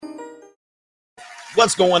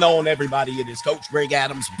What's going on, everybody? It is Coach Greg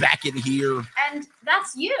Adams back in here. And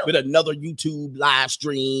that's you. With another YouTube live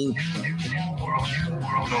stream.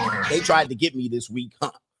 They tried to get me this week,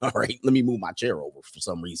 huh? All right, let me move my chair over for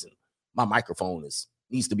some reason. My microphone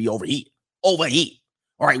needs to be over here. Over here.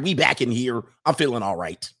 All right, we back in here. I'm feeling all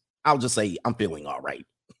right. I'll just say I'm feeling all right.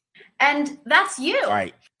 And that's you. All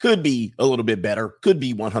right. Could be a little bit better. Could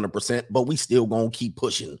be 100%, but we still going to keep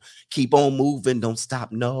pushing. Keep on moving. Don't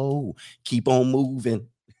stop. No. Keep on moving.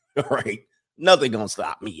 All right. Nothing going to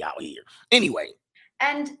stop me out here. Anyway.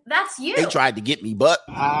 And that's you. They tried to get me, but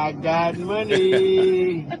I got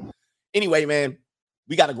money. Anyway, man,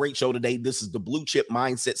 we got a great show today. This is the Blue Chip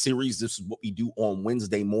Mindset series. This is what we do on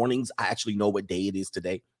Wednesday mornings. I actually know what day it is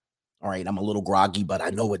today. All right. I'm a little groggy, but I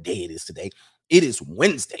know what day it is today. It is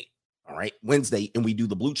Wednesday. All right, Wednesday, and we do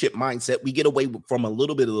the Blue Chip Mindset. We get away from a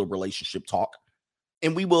little bit of the relationship talk,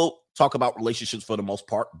 and we will talk about relationships for the most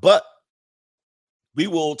part, but we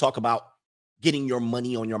will talk about getting your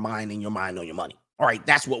money on your mind and your mind on your money. All right,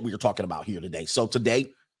 that's what we're talking about here today. So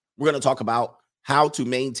today, we're going to talk about how to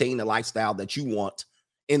maintain the lifestyle that you want,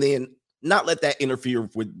 and then not let that interfere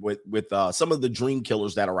with some of the dream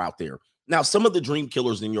killers that are out there. Now, some of the dream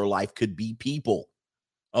killers in your life could be people.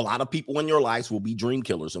 A lot of people in your lives will be dream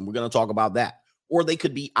killers, and we're going to talk about that. Or they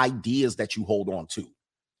could be ideas that you hold on to,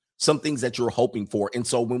 some things that you're hoping for. And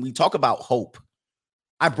so when we talk about hope,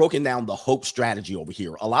 I've broken down the hope strategy over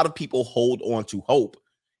here. A lot of people hold on to hope,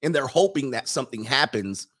 and they're hoping that something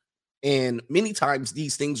happens. And many times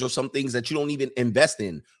these things are some things that you don't even invest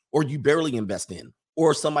in, or you barely invest in,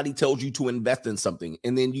 or somebody tells you to invest in something.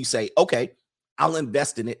 And then you say, okay, I'll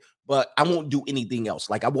invest in it, but I won't do anything else.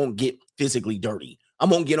 Like I won't get physically dirty. I'm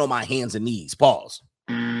going to get on my hands and knees. Pause.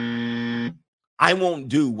 I won't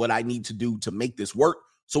do what I need to do to make this work.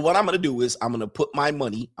 So what I'm going to do is I'm going to put my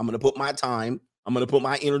money, I'm going to put my time, I'm going to put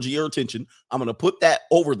my energy or attention, I'm going to put that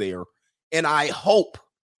over there, and I hope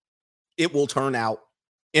it will turn out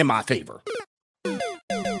in my favor. All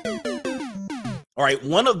right,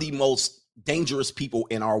 one of the most dangerous people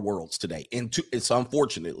in our worlds today, and it's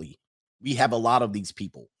unfortunately, we have a lot of these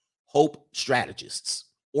people, hope strategists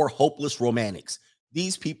or hopeless romantics.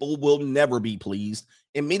 These people will never be pleased.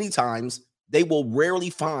 And many times they will rarely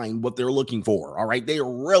find what they're looking for. All right. They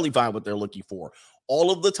rarely find what they're looking for. All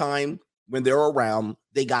of the time when they're around,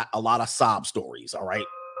 they got a lot of sob stories. All right.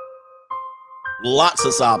 Lots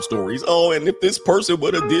of sob stories. Oh, and if this person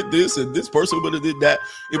would have did this and this person would have did that,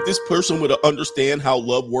 if this person would have understand how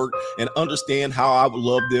love worked and understand how I would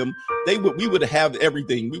love them, we would have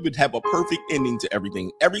everything. We would have a perfect ending to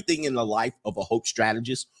everything. Everything in the life of a hope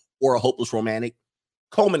strategist or a hopeless romantic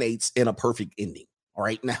culminates in a perfect ending. All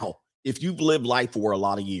right. Now, if you've lived life for a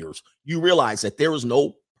lot of years, you realize that there is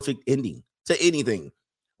no perfect ending to anything.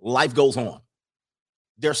 Life goes on.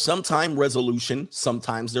 There's sometimes resolution.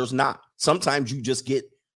 Sometimes there's not. Sometimes you just get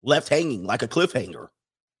left hanging like a cliffhanger.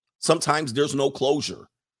 Sometimes there's no closure.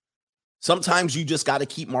 Sometimes you just got to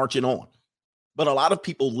keep marching on. But a lot of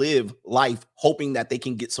people live life hoping that they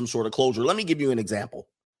can get some sort of closure. Let me give you an example.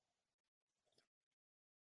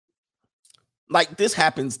 Like this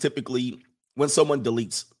happens typically when someone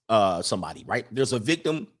deletes somebody, right? There's a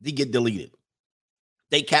victim, they get deleted.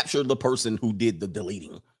 They capture the person who did the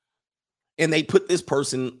deleting. And they put this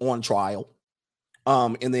person on trial.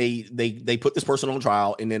 And they put this person on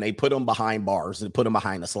trial, and then they put them behind bars and put them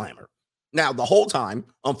behind a slammer. Now, the whole time,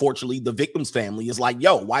 unfortunately, the victim's family is like,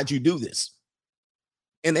 yo, why'd you do this?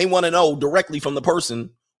 And they want to know directly from the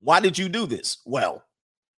person, why did you do this? Well,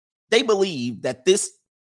 they believe that this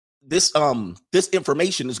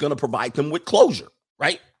information is going to provide them with closure,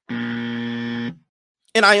 right? And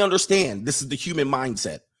I understand this is the human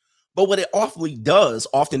mindset. But what it often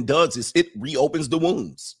does is it reopens the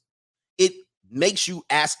wounds. It makes you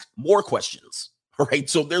ask more questions, right?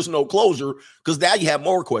 So there's no closure because now you have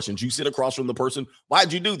more questions. You sit across from the person,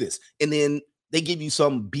 why'd you do this? And then they give you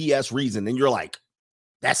some BS reason, and you're like,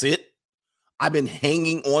 that's it? I've been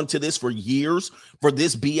hanging on to this for years for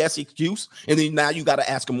this BS excuse. And then now you got to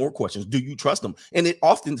ask them more questions. Do you trust them? And it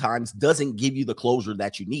oftentimes doesn't give you the closure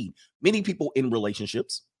that you need. Many people in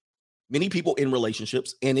relationships,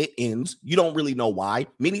 and it ends. You don't really know why.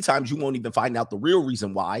 Many times you won't even find out the real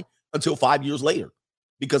reason why until 5 years later,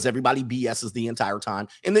 because everybody BS's the entire time.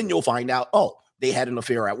 And then you'll find out, oh, they had an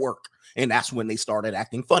affair at work. And that's when they started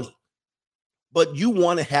acting funny. But you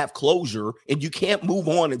want to have closure, and you can't move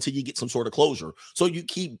on until you get some sort of closure. So you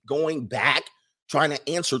keep going back, trying to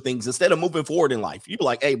answer things instead of moving forward in life. You be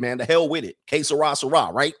like, hey, man, the hell with it. Que sera, sera,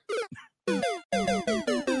 right?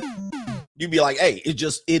 You'd be like, hey, it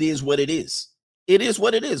is what it is. It is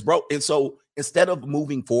what it is, bro. And so Instead of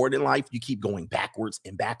moving forward in life, you keep going backwards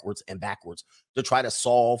and backwards and backwards to try to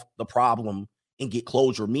solve the problem and get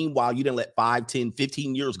closure. Meanwhile, you didn't let 5, 10,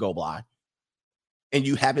 15 years go by and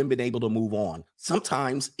you haven't been able to move on.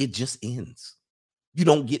 Sometimes it just ends. You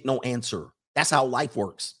don't get no answer. That's how life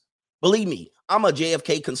works. Believe me, I'm a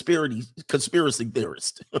JFK conspiracy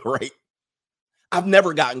theorist, right? I've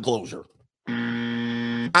never gotten closure.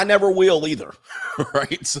 I never will either,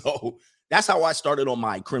 right? So that's how I started on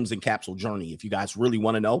my Crimson Capsule journey, if you guys really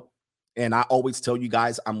want to know. And I always tell you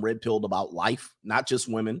guys I'm red-pilled about life, not just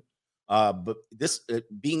women. But this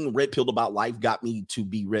being red-pilled about life got me to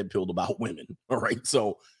be red-pilled about women, all right?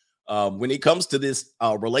 So when it comes to this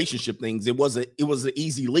relationship things, it was an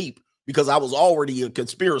easy leap because I was already a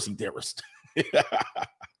conspiracy theorist.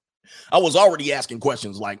 I was already asking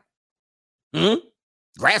questions like,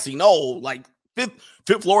 grassy knoll, like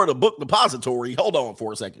fifth floor of the book depository. Hold on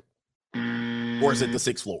for a second. Or is it the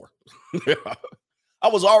 6th floor? I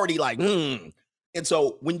was already like, And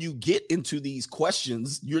so when you get into these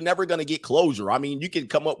questions, you're never going to get closure. I mean, you can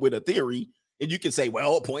come up with a theory and you can say,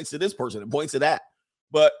 well, it points to this person, it points to that.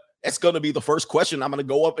 But it's going to be the first question I'm going to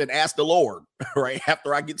go up and ask the Lord, right?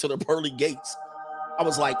 After I get to the pearly gates. I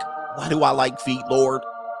was like, why do I like feet, Lord?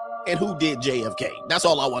 And who did JFK? That's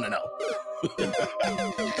all I want to know.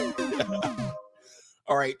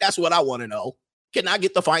 All right, that's what I want to know. Can I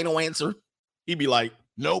get the final answer? He'd be like,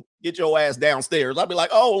 nope, get your ass downstairs. I'd be like,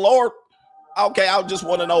 oh, Lord. Okay, I just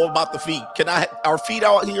want to know about the feet. Our feet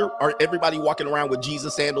out here? Are everybody walking around with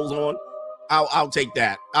Jesus sandals on? I'll take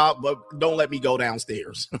that. But don't let me go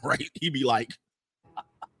downstairs, right? He'd be like,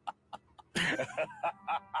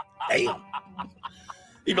 damn.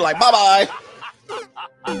 He'd be like, bye-bye.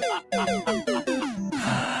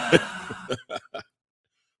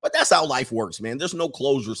 But that's how life works, man. There's no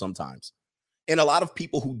closure sometimes. And a lot of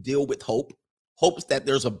people who deal with hopes that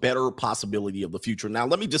there's a better possibility of the future. Now,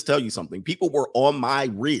 let me just tell you something. People were on my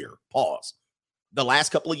rear, pause, the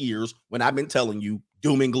last couple of years when I've been telling you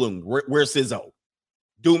doom and gloom. Where's Sizzo?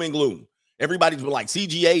 Doom and gloom. Everybody's been like,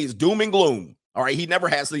 CGA is doom and gloom. All right, he never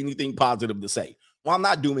has anything positive to say. Well, I'm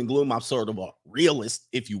not doom and gloom. I'm sort of a realist,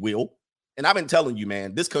 if you will. And I've been telling you,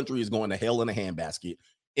 man, this country is going to hell in a handbasket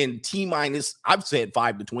in T-minus, I've said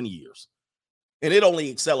 5 to 20 years. And it only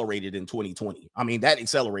accelerated in 2020. I mean, that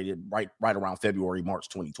accelerated right around February, March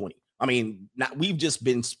 2020. I mean, we've just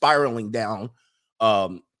been spiraling down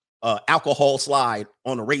alcohol slide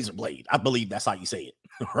on a razor blade. I believe that's how you say it,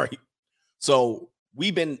 right? So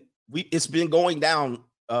it's been going down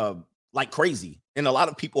like crazy. And a lot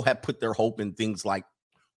of people have put their hope in things like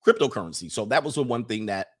cryptocurrency. So that was the one thing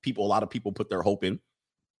that a lot of people put their hope in.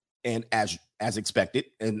 And as expected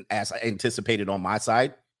and as I anticipated on my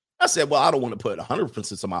side, I said, well, I don't want to put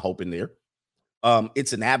 100% of my hope in there.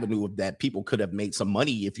 It's an avenue that people could have made some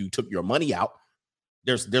money if you took your money out.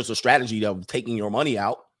 There's a strategy of taking your money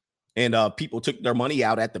out, and people took their money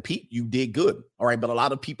out at the peak. You did good. All right. But a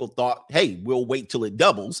lot of people thought, hey, we'll wait till it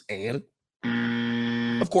doubles. And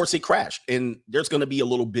of course, it crashed. And there's going to be a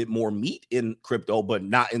little bit more meat in crypto, but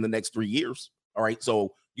not in the next 3 years. All right.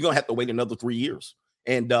 So you're going to have to wait another 3 years.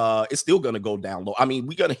 And it's still going to go down low. I mean,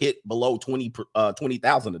 we're going to hit below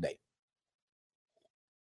 20,000 a day.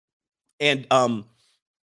 And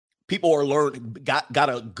people are got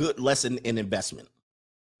a good lesson in investment.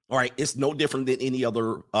 All right. It's no different than any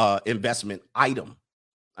other investment item.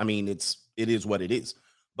 I mean, it is what it is.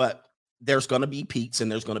 But there's going to be peaks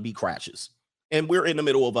and there's going to be crashes. And we're in the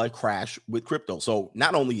middle of a crash with crypto. So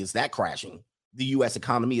not only is that crashing, the U.S.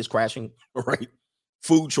 economy is crashing, right?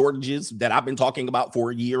 Food shortages that I've been talking about for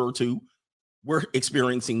a year or two. We're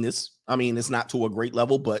experiencing this. I mean, it's not to a great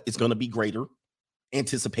level, but it's going to be greater.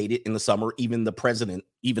 Anticipated in the summer. Even the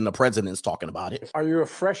president's talking about it. Are you a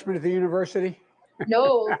freshman at the university?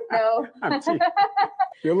 No.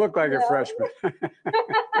 You look like a freshman.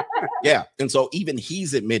 Yeah. And so even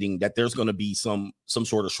he's admitting that there's going to be some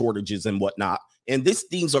sort of shortages and whatnot. And these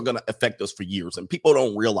things are going to affect us for years. And people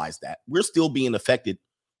don't realize that. We're still being affected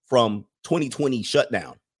from 2020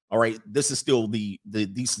 shutdown. All right. This is still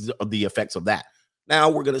these are the effects of that. Now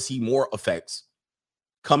we're going to see more effects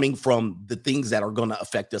coming from the things that are going to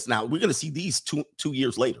affect us. Now we're going to see these two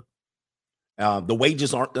years later. The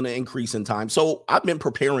wages aren't going to increase in time. So I've been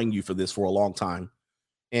preparing you for this for a long time.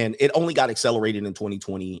 And it only got accelerated in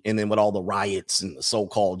 2020. And then with all the riots and the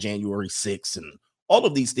so-called January 6th and all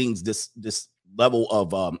of these things, this level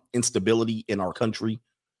of instability in our country,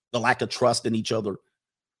 the lack of trust in each other,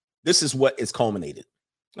 this is what is culminated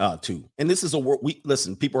to. And this is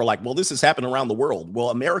listen, people are like, well, this is happening around the world.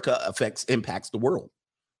 Well, America impacts the world.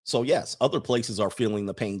 So yes, other places are feeling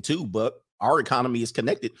the pain too, but our economy is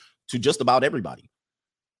connected to just about everybody.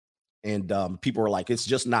 And people are like, it's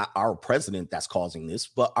just not our president that's causing this,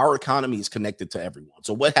 but our economy is connected to everyone.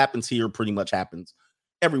 So what happens here pretty much happens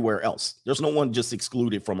everywhere else. There's no one just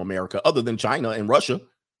excluded from America other than China and Russia.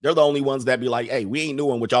 They're the only ones that be like, hey, we ain't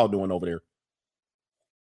doing what y'all doing over there.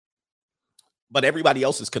 But everybody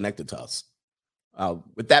else is connected to us.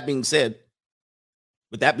 With that being said,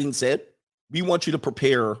 we want you to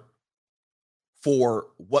prepare for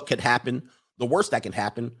what could happen, the worst that can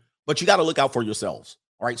happen, but you got to look out for yourselves.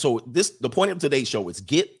 All right. So the point of today's show is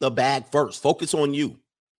get the bag first. Focus on you.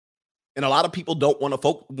 And a lot of people don't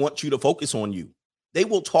want you to focus on you. They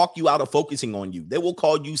will talk you out of focusing on you. They will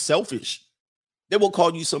call you selfish. They will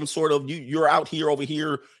call you some sort of you're out here over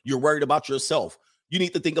here. You're worried about yourself. You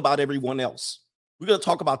need to think about everyone else. We're going to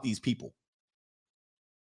talk about these people.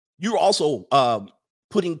 You're also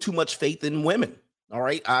putting too much faith in women. All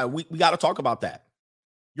right. We got to talk about that.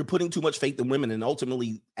 You're putting too much faith in women. And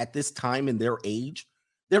ultimately, at this time in their age,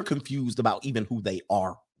 they're confused about even who they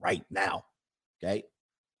are right now. Okay.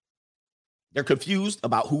 They're confused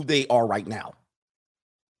about who they are right now.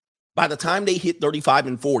 By the time they hit 35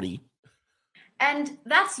 and 40, and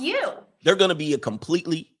that's you, they're going to be a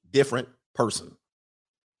completely different person.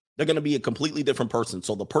 They're going to be a completely different person.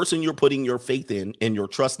 So the person you're putting your faith in and your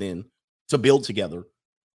trust in to build together,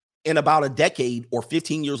 in about a decade or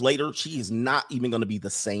 15 years later, she is not even going to be the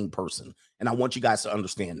same person. And I want you guys to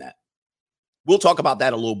understand that. We'll talk about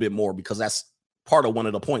that a little bit more because that's part of one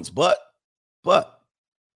of the points. But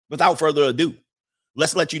without further ado,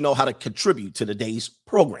 let's let you know how to contribute to today's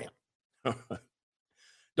program.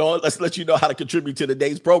 Let's let you know how to contribute to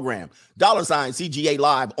today's program. $CGA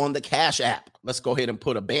Live on the Cash App. Let's go ahead and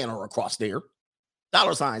put a banner across there.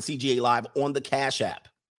 $CGA Live on the Cash App.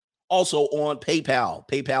 Also on PayPal,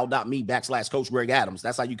 paypal.me/Coach Greg Adams.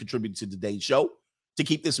 That's how you contribute to today's show to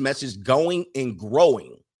keep this message going and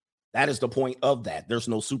growing. That is the point of that. There's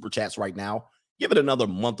no super chats right now. Give it another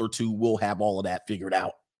month or two. We'll have all of that figured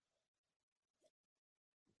out.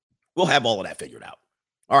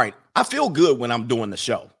 All right. I feel good when I'm doing the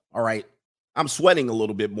show. All right. I'm sweating a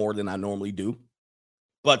little bit more than I normally do,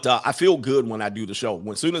 but I feel good when I do the show.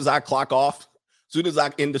 As soon as I clock off, as soon as I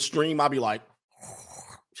end the stream, I'll be like,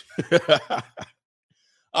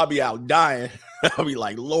 I'll be out dying. I'll be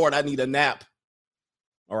like, Lord, I need a nap.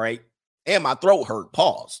 All right. And my throat hurt.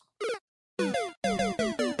 Pause.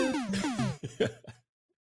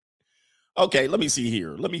 Okay, let me see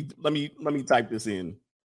here. Let me type this in.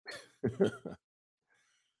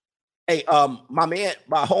 Hey, my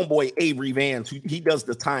homeboy Avery Vance, he does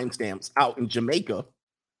the timestamps out in Jamaica.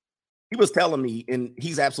 He was telling me, and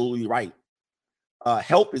he's absolutely right.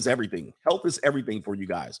 Health is everything. Health is everything for you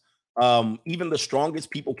guys. Even the strongest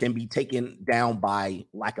people can be taken down by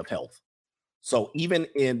lack of health. So even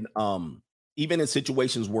in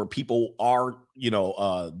situations where people are,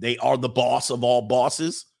 they are the boss of all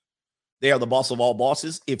bosses. They are the boss of all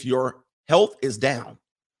bosses. If your health is down,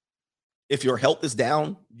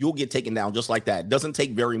 you'll get taken down just like that. It doesn't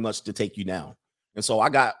take very much to take you down. And so I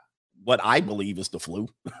got what I believe is the flu,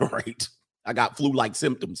 right? I got flu-like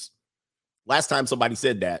symptoms. Last time somebody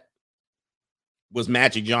said that was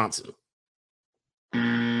Magic Johnson.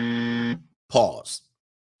 Pause.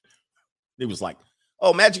 It was like,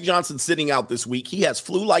 oh, Magic Johnson's sitting out this week. He has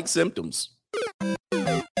flu-like symptoms.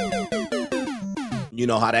 You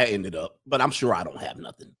know how that ended up, but I'm sure I don't have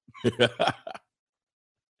nothing.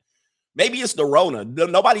 Maybe it's the Rona.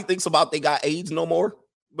 Nobody thinks about they got AIDS no more.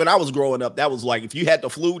 When I was growing up, that was like, if you had the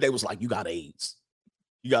flu, they was like, you got AIDS.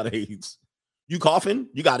 You got AIDS. You coughing?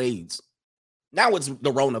 You got AIDS. Now it's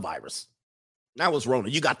the Rona virus. Now it's Rona.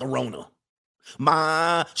 You got the Rona.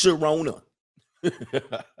 My Sharona.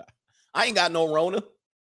 I ain't got no Rona.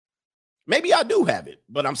 Maybe I do have it,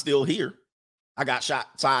 but I'm still here. I got shot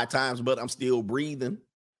 5 times, but I'm still breathing.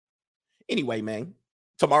 Anyway, man,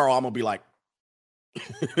 tomorrow I'm going to be like,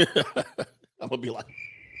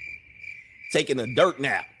 taking a dirt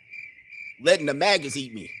nap, letting the maggots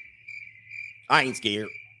eat me. I ain't scared.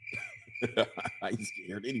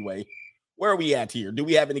 Anyway, where are we at here? Do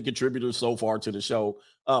we have any contributors so far to the show?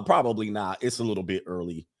 Probably not. It's a little bit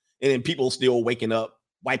early. And then people still waking up,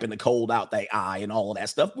 wiping the cold out their eye and all of that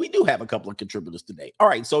stuff. We do have a couple of contributors today. All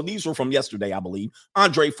right, so these were from yesterday, I believe.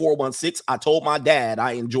 Andre 416, I told my dad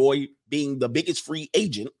I enjoy being the biggest free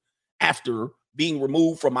agent after being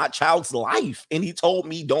removed from my child's life. And he told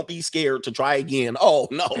me, don't be scared to try again. Oh,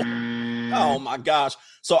 no. Oh, my gosh.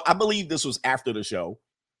 So I believe this was after the show.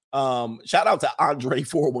 Shout out to Andre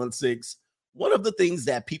 416. One of the things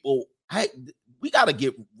that we got to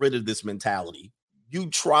get rid of this mentality. You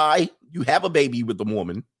have a baby with the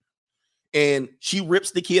woman and she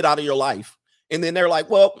rips the kid out of your life. And then they're like,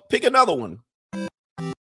 well, pick another one.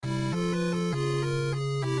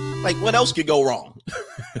 Like, what else could go wrong?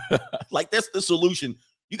 Like, that's the solution.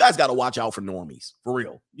 You guys got to watch out for normies, for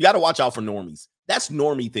real. You got to watch out for normies. That's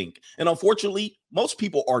normie think. And unfortunately, most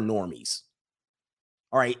people are normies.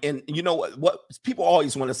 All right. And you know what people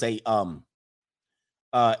always want to say, my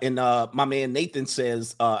man Nathan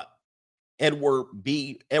says,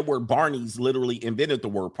 Edward Barney's literally invented the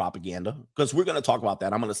word propaganda, because we're going to talk about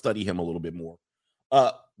that. I'm going to study him a little bit more.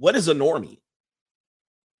 What is a normie?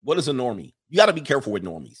 What is a normie? You got to be careful with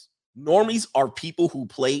normies. Normies are people who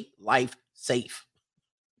play life safe.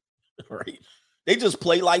 Right? They just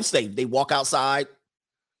play life safe. They walk outside.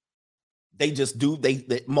 They just do.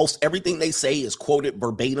 They most everything they say is quoted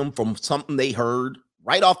verbatim from something they heard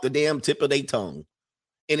right off the damn tip of their tongue,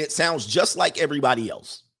 and it sounds just like everybody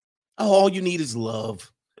else. Oh, all you need is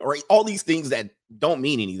love. All right, all these things that don't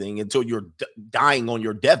mean anything until you're dying on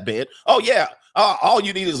your deathbed. Oh yeah, all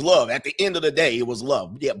you need is love. At the end of the day, it was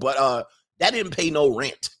love. Yeah, but that didn't pay no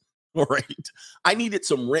rent. All right, I needed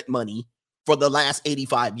some rent money for the last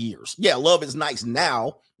 85 years. Yeah, love is nice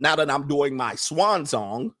now that I'm doing my swan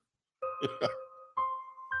song.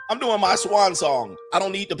 I'm doing my swan song. I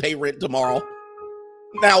don't need to pay rent tomorrow.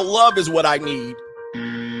 Now, love is what I need.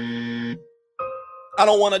 I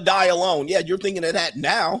don't want to die alone. Yeah, you're thinking of that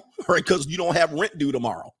now, right? Because you don't have rent due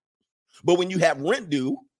tomorrow. But when you have rent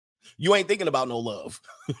due, you ain't thinking about no love.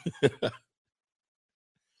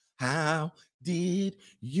 How did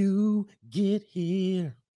you get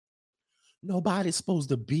here? Nobody's supposed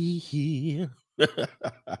to be here.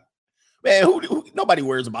 Man, who nobody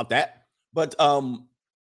worries about that. But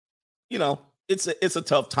you know, it's a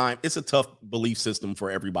tough time. It's a tough belief system for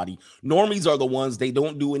everybody. Normies are the ones, they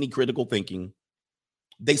don't do any critical thinking.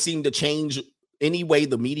 They seem to change any way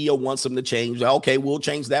the media wants them to change. Okay, we'll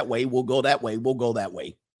change that way. We'll go that way. We'll go that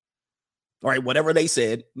way. All right, whatever they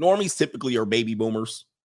said. Normies typically are baby boomers.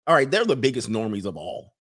 All right, they're the biggest normies of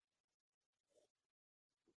all.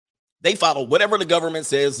 They follow whatever the government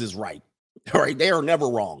says is right. All right, they are never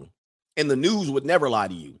wrong. And the news would never lie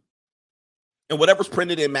to you. And whatever's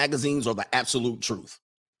printed in magazines are the absolute truth.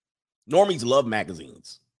 Normies love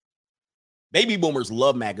magazines. Baby boomers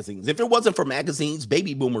love magazines. If it wasn't for magazines,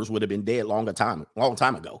 baby boomers would have been dead long time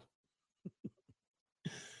ago.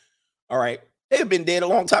 All right. They have been dead a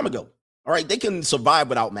long time ago. All right. They can survive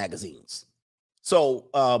without magazines. So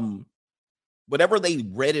whatever they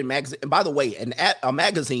read in magazine, and by the way, a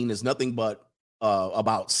magazine is nothing but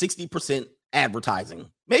about 60%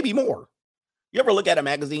 advertising, maybe more. You ever look at a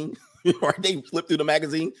magazine? Or they flip through the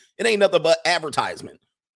magazine, it ain't nothing but advertisement.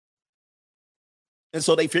 And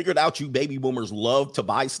so they figured out you baby boomers love to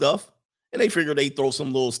buy stuff, and they figured they'd throw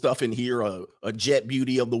some little stuff in here, a Jet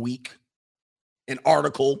Beauty of the week, an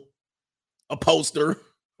article, a poster,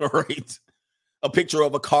 all right, a picture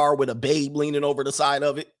of a car with a babe leaning over the side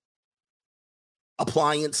of it,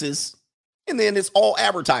 appliances, and then it's all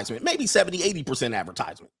advertisement, maybe 70, 80%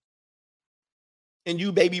 advertisement. And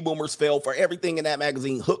you baby boomers fell for everything in that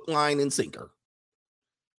magazine, hook, line, and sinker.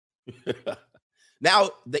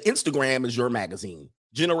 Now, the Instagram is your magazine.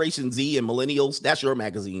 Generation Z and millennials, that's your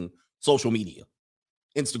magazine. Social media,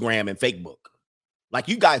 Instagram and Facebook. Like,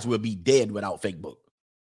 you guys will be dead without Facebook.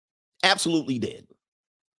 Absolutely dead.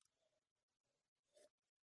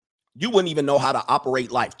 You wouldn't even know how to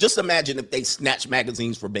operate life. Just imagine if they snatch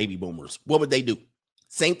magazines for baby boomers. What would they do?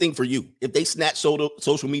 Same thing for you. If they snatch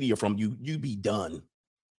social media from you, you'd be done.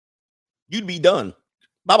 You'd be done.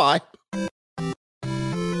 Bye-bye.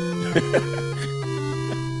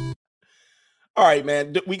 All right,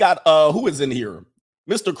 man. We got, who is in here?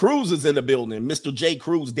 Mr. Cruz is in the building. Mr. J.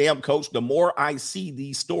 Cruz, damn coach, the more I see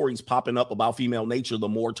these stories popping up about female nature, the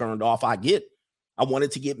more turned off I get. I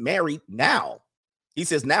wanted to get married now. He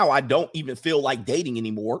says, now I don't even feel like dating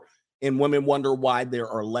anymore. And women wonder why there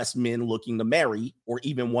are less men looking to marry or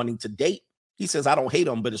even wanting to date. He says, I don't hate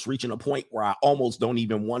them, but it's reaching a point where I almost don't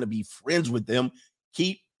even want to be friends with them.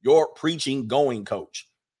 Keep your preaching going, coach.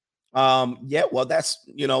 Yeah, well,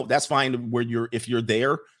 that's fine if you're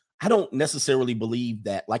there. I don't necessarily believe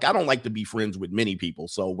that. Like, I don't like to be friends with many people.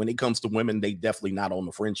 So when it comes to women, they definitely not on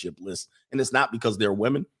the friendship list. And it's not because they're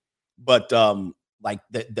women, but like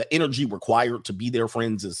the energy required to be their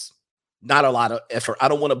friends is not a lot of effort. I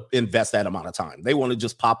don't want to invest that amount of time. They want to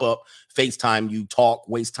just pop up, FaceTime you, talk,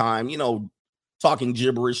 waste time, talking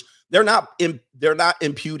gibberish. They're not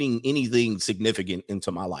imputing anything significant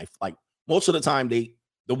into my life. Like, most of the time, the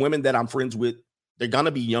women that I'm friends with, they're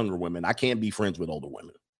gonna be younger women. I can't be friends with older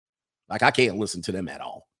women. Like, I can't listen to them at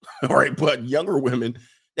all. All right. But younger women,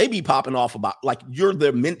 they be popping off about, like, you're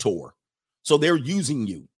their mentor. So they're using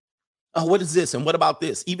you. Oh, what is this? And what about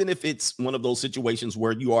this? Even if it's one of those situations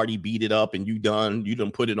where you already beat it up and you done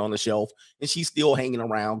put it on the shelf and she's still hanging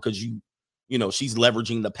around because she's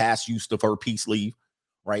leveraging the past use of her peace leave,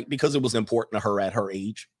 right? Because it was important to her at her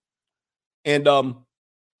age. And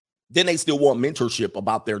then they still want mentorship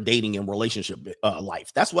about their dating and relationship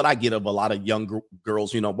life. That's what I get of a lot of young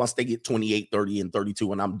girls, once they get 28, 30, and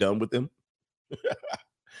 32 and I'm done with them.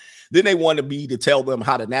 Then they want me to tell them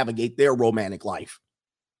how to navigate their romantic life.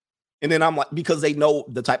 And then I'm like, because they know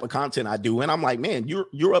the type of content I do. And I'm like, man,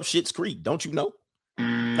 you're up Shit's Creek. Don't you know?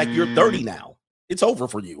 Like, you're 30 now. It's over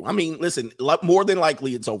for you. I mean, listen, more than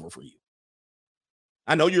likely it's over for you.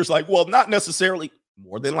 I know you're just like, well, not necessarily.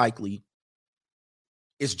 More than likely,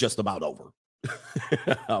 it's just about over.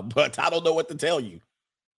 But I don't know what to tell you.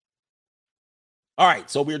 All right,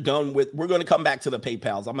 so we're going to come back to the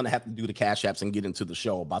PayPals. I'm going to have to do the Cash Apps and get into the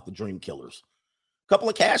show about the Dream Killers. Couple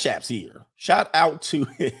of Cash Apps here. Shout out to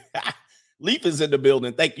Leaf is in the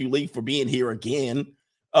building. Thank you, Leaf, for being here again.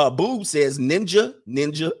 Boo says ninja.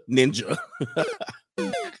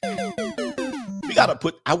 We gotta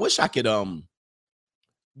put. I wish I could.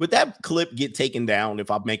 Would that clip get taken down if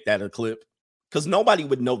I make that a clip? Because nobody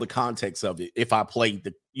would know the context of it if I played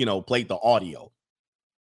the audio.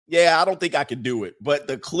 Yeah, I don't think I could do it. But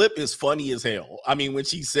the clip is funny as hell. I mean, when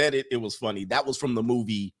she said it, it was funny. That was from the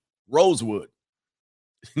movie Rosewood.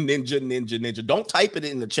 Ninja. Don't type it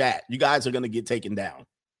in the chat. You guys are going to get taken down.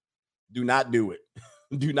 Do not do it.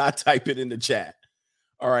 Do not type it in the chat.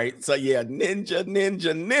 All right. So yeah, ninja.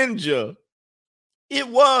 It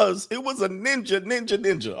was a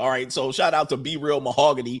ninja. All right. So shout out to Be Real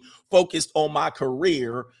Mahogany. Focused on my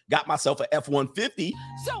career. Got myself an F-150.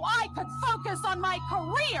 So I could focus on my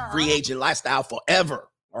career. Free agent lifestyle forever.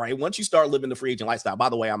 All right. Once you start living the free agent lifestyle, by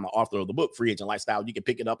the way, I'm the author of the book, Free Agent Lifestyle. You can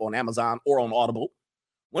pick it up on Amazon or on Audible.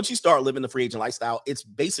 Once you start living the free agent lifestyle, it's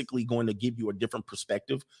basically going to give you a different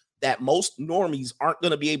perspective that most normies aren't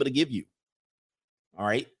going to be able to give you. All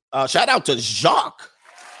right. Shout out to Jacques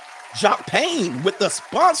Payne with the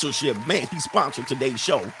sponsorship. Man, he sponsored today's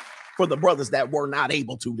show for the brothers that were not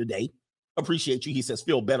able to today. Appreciate you. He says,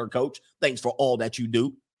 feel better, coach. Thanks for all that you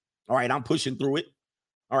do. All right. I'm pushing through it.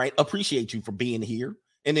 All right. Appreciate you for being here.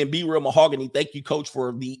 And then Be Real Mahogany. Thank you, coach,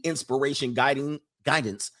 for the inspiration,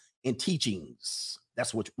 guidance, and teachings.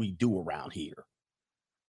 That's what we do around here.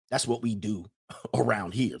 That's what we do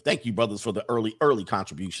around here. Thank you, brothers, for the early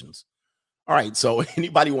contributions. All right, so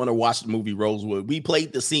anybody want to watch the movie Rosewood? We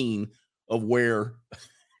played the scene of where...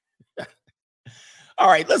 All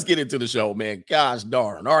right, let's get into the show, man. Gosh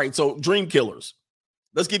darn. All right, so Dream Killers.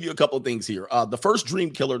 Let's give you a couple of things here. The first Dream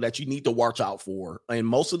Killer that you need to watch out for, and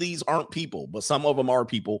most of these aren't people, but some of them are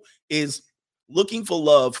people, is looking for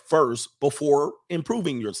love first before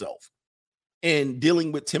improving yourself and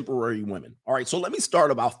dealing with temporary women. All right, so let me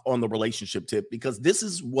start about on the relationship tip, because this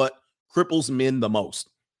is what cripples men the most.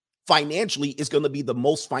 Financially, it's going to be the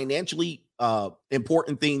most financially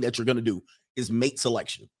important thing that you're going to do is mate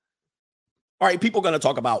selection. All right, people are going to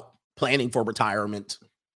talk about planning for retirement,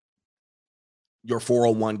 your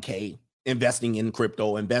 401k, investing in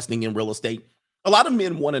crypto, investing in real estate. A lot of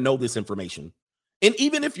men want to know this information. And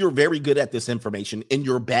even if you're very good at this information and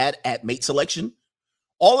you're bad at mate selection,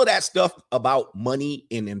 all of that stuff about money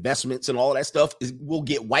and investments and all of that stuff will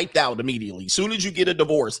get wiped out immediately. As soon as you get a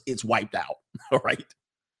divorce, it's wiped out. All right.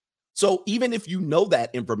 So even if you know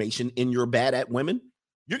that information and you're bad at women,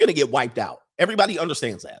 you're going to get wiped out. Everybody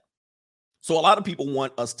understands that. So a lot of people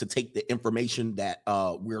want us to take the information that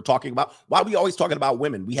we're talking about. Why are we always talking about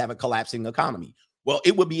women? We have a collapsing economy. Well,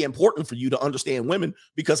 it would be important for you to understand women,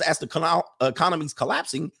 because as the economy's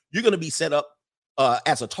collapsing, you're going to be set up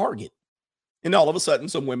as a target. And all of a sudden,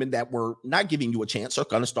 some women that were not giving you a chance are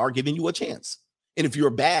going to start giving you a chance. And if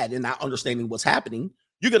you're bad and not understanding what's happening,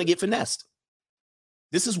 you're going to get finessed.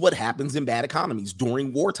 This is what happens in bad economies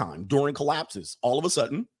during wartime, during collapses. All of a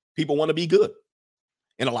sudden, people want to be good.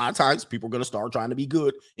 And a lot of times, people are going to start trying to be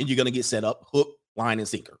good, and you're going to get set up hook, line, and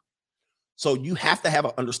sinker. So you have to have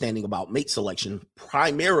an understanding about mate selection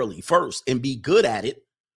primarily first and be good at it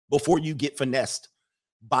before you get finessed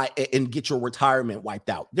and get your retirement wiped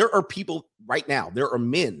out. There are people right now, there are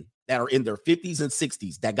men that are in their 50s and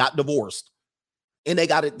 60s that got divorced, and they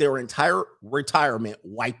got their entire retirement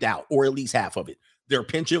wiped out, or at least half of it. Their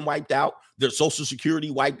pension wiped out, their Social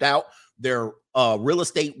Security wiped out, their real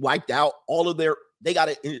estate wiped out, they got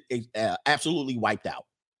it absolutely wiped out.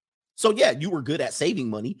 So yeah, you were good at saving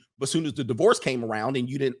money, but as soon as the divorce came around and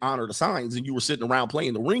you didn't honor the signs and you were sitting around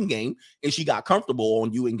playing the ring game and she got comfortable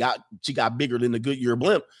on you and she got bigger than the Goodyear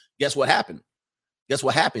blimp, guess what happened?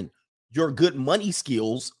 Your good money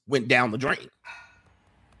skills went down the drain.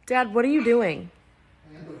 Dad, what are you doing?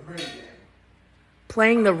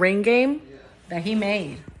 Playing the ring game that he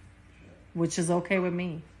made, which is okay with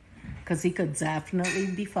me. Because he could definitely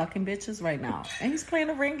be fucking bitches right now. And he's playing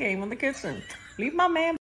a ring game in the kitchen. Leave my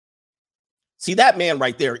man. See, that man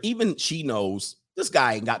right there, even she knows this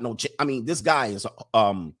guy ain't got no I mean, this guy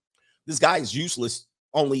is useless,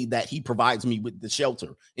 only that he provides me with the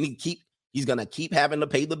shelter. And he's gonna keep having to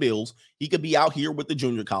pay the bills. He could be out here with the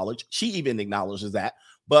junior college. She even acknowledges that.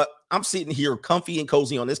 But I'm sitting here comfy and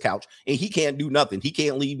cozy on this couch, and he can't do nothing. He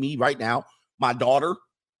can't leave me right now. My daughter,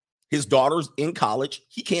 his daughter's in college.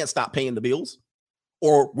 He can't stop paying the bills,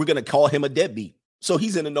 or we're going to call him a deadbeat. So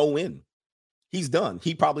he's in a no-win. He's done.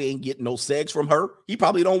 He probably ain't getting no segs from her. He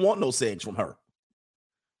probably don't want no segs from her.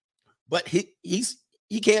 But he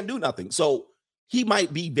can't do nothing. So he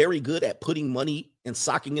might be very good at putting money and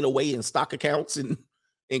socking it away in stock accounts and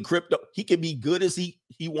crypto. He can be good as he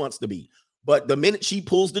wants to be. But the minute she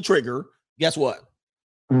pulls the trigger, guess what?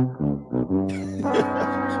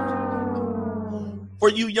 For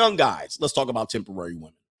you young guys, let's talk about temporary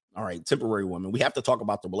women. All right, temporary women. We have to talk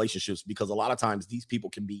about the relationships because a lot of times these people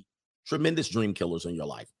can be tremendous dream killers in your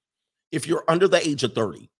life. If you're under the age of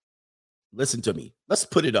 30, listen to me. Let's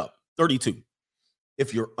put it up. 32.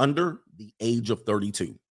 If you're under the age of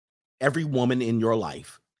 32, every woman in your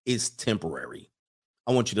life is temporary.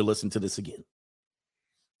 I want you to listen to this again.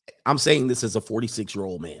 I'm saying this as a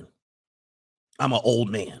 46-year-old man. I'm an old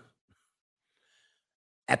man.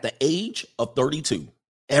 At the age of 32,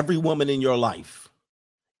 every woman in your life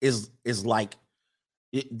is like,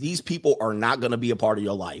 these people are not going to be a part of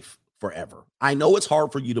your life forever. I know it's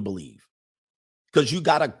hard for you to believe because you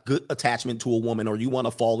got a good attachment to a woman or you want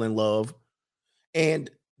to fall in love and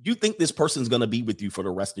you think this person's going to be with you for the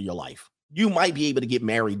rest of your life. You might be able to get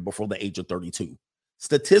married before the age of 32.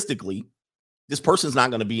 Statistically, this person's not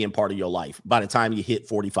going to be in part of your life by the time you hit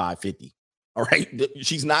 45, 50. All right.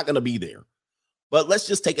 She's not going to be there. But let's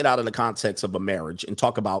just take it out of the context of a marriage and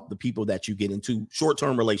talk about the people that you get into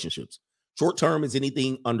short-term relationships. Short-term is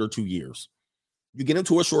anything under 2 years. You get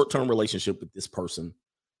into a short-term relationship with this person,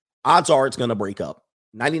 odds are it's going to break up.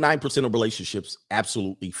 99% of relationships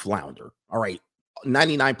absolutely flounder. All right,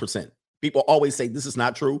 99%. People always say this is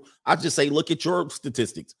not true. I just say, look at your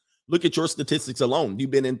statistics. Look at your statistics alone.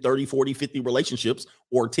 You've been in 30, 40, 50 relationships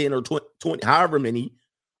or 10 or 20, however many,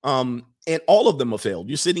 and all of them have failed.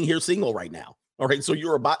 You're sitting here single right now. All right, so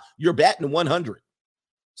you're batting 100.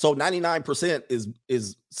 So 99% is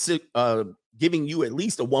giving you at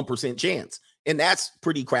least a 1% chance, and that's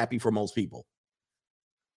pretty crappy for most people.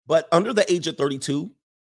 But under the age of 32,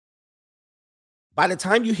 by the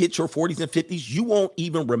time you hit your 40s and 50s, you won't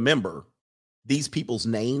even remember these people's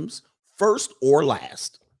names, first or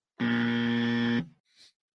last.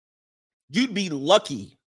 You'd be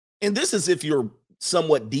lucky, and this is if you're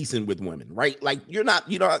somewhat decent with women, right? Like you're not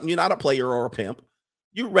a player or a pimp.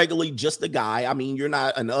 You're regularly just a guy. I mean, you're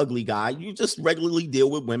not an ugly guy. You just regularly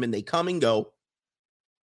deal with women. They come and go.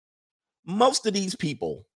 Most of these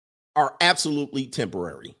people are absolutely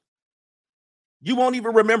temporary. You won't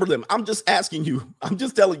even remember them. I'm just asking you. I'm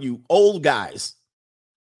just telling you, old guys,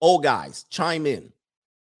 chime in.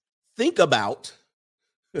 Think about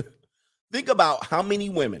how many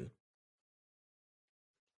women.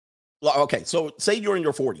 Okay, so say you're in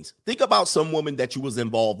your 40s. Think about some woman that you was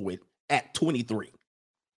involved with at 23.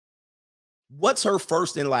 What's her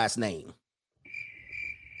first and last name?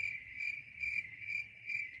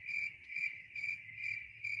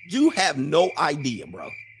 You have no idea, bro.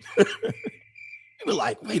 You're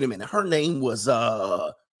like, wait a minute. Her name was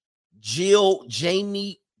Jill,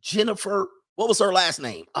 Jamie, Jennifer. What was her last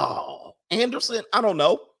name? Oh, Anderson. I don't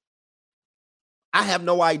know. I have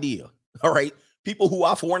no idea. All right. People who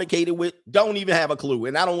I fornicated with don't even have a clue.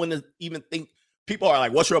 And I don't want to even think. People are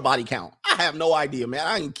like, what's your body count? I have no idea, man.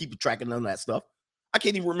 I ain't keep track of none of that stuff. I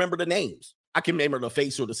can't even remember the names. I can remember the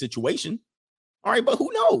face or the situation. All right, but who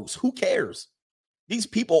knows? Who cares? These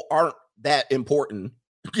people aren't that important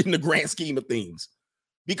in the grand scheme of things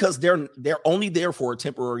because they're only there for a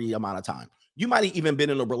temporary amount of time. You might have even been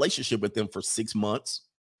in a relationship with them for 6 months.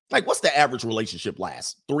 Like, what's the average relationship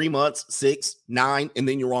last? 3 months, 6, 9, and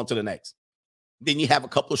then you're on to the next. Then you have a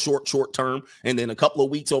couple of short term, and then a couple of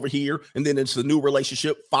weeks over here, and then it's a new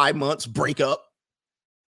relationship, 5 months, break up.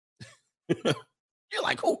 You're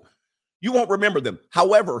like, oh, you won't remember them.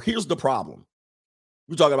 However, here's the problem.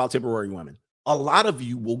 We're talking about temporary women. A lot of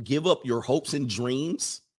you will give up your hopes and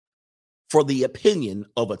dreams for the opinion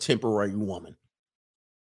of a temporary woman.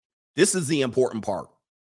 This is the important part.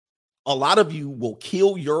 A lot of you will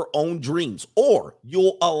kill your own dreams, or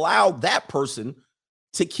you'll allow that person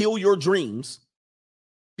to kill your dreams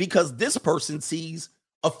because this person sees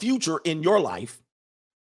a future in your life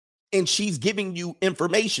and she's giving you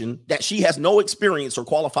information that she has no experience or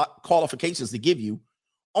qualifications to give you,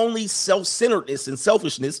 only self-centeredness and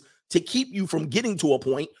selfishness to keep you from getting to a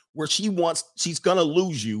point where she's going to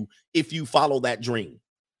lose you if you follow that dream.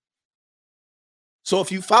 So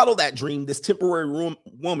if you follow that dream, this temporary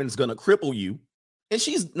woman is going to cripple you. And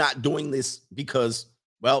she's not doing this because,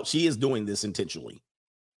 well, she is doing this intentionally.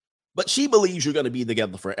 But she believes you're going to be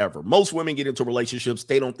together forever. Most women get into relationships,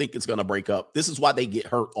 they don't think it's going to break up. This is why they get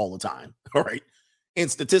hurt all the time. All right. And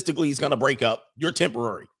statistically, it's going to break up. You're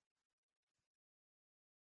temporary.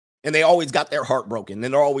 And they always got their heart broken,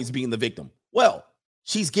 and they're always being the victim. Well,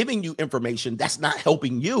 she's giving you information that's not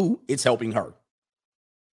helping you, it's helping her.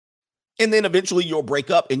 And then eventually you'll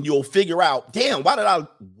break up and you'll figure out, damn,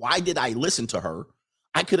 why did I listen to her?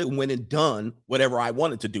 I could have went and done whatever I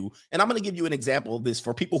wanted to do. And I'm going to give you an example of this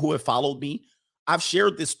for people who have followed me. I've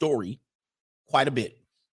shared this story quite a bit,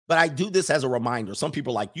 but I do this as a reminder. Some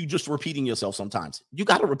people are like, you just repeating yourself sometimes. You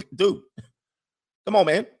got to repeat, dude. Come on,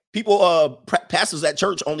 man. People, pastors at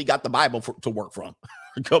church only got the Bible to work from.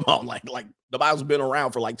 Come on, like the Bible's been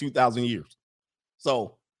around for like 2,000 years.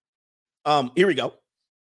 So, here we go.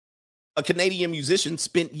 A Canadian musician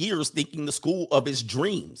spent years thinking the school of his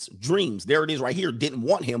dreams, there it is right here, didn't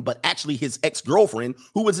want him, but actually his ex-girlfriend,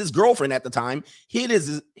 who was his girlfriend at the time, hid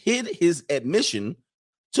his admission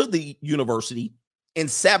to the university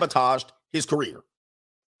and sabotaged his career.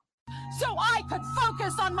 So I could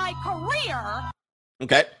focus on my career.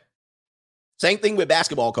 Okay. Same thing with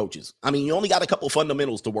basketball coaches. I mean, you only got a couple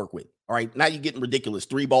fundamentals to work with. All right. Now you're getting ridiculous.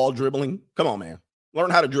 3-ball dribbling. Come on, man. Learn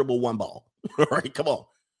how to dribble 1 ball. All right. Come on.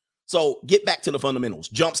 So get back to the fundamentals.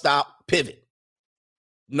 Jump stop, pivot.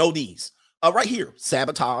 Know these. Right here,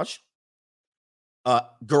 sabotage,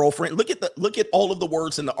 girlfriend. Look at all of the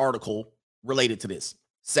words in the article related to this.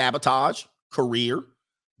 Sabotage, career,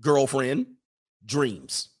 girlfriend,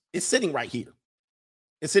 dreams. It's sitting right here.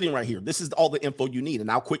 It's sitting right here. This is all the info you need. And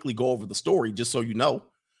I'll quickly go over the story just so you know.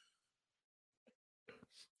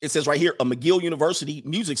 It says right here, a McGill University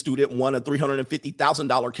music student won a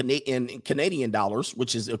 $350,000 Canadian dollars,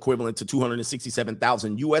 which is equivalent to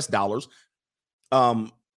 $267,000 US dollars,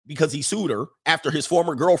 because he sued her after his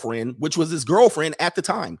former girlfriend, which was his girlfriend at the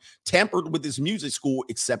time, tampered with his music school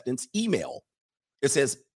acceptance email. It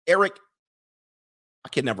says Eric, I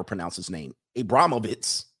can never pronounce his name,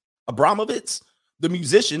 Abramovitz, the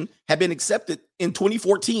musician, had been accepted in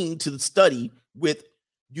 2014 to study with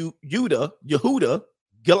Yehuda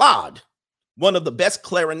Gilad, one of the best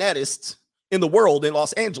clarinetists in the world in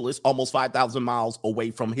Los Angeles, almost 5,000 miles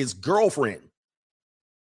away from his girlfriend.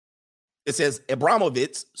 It says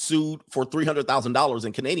Abramovitz sued for $300,000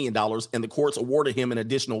 in Canadian dollars, and the courts awarded him an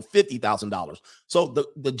additional $50,000. So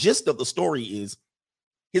the gist of the story is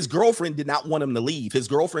his girlfriend did not want him to leave. His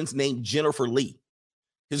girlfriend's named Jennifer Lee.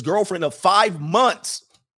 His girlfriend of 5 months.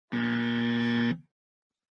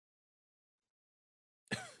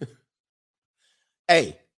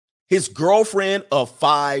 Hey, his girlfriend of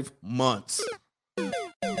 5 months.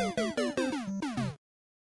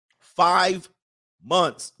 5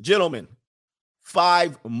 months, gentlemen.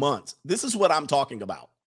 5 months. This is what I'm talking about.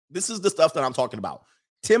 This is the stuff that I'm talking about.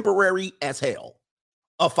 Temporary as hell.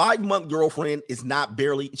 A 5-month girlfriend is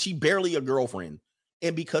barely a girlfriend.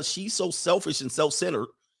 And because she's so selfish and self-centered,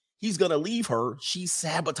 he's going to leave her. She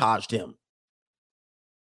sabotaged him.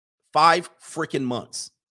 5 freaking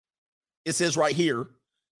months. It says right here,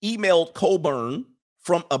 emailed Colburn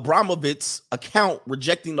from Abramovitz's account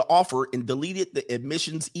rejecting the offer and deleted the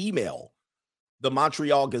admissions email. The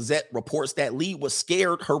Montreal Gazette reports that Lee was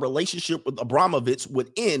scared her relationship with Abramovitz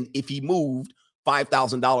would end if he moved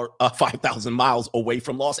 5,000 miles away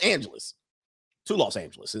from Los Angeles to Los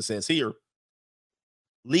Angeles. It says here,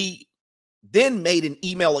 Lee then made an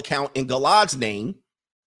email account in Gilad's name,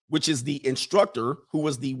 which is the instructor who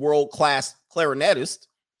was the world-class clarinetist,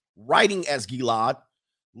 writing as Gilad.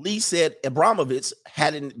 Lee said Abramovitz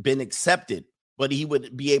hadn't been accepted, but he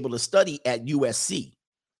would be able to study at USC.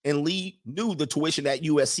 And Lee knew the tuition at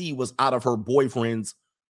USC was out of her boyfriend's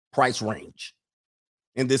price range.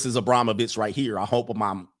 And this is Abramovitz right here. I hope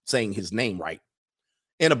I'm saying his name right.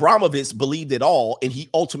 And Abramovitz believed it all, and he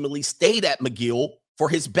ultimately stayed at McGill for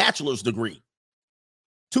his bachelor's degree.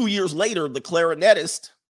 2 years later, the clarinetist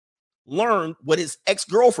learned what his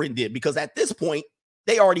ex-girlfriend did, because at this point,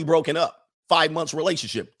 they already broken up. 5 months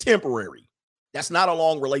relationship, temporary. That's not a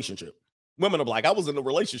long relationship. Women are like, I was in a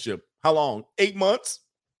relationship. How long? 8 months?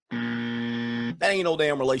 That ain't no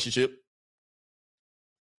damn relationship.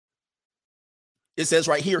 It says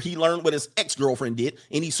right here, he learned what his ex-girlfriend did,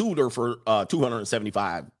 and he sued her for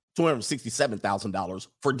 $275,000 $267,000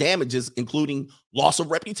 for damages, including loss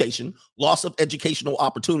of reputation, loss of educational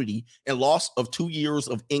opportunity, and loss of 2 years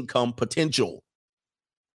of income potential.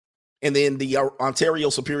 And then the Ontario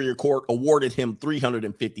Superior Court awarded him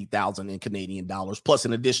 $350,000 in Canadian dollars, plus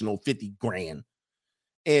an additional $50,000.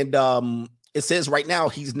 And it says right now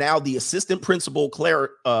he's now the assistant principal clarinet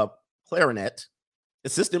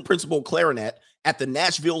at the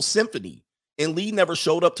Nashville Symphony. And Lee never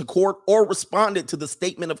showed up to court or responded to the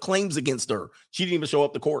statement of claims against her. She didn't even show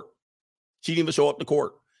up to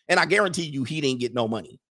court. And I guarantee you he didn't get no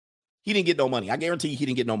money. I guarantee you he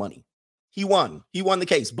didn't get no money. He won the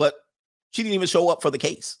case, but she didn't even show up for the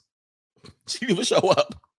case. She didn't even show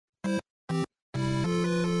up.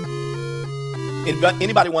 If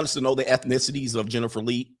anybody wants to know the ethnicities of Jennifer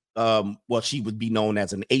Lee, well, she would be known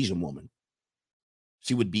as an Asian woman.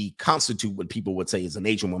 She would be constitute what people would say is an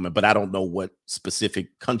Asian woman, but I don't know what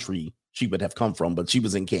specific country she would have come from, but she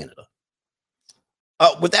was in Canada.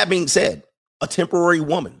 With that being said, a temporary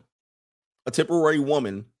woman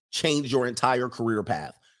changed your entire career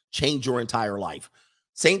path, changed your entire life.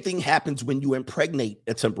 Same thing happens when you impregnate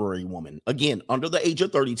a temporary woman. Again, under the age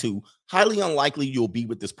of 32, highly unlikely you'll be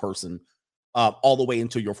with this person all the way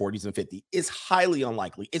into your 40s and 50s. It's highly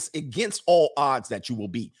unlikely. It's against all odds that you will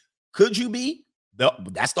be. Could you be?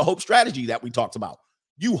 That's the hope strategy that we talked about.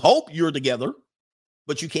 You hope you're together,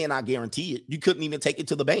 but you cannot guarantee it. You couldn't even take it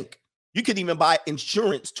to the bank. You couldn't even buy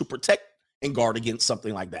insurance to protect and guard against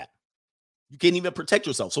something like that. You can't even protect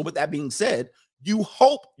yourself. So with that being said, you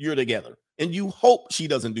hope you're together and you hope she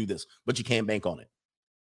doesn't do this, but you can't bank on it.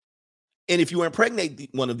 And if you impregnate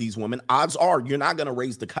one of these women, odds are you're not going to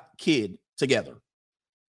raise the kid together.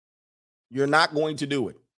 You're not going to do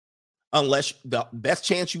it unless the best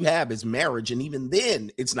chance you have is marriage. And even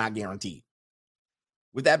then, it's not guaranteed.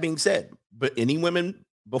 With that being said, but any women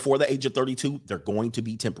before the age of 32, they're going to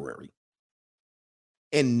be temporary.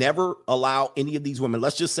 And never allow any of these women,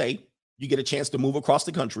 let's just say you get a chance to move across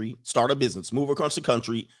the country, start a business, move across the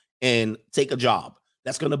country and take a job.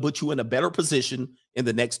 That's going to put you in a better position in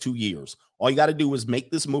the next 2 years. All you got to do is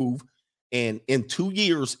make this move. And in 2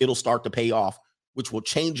 years, it'll start to pay off, which will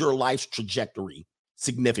change your life's trajectory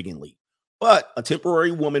significantly. But a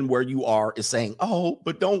temporary woman where you are is saying, oh,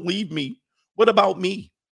 but don't leave me. What about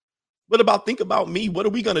me? Think about me? What are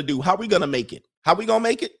we going to do? How are we going to make it? How are we going to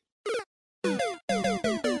make it?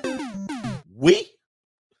 We?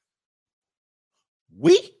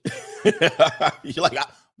 You're like,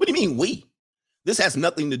 what do you mean we? This has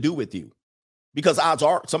nothing to do with you. Because odds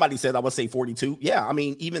are, somebody said, I would say 42. Yeah, I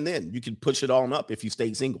mean, even then, you can push it on up if you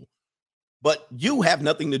stay single. But you have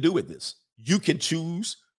nothing to do with this. You can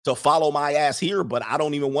choose to follow my ass here, but I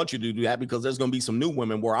don't even want you to do that because there's going to be some new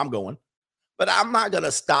women where I'm going. But I'm not going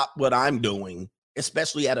to stop what I'm doing,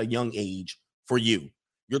 especially at a young age, for you.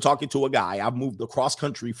 You're talking to a guy. I've moved across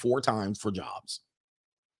country 4 times for jobs.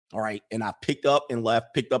 All right. And I picked up and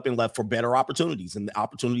left for better opportunities. And the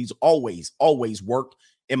opportunities always work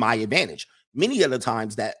in my advantage. Many of the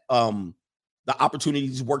times that the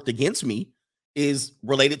opportunities worked against me is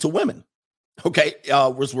related to women. Okay.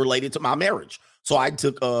 Was related to my marriage. So I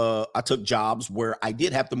took jobs where I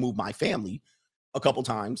did have to move my family a couple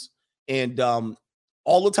times. And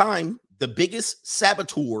all the time, the biggest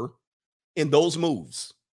saboteur in those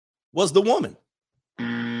moves was the woman.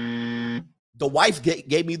 The wife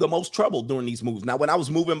gave me the most trouble during these moves. Now, when I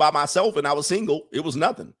was moving by myself and I was single, it was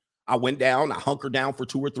nothing. I went down, I hunkered down for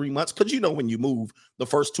 2 or 3 months. Because, when you move, the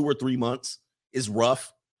first 2 or 3 months is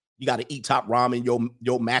rough. You got to eat top ramen.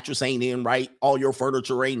 Your mattress ain't in right. All your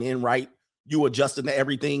furniture ain't in right. You adjusting to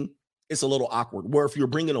everything. It's a little awkward. Where if you're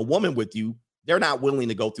bringing a woman with you, they're not willing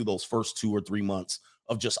to go through those first 2 or 3 months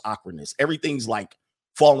of just awkwardness. Everything's like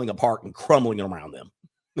falling apart and crumbling around them.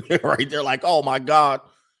 Right? They're like, oh my God.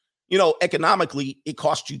 Economically, it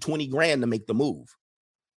cost you $20,000 to make the move.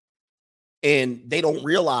 And they don't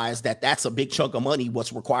realize that that's a big chunk of money,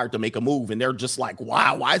 what's required to make a move. And they're just like,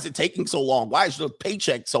 wow, why is it taking so long? Why is the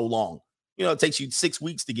paycheck so long? It takes you 6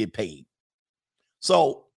 weeks to get paid.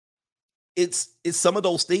 So it's some of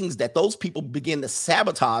those things that those people begin to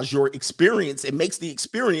sabotage your experience. It makes the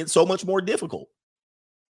experience so much more difficult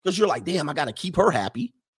because you're like, damn, I got to keep her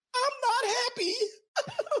happy. I'm not happy.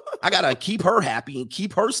 I got to keep her happy and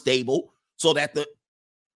keep her stable so that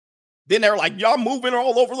then they're like, y'all moving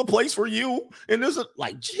all over the place for you. And this is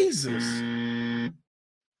like, Jesus.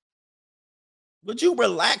 Would you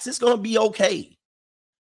relax? It's going to be okay.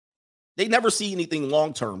 They never see anything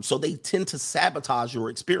long-term, so they tend to sabotage your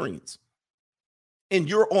experience. And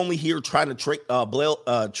you're only here trying to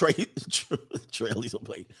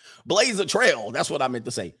blaze a trail. That's what I meant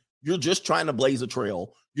to say. You're just trying to blaze a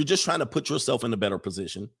trail. You're just trying to put yourself in a better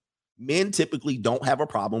position. Men typically don't have a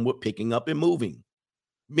problem with picking up and moving.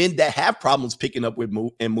 Men that have problems picking up with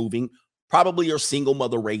and moving probably are single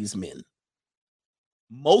mother raised men.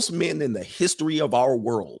 Most men in the history of our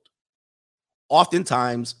world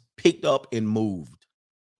oftentimes picked up and moved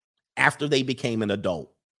after they became an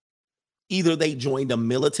adult. Either they joined the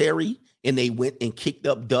military and they went and kicked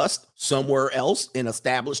up dust somewhere else and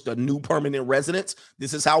established a new permanent residence.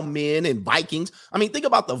 This is how men and Vikings, I mean, think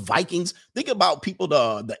about the Vikings, think about people,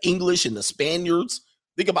 the English and the Spaniards,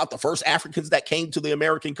 think about the first Africans that came to the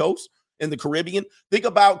American coast and the Caribbean. Think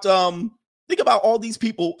about all these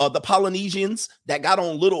people, the Polynesians that got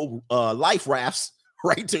on little life rafts,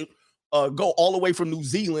 right, to go all the way from New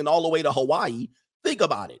Zealand all the way to Hawaii. Think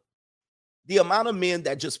about it. The amount of men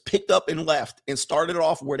that just picked up and left and started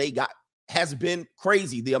off where they got has been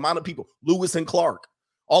crazy. The amount of people, Lewis and Clark,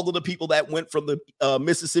 all of the people that went from the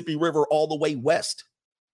Mississippi River all the way west.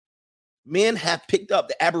 Men have picked up,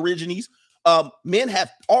 the Aborigines. Men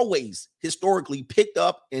have always historically picked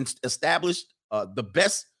up and established the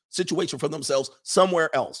best situation for themselves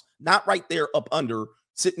somewhere else, not right there up under,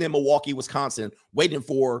 sitting in Milwaukee, Wisconsin, waiting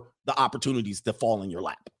for the opportunities to fall in your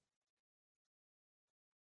lap.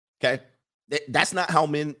 Okay? That's not how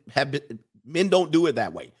men have been. Men don't do it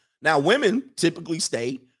that way. Now, women typically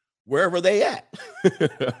stay wherever they at.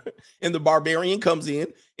 And the barbarian comes in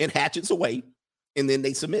and hatchets away, and then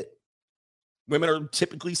they submit. Women are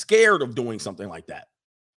typically scared of doing something like that.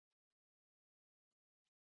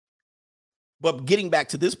 But getting back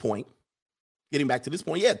to this point,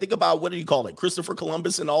 yeah, think about, what do you call it? Christopher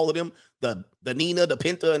Columbus and all of them, the Nina, the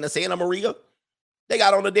Pinta, and the Santa Maria. They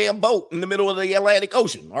got on a damn boat in the middle of the Atlantic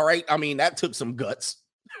Ocean. All right. I mean, that took some guts,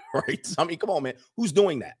 right? I mean, come on, man. Who's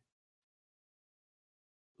doing that?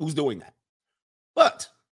 Who's doing that? But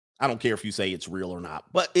I don't care if you say it's real or not,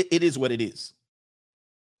 but it is what it is.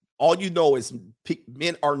 All you know is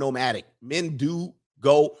men are nomadic. Men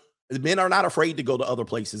are not afraid to go to other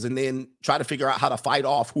places and then try to figure out how to fight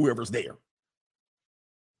off whoever's there.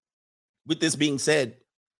 With this being said,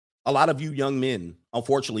 a lot of you young men,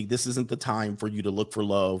 unfortunately, this isn't the time for you to look for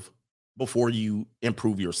love before you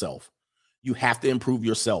improve yourself. You have to improve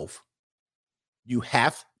yourself. You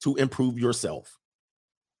have to improve yourself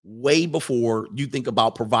way before you think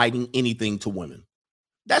about providing anything to women.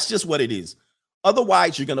 That's just what it is.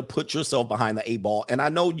 Otherwise, you're going to put yourself behind the 8-ball. And I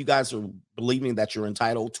know you guys are believing that you're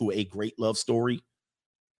entitled to a great love story.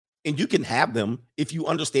 And you can have them if you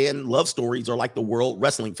understand love stories are like the World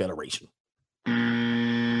Wrestling Federation.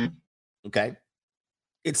 Okay?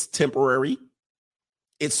 It's temporary.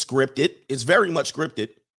 It's scripted. It's very much scripted.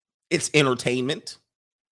 It's entertainment.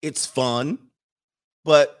 It's fun.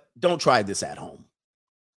 But don't try this at home.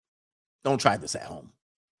 Don't try this at home.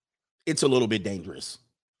 It's a little bit dangerous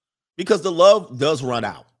because the love does run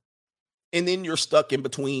out. And then you're stuck in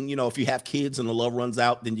between, if you have kids and the love runs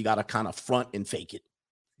out, then you got to kind of front and fake it.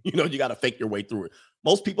 You got to fake your way through it.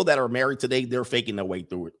 Most people that are married today, they're faking their way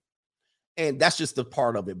through it. And that's just a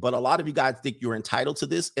part of it. But a lot of you guys think you're entitled to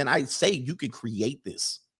this. And I say you can create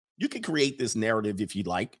this. You can create this narrative if you'd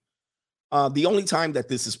like. The only time that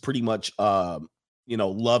this is pretty much,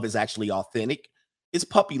 love is actually authentic is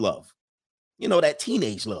puppy love. That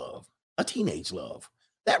teenage love, a teenage love.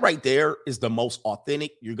 That right there is the most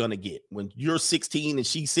authentic you're going to get. When you're 16 and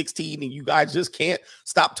she's 16 and you guys just can't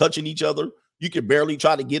stop touching each other. You can barely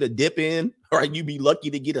try to get a dip in, right? You'd be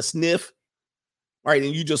lucky to get a sniff, right?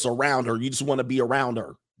 And you just around her. You just want to be around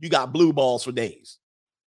her. You got blue balls for days.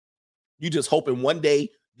 You just hoping one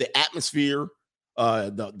day the atmosphere,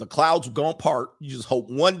 the clouds gonna part. You just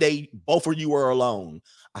hope one day both of you are alone.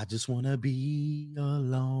 I just want to be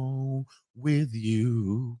alone with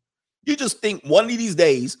you. You just think one of these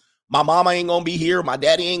days, my mama ain't gonna be here. My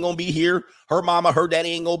daddy ain't gonna be here. Her mama, her daddy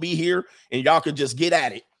ain't gonna be here. And y'all could just get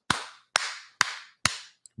at it.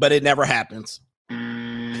 But it never happens.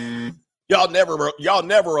 Y'all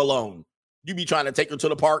never alone. You be trying to take her to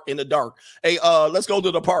the park in the dark. Hey, let's go to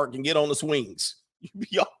the park and get on the swings.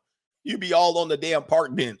 You be all on the damn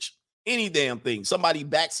park bench. Any damn thing. Somebody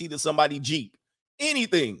backseat of somebody Jeep.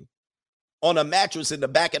 Anything. On a mattress in the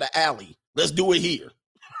back of the alley. Let's do it here.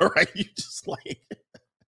 All right. You just like.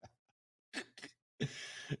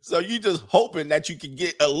 So you just hoping that you can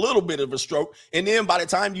get a little bit of a stroke. And then by the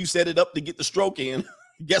time you set it up to get the stroke in,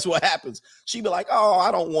 guess what happens? She be like, oh,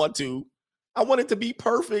 I don't want to. I want it to be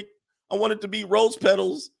perfect. I want it to be rose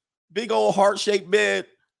petals, big old heart-shaped bed.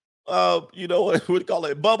 What do you call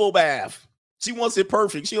it? Bubble bath. She wants it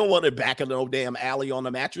perfect. She don't want it back in no damn alley on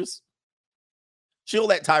the mattress. She'll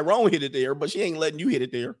let Tyrone hit it there, but she ain't letting you hit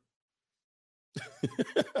it there.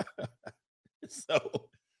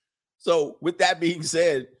 So with that being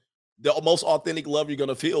said, the most authentic love you're going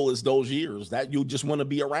to feel is those years that you just want to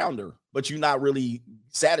be around her, but you're not really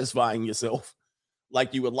satisfying yourself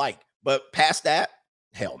like you would like. But past that,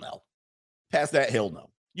 hell no. Past that, hell no.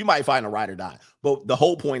 You might find a ride or die. But the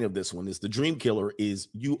whole point of this one is the dream killer is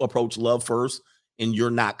you approach love first and you're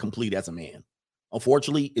not complete as a man.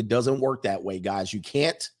 Unfortunately, it doesn't work that way, guys. You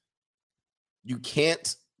can't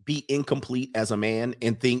be incomplete as a man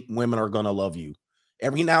and think women are going to love you.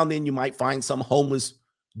 Every now and then you might find some homeless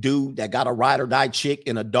dude that got a ride or die chick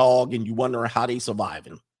and a dog, and you wonder how they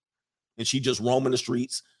surviving. And she just roaming the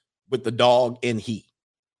streets with the dog and he.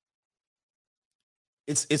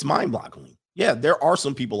 It's mind-boggling. Yeah, there are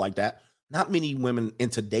some people like that. Not many women in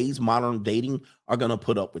today's modern dating are going to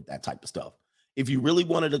put up with that type of stuff. If you really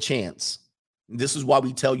wanted a chance, this is why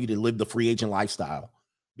we tell you to live the free agent lifestyle,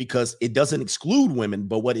 because it doesn't exclude women,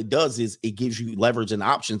 but what it does is it gives you leverage and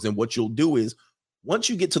options. And what you'll do is once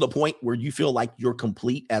you get to the point where you feel like you're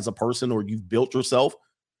complete as a person or you've built yourself,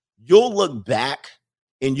 you'll look back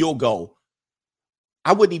and you'll go,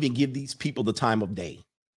 I wouldn't even give these people the time of day.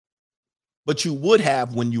 But you would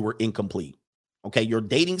have when you were incomplete. Okay, your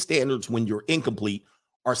dating standards when you're incomplete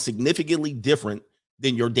are significantly different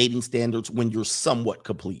than your dating standards when you're somewhat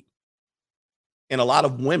complete. And a lot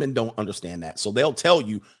of women don't understand that. So they'll tell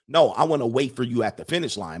you, no, I want to wait for you at the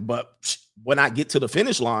finish line. But when I get to the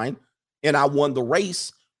finish line and I won the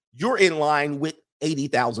race, you're in line with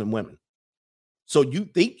 80,000 women. So you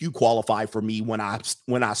think you qualify for me when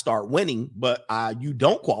I start winning, but you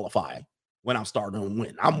don't qualify when I'm starting to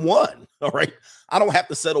win. I'm one. All right. I don't have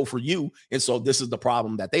to settle for you. And so this is the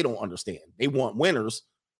problem that they don't understand. They want winners,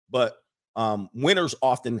 but winners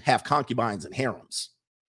often have concubines and harems.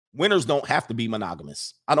 Winners don't have to be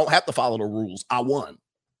monogamous. I don't have to follow the rules. I won.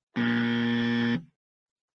 I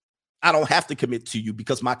don't have to commit to you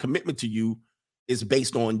because my commitment to you is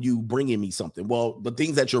based on you bringing me something. Well, the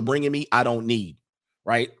things that you're bringing me, I don't need,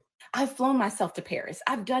 right? I've flown myself to Paris.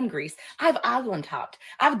 I've done Greece. I've island hopped.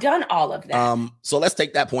 I've done all of that. So let's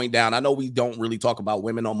take that point down. I know we don't really talk about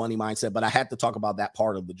women on money mindset, but I had to talk about that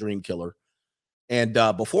part of the dream killer. And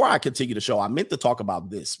before I continue the show, I meant to talk about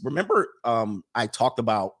this. Remember, I talked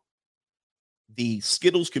about the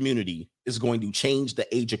Skittles community is going to change the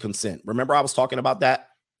age of consent. Remember, I was talking about that.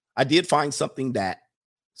 I did find something that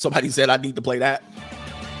somebody said I need to play that.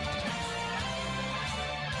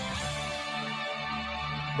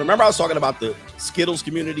 Remember, I was talking about the Skittles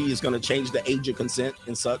community is going to change the age of consent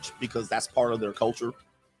and such because that's part of their culture.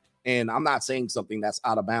 And I'm not saying something that's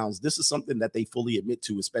out of bounds. This is something that they fully admit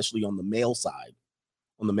to, especially on the male side.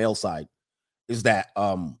 On the male side, is that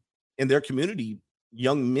in their community,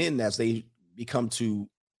 young men, as they become to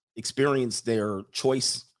experience their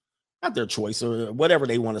choice, not their choice or whatever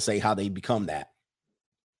they want to say, how they become that,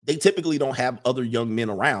 they typically don't have other young men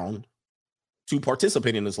around to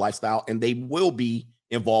participate in this lifestyle, and they will be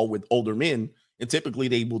involved with older men. And typically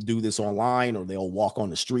they will do this online or they'll walk on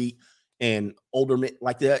the street, and older men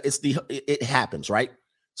like that. It happens, right?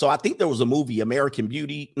 So I think there was a movie, American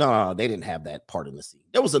Beauty. No, they didn't have that part in the scene.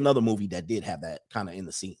 There was another movie that did have that kind of in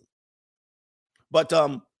the scene. But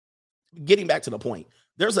getting back to the point,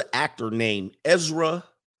 there's an actor named Ezra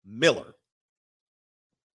Miller.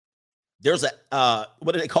 There's a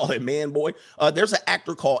what do they call it, man, boy? There's an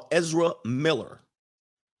actor called Ezra Miller.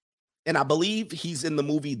 And I believe he's in the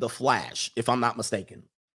movie The Flash, if I'm not mistaken.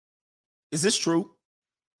 Is this true?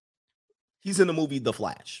 He's in the movie The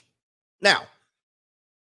Flash. Now,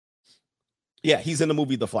 yeah, he's in the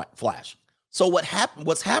movie The Flash. So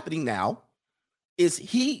what's happening now is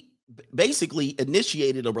he basically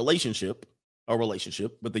initiated a relationship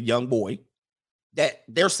with a young boy that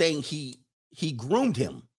they're saying he groomed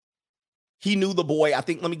him. He knew the boy. I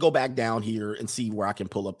think, let me go back down here and see where I can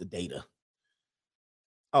pull up the data.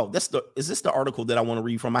 Oh, is this the article that I want to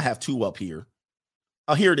read from? I have two up here.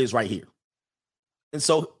 Oh, here it is right here. And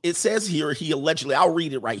so it says here, he allegedly, I'll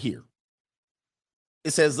read it right here.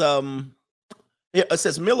 It says,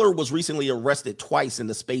 Miller was recently arrested twice in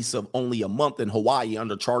the space of only a month in Hawaii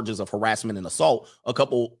under charges of harassment and assault. A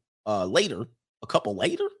couple later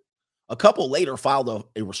filed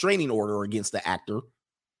a restraining order against the actor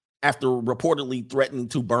after reportedly threatening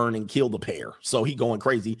to burn and kill the pair. So he going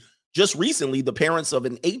crazy. Just recently, the parents of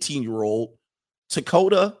an 18-year-old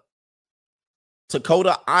Dakota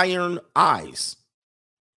Iron Eyes,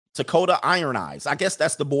 I guess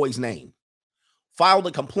that's the boy's name, filed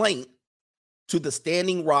a complaint to the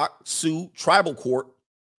Standing Rock Sioux Tribal Court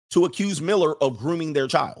to accuse Miller of grooming their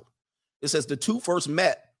child. It says the two first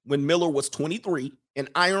met when Miller was 23 and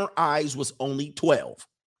Iron Eyes was only 12.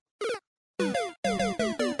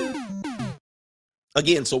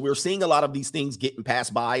 again, so we're seeing a lot of these things getting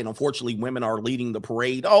passed by, and unfortunately, women are leading the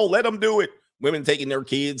parade. Oh, let them do it. Women taking their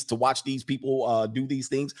kids to watch these people do these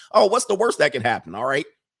things. Oh, what's the worst that can happen? All right.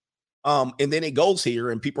 And then it goes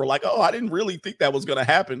here, and people are like, oh, I didn't really think that was going to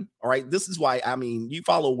happen. All right. This is why, I mean, you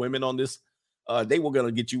follow women on this. They were going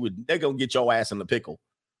to get you, they're going to get your ass in the pickle.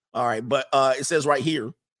 All right. But it says right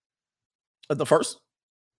here, the first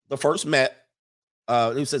met,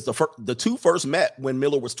 it says the two first met when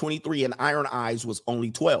Miller was 23 and Iron Eyes was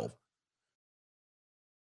only 12.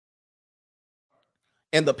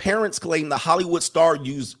 And the parents claim the Hollywood star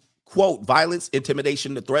used, quote, violence,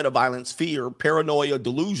 intimidation, the threat of violence, fear, paranoia,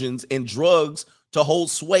 delusions, and drugs to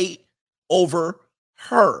hold sway over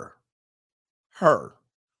her.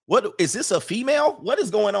 What is this, a female? What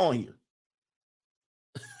is going on here?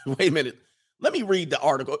 Wait a minute. Let me read the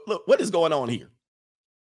article. Look, what is going on here?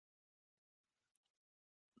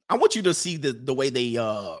 I want you to see the way they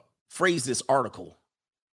phrase this article.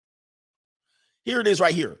 Here it is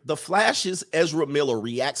right here. The Flash's Ezra Miller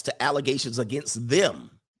reacts to allegations against them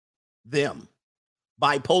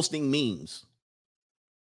by posting memes.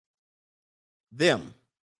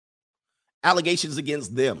 Allegations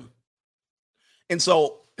against them. And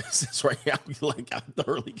so, it says right here, I'm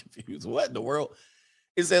thoroughly confused. What in the world?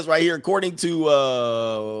 It says right here, according to,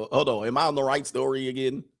 hold on, am I on the right story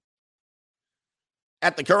again?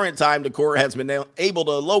 At the current time, the court has been able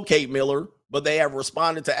to locate Miller, but they have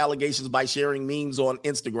responded to allegations by sharing memes on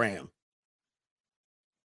Instagram.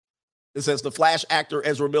 It says the Flash actor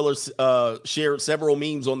Ezra Miller shared several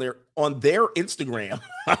memes on their Instagram.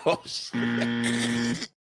 Oh, shit.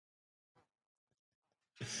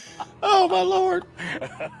 Oh, my Lord.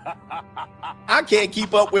 I can't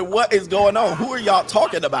keep up with what is going on. Who are y'all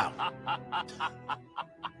talking about?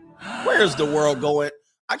 Where's the world going?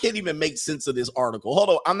 I can't even make sense of this article. Hold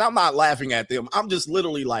on. I'm not laughing at them. I'm just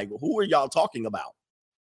literally like, who are y'all talking about?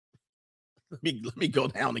 Let me go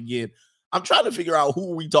down again. I'm trying to figure out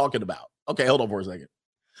who are we talking about. Okay, hold on for a second.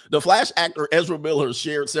 The Flash actor Ezra Miller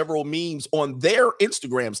shared several memes on their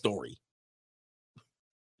Instagram story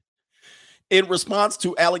in response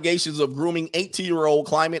to allegations of grooming 18-year-old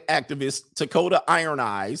climate activist Dakota Iron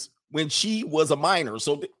Eyes when she was a minor.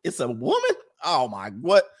 So it's a woman? Oh my,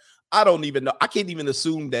 what? I don't even know. I can't even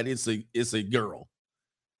assume that it's a girl,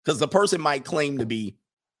 because the person might claim to be.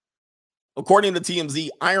 According to TMZ,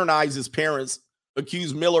 Iron Eyes' parents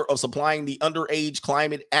accused Miller of supplying the underage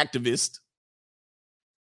climate activist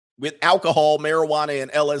with alcohol, marijuana,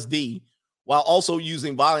 and LSD, while also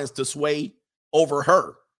using violence to sway over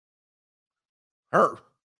her.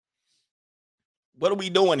 What are we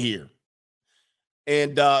doing here?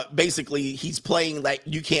 And basically, he's playing like,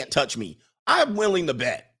 you can't touch me. I'm willing to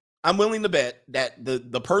bet that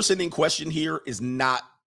the person in question here is not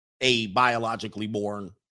a biologically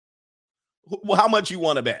born. Well, how much you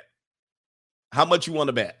want to bet? I'm going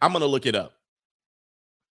to look it up.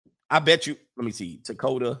 I bet you, let me see,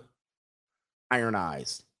 Dakota Iron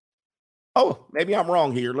Eyes. Oh, maybe I'm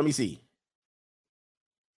wrong here. Let me see.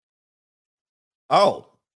 Oh,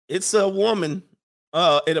 it's a woman.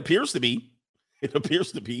 It appears to be.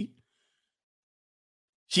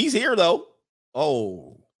 She's here, though.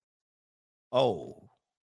 Oh.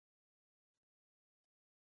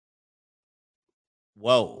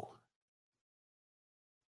 Whoa.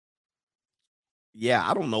 Yeah,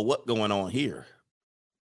 I don't know what's going on here.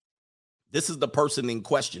 This is the person in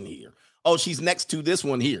question here. Oh, she's next to this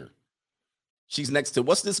one here. She's next to,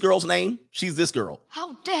 what's this girl's name? She's this girl.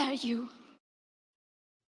 How dare you?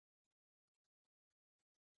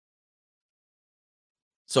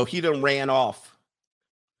 So he done ran off.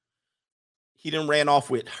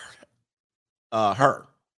 With her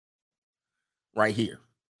right here.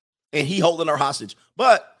 And he holding her hostage.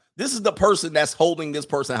 But this is the person that's holding this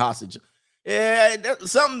person hostage. Yeah,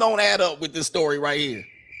 something don't add up with this story right here.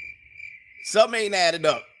 Something ain't added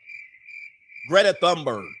up. Greta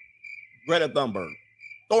Thunberg,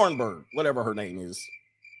 Thornburg, whatever her name is.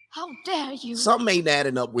 How dare you? Something ain't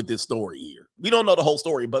adding up with this story here. We don't know the whole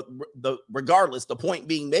story, but regardless, the point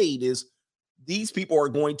being made is these people are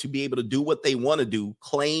going to be able to do what they want to do,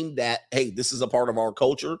 claim that, hey, this is a part of our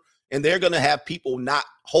culture, and they're going to have people not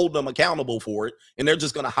hold them accountable for it, and they're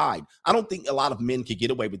just going to hide. I don't think a lot of men could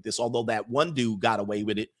get away with this, although that one dude got away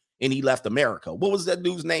with it, and he left America. What was that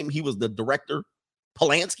dude's name? He was the director,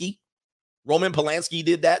 Polanski. Roman Polanski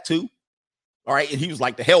did that too. All right, and he was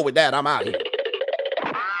like, the hell with that, I'm out here.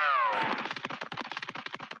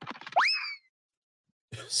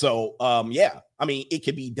 So, yeah, I mean, it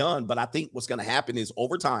could be done, but I think what's going to happen is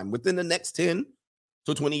over time, within the next 10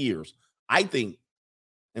 to 20 years, I think,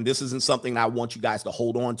 and this isn't something I want you guys to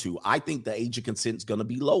hold on to, I think the age of consent is going to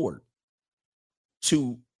be lowered.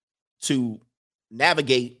 to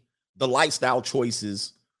navigate the lifestyle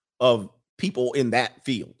choices of people in that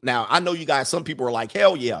field. Now, I know you guys, some people are like,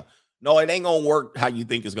 hell yeah. No, it ain't going to work how you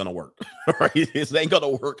think it's going to work. Right? It ain't going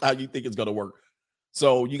to work how you think it's going to work.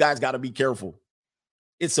 So you guys got to be careful.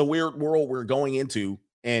 It's a weird world we're going into.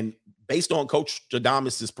 And based on Coach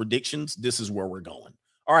Adames' predictions, this is where we're going.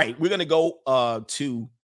 All right, we're going to go to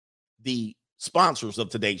the sponsors of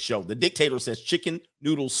today's show. The Dictator says chicken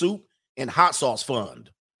noodle soup and hot sauce fund.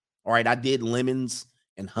 All right, I did lemons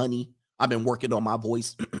and honey. I've been working on my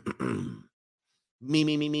voice.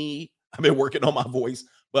 me. I've been working on my voice,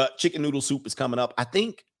 but chicken noodle soup is coming up. I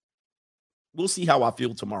think we'll see how I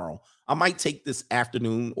feel tomorrow. I might take this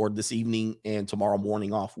afternoon or this evening and tomorrow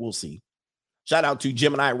morning off. We'll see. Shout out to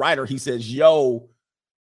Gemini Ryder. He says, yo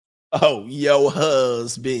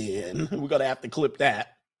husband. We're going to have to clip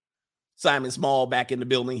that. Simon Small back in the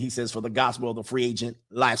building. He says, for the Gospel of the Free Agent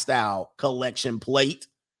Lifestyle Collection plate.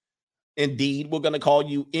 Indeed, we're going to call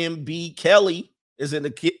you MB Kelly is in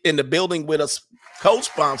the building with us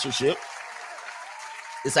co-sponsorship.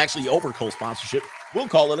 It's actually over co-sponsorship. We'll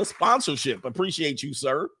call it a sponsorship. Appreciate you,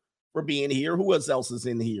 sir, for being here. Who else is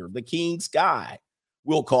in here? The King Sky.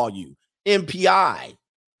 We'll call you MPI.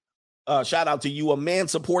 Shout out to you. A man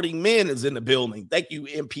supporting men is in the building. Thank you,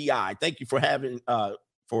 MPI. Thank you for having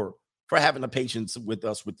for having the patience with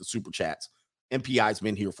us with the super chats. MPI's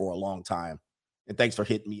been here for a long time. And thanks for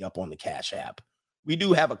hitting me up on the Cash App. We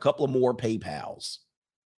do have a couple of more PayPals.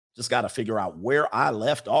 Just got to figure out where I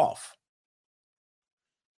left off.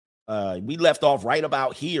 We left off right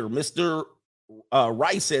about here. Mr.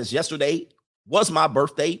 Rice says, yesterday was my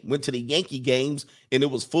birthday. Went to the Yankee games, and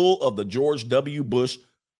it was full of the George W. Bush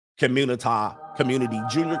community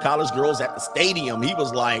junior college girls at the stadium. He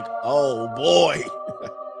was like, oh, boy.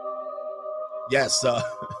 Yes,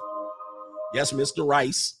 yes, Mr.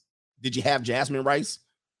 Rice. Did you have Jasmine Rice?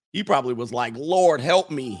 He probably was like, Lord, help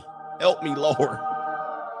me, Lord.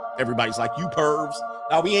 Everybody's like, you pervs.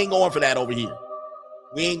 Now, we ain't going for that over here.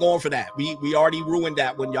 We ain't going for that. We already ruined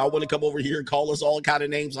that when y'all want to come over here and call us all kind of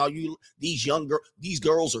names. How you these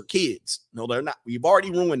girls are kids. No, they're not. We've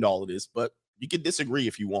already ruined all of this, but you can disagree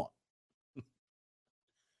if you want.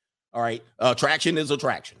 All right. Attraction is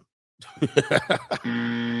attraction.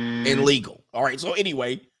 And legal. All right. So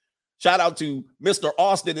anyway, shout out to Mr.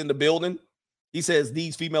 Austin in the building. He says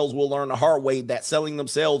these females will learn the hard way that selling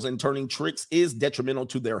themselves and turning tricks is detrimental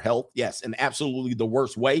to their health. Yes, and absolutely the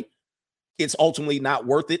worst way. It's ultimately not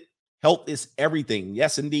worth it. Health is everything.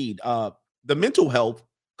 Yes, indeed. The mental health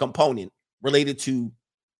component related to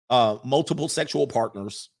multiple sexual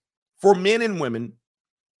partners for men and women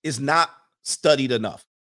is not studied enough.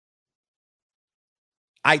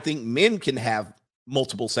 I think men can have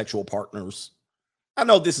multiple sexual partners. I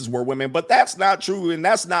know this is where women, but that's not true and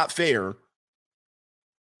that's not fair.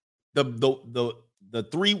 The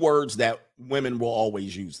three words that women will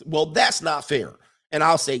always use. Well, that's not fair. And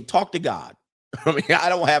I'll say, talk to God. I mean, I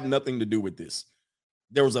don't have nothing to do with this.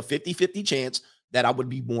 There was a 50-50 chance that I would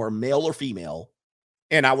be born male or female,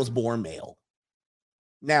 and I was born male.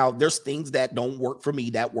 Now, there's things that don't work for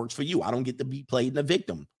me that works for you. I don't get to be played the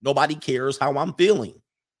victim. Nobody cares how I'm feeling.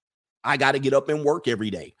 I got to get up and work every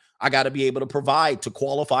day. I got to be able to provide to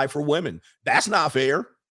qualify for women. That's not fair.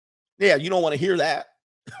 Yeah, you don't want to hear that.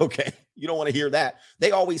 Okay, you don't want to hear that.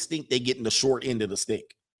 They always think they get in the short end of the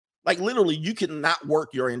stick. Like literally, you cannot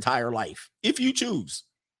work your entire life if you choose.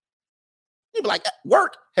 You'd be like,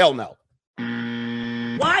 work? Hell no.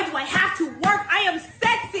 Why do I have to work? I am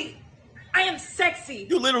sexy. I am sexy.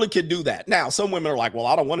 You literally can do that. Now, some women are like, well,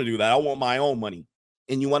 I don't want to do that. I want my own money.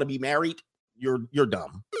 And you want to be married? You're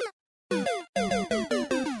dumb.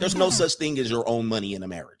 There's no such thing as your own money in a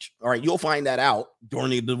marriage. All right, you'll find that out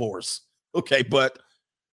during the divorce. Okay, but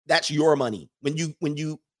that's your money. When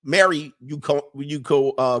you marry, you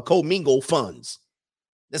co-mingle funds.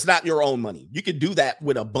 That's not your own money. You could do that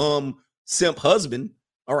with a bum simp husband,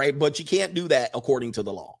 all right, but you can't do that according to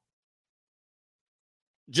the law.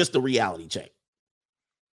 Just a reality check.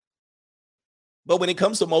 But when it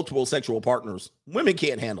comes to multiple sexual partners, women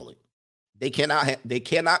can't handle it. They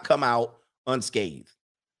cannot come out unscathed.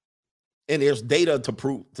 And there's data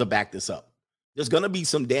to back this up. There's going to be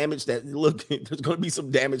some damage there's going to be some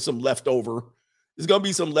damage, some leftover. There's going to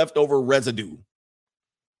be some leftover residue,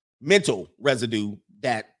 mental residue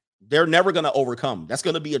that they're never going to overcome. That's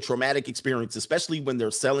going to be a traumatic experience, especially when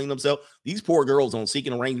they're selling themselves. These poor girls on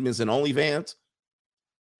Seeking Arrangements and OnlyFans.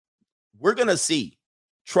 We're going to see,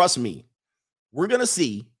 trust me, we're going to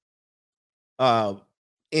see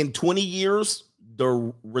in 20 years,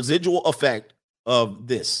 the residual effect of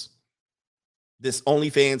this. this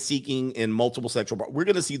OnlyFans seeking and multiple sexual. We're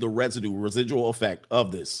going to see the residual effect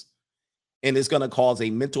of this. And it's going to cause a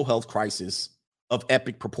mental health crisis of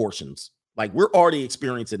epic proportions. Like we're already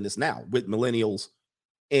experiencing this now with millennials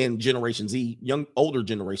and Generation Z, older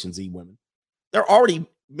Generation Z women. They're already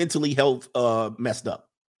mentally health messed up.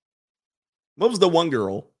 What was the one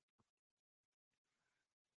girl?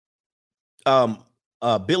 Billie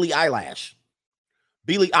Eilish.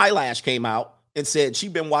 Billie Eilish came out and said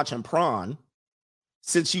she'd been watching Prawn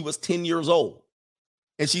since she was 10 years old.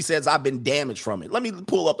 And she says, I've been damaged from it. Let me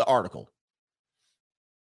pull up the article.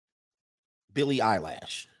 Billie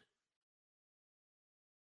Eilish.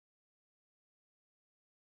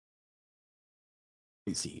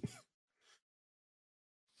 Let me see.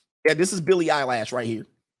 Yeah, this is Billie Eilish right here.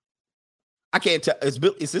 I can't tell.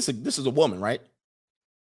 This is a woman, right?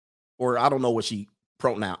 Or I don't know what she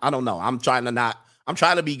pronoun. I don't know. I'm trying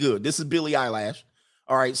to be good. This is Billie Eilish.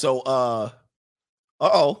 All right. So, I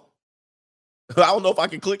don't know if I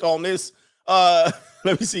can click on this. Let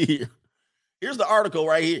me see here. Here's the article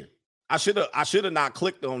right here. I should have not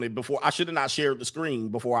clicked on it before. I should have not shared the screen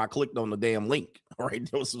before I clicked on the damn link. All right.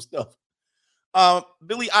 There was some stuff.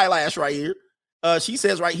 Billie Eilish right here. She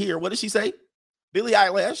says right here, what did she say? Billie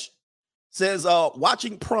Eilish says,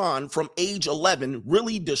 watching Prawn from age 11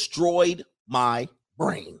 really destroyed my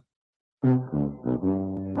brain.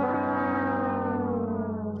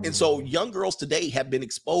 And so young girls today have been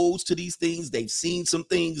exposed to these things. They've seen some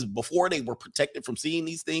things before. They were protected from seeing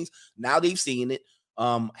these things. Now they've seen it.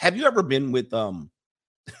 Have you ever been with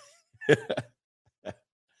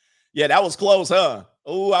yeah, that was close, huh?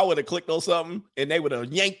 Oh, I would have clicked on something and they would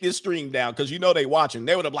have yanked this stream down because they watching.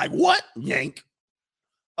 They would have like, what? Yank.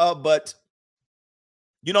 But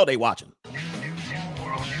they watching.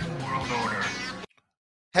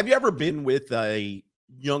 Have you ever been with a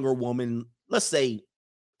younger woman, let's say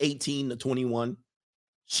 18 to 21?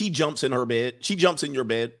 She jumps in her bed. She jumps in your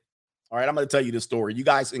bed. All right, I'm going to tell you this story. You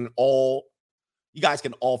guys can all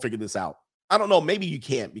figure this out. I don't know. Maybe you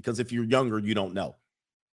can't because if you're younger, you don't know.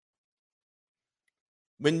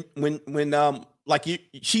 When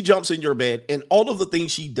she jumps in your bed and all of the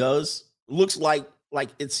things she does looks like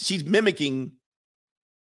she's mimicking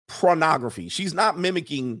pornography. She's not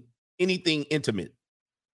mimicking anything intimate.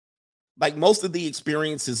 Like most of the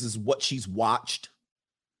experiences is what she's watched.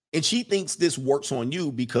 And she thinks this works on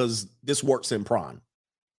you because this works in Prawn.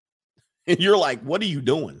 And you're like, what are you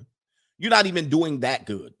doing? You're not even doing that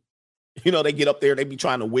good. They get up there, they be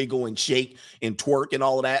trying to wiggle and shake and twerk and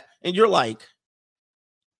all of that. And you're like,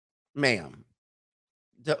 ma'am,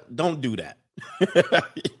 don't do that.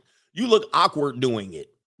 You look awkward doing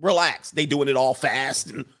it. Relax. They doing it all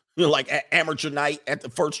fast. And like at amateur night at the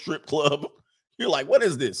first strip club. You're like, what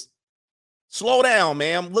is this? Slow down,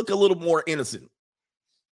 ma'am. Look a little more innocent.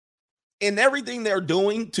 And everything they're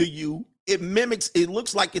doing to you, it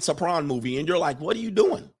looks like it's a Prawn movie. And you're like, what are you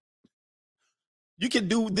doing? You can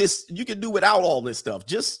do this. You can do without all this stuff.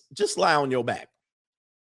 Just lie on your back.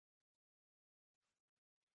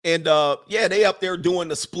 And they up there doing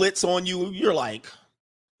the splits on you. You're like,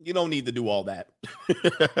 you don't need to do all that.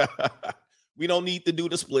 We don't need to do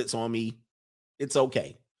the splits on me. It's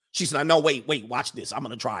okay. She said, no, wait, watch this. I'm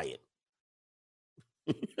going to try it.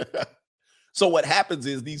 So what happens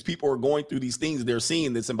is these people are going through these things. They're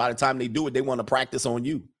seeing this. And by the time they do it, they want to practice on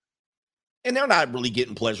you. And they're not really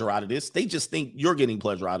getting pleasure out of this. They just think you're getting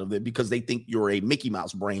pleasure out of it because they think you're a Mickey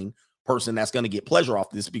Mouse brain person that's going to get pleasure off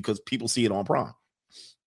this because people see it on Prawn.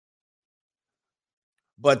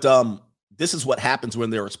 But this is what happens when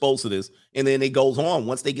they're exposed to this. And then it goes on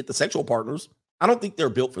once they get the sexual partners. I don't think they're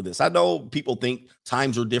built for this. I know people think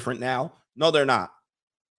times are different now. No, they're not.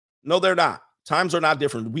 No, they're not. Times are not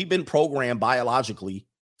different. We've been programmed biologically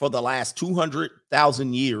for the last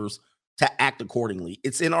 200,000 years to act accordingly.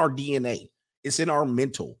 It's in our DNA. It's in our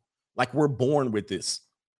mental. Like we're born with this.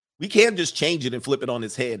 We can't just change it and flip it on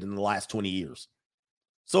its head in the last 20 years.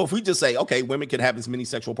 So if we just say, okay, women can have as many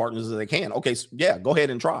sexual partners as they can. Okay, so yeah, go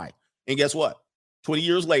ahead and try. And guess what? 20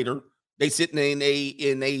 years later, they sitting in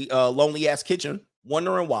a lonely ass kitchen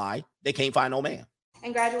wondering why they can't find no man.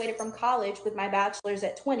 And graduated from college with my bachelor's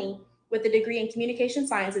at 20 with a degree in communication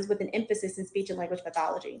sciences with an emphasis in speech and language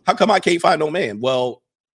pathology. How come I can't find no man? Well,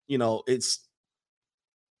 we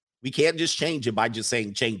can't just change it by just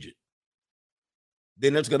saying change it.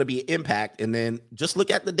 Then there's going to be an impact. And then just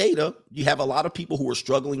look at the data. You have a lot of people who are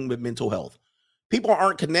struggling with mental health. People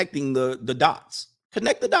aren't connecting the dots.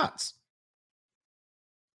 Connect the dots.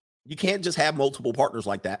 You can't just have multiple partners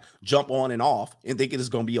like that, jump on and off and think it is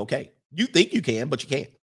going to be okay. You think you can, but you can't.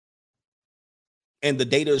 And the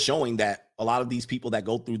data is showing that a lot of these people that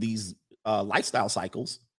go through these lifestyle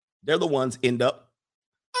cycles, They're the ones end up,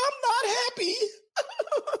 I'm not happy.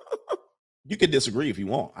 You can disagree if you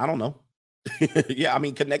want. I don't know. Yeah, I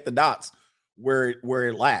mean, connect the dots where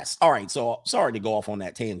it lasts. All right, so sorry to go off on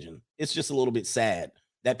that tangent. It's just a little bit sad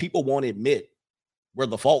that people won't admit where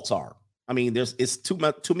the faults are. I mean, it's too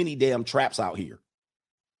many damn traps out here.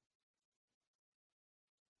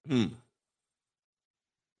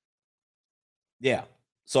 Yeah.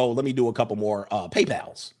 So let me do a couple more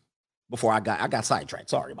PayPals before I got sidetracked.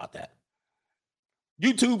 Sorry about that.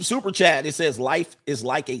 YouTube super chat. It says life is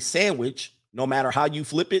like a sandwich. No matter how you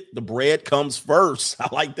flip it, the bread comes first. I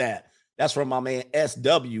like that. That's from my man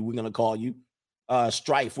SW. We're gonna call you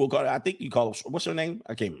Strife. We'll call it, I think you call it, what's your name?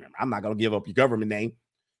 I can't remember. I'm not gonna give up your government name.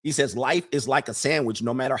 He says life is like a sandwich.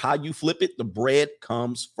 No matter how you flip it, the bread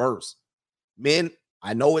comes first. Men,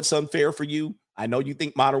 I know it's unfair for you. I know you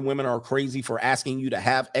think modern women are crazy for asking you to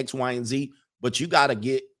have X, Y, and Z, but you gotta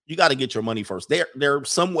get your money first. They're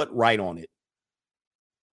somewhat right on it.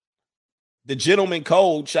 The gentleman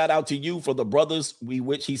code, shout out to you for the brothers.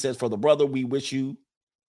 He says, for the brother, we wish you.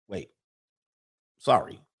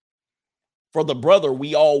 For the brother,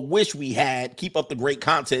 we all wish we had. Keep up the great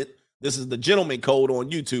content. This is the gentleman code on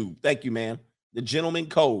YouTube. Thank you, man. The gentleman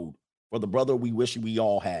code for the brother we wish we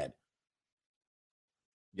all had.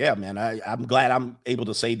 Yeah, man, I'm glad I'm able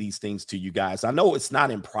to say these things to you guys. I know it's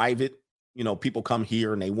not in private. You know, people come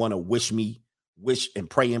here and they want to wish and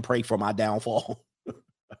pray for my downfall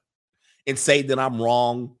and say that I'm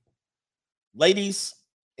wrong. Ladies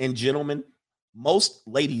and gentlemen, most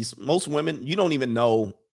women, you don't even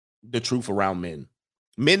know the truth around men.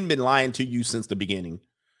 Men been lying to you since the beginning.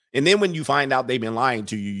 And then when you find out they've been lying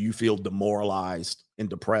to you, you feel demoralized and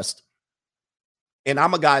depressed. And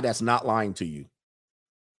I'm a guy that's not lying to you.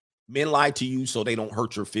 Men lie to you so they don't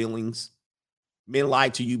hurt your feelings. Men lie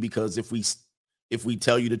to you because if we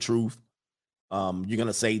tell you the truth, you're going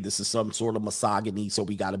to say this is some sort of misogyny, so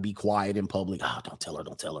we got to be quiet in public. Don't tell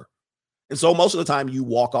her. And so most of the time you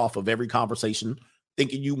walk off of every conversation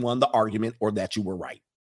thinking you won the argument or that you were right.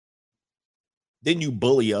 Then you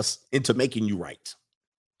bully us into making you right.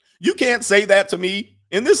 You can't say that to me,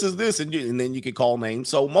 and this is this, and then you can call names.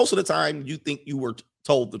 So most of the time you think you were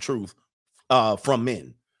told the truth from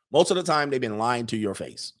men. Most of the time they've been lying to your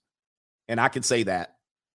face. And I can say that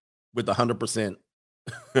with 100%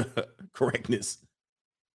 correctness.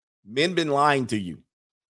 Men been lying to you.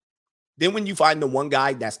 Then when you find the one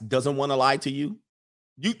guy that doesn't want to lie to you,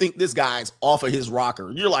 you think this guy's off of his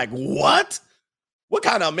rocker. You're like, what? What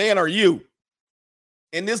kind of man are you?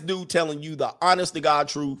 And this dude telling you the honest to God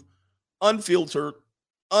truth, unfiltered,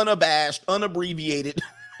 unabashed, unabbreviated.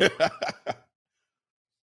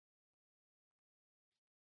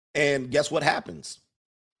 And guess what happens?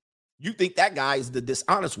 You think that guy is the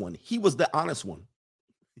dishonest one. He was the honest one.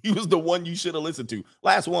 He was the one you should have listened to.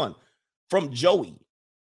 Last one from Joey.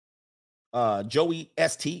 Joey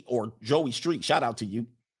ST or Joey Street. Shout out to you.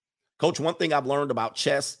 Coach, one thing I've learned about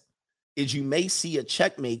chess is you may see a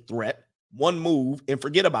checkmate threat, one move, and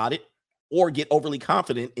forget about it, or get overly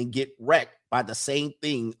confident and get wrecked by the same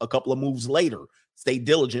thing a couple of moves later. Stay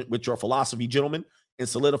diligent with your philosophy, gentlemen, and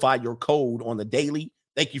solidify your code on the daily.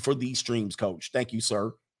 Thank you for these streams, Coach. Thank you, sir.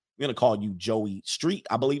 I'm going to call you Joey Street,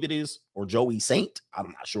 I believe it is, or Joey Saint.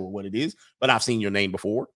 I'm not sure what it is, but I've seen your name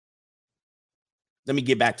before. Let me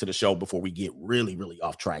get back to the show before we get really, really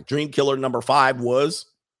off track. Dream killer number 5 was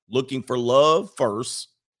looking for love first,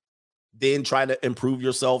 then try to improve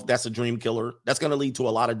yourself. That's a dream killer. That's going to lead to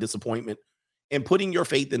a lot of disappointment. And putting your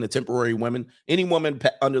faith in the temporary women. Any woman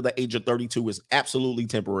under the age of 32 is absolutely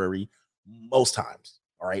temporary most times,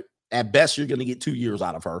 all right? At best, you're going to get 2 years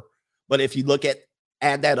out of her. But if you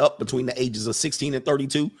add that up between the ages of 16 and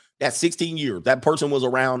 32, that's 16 years. That person was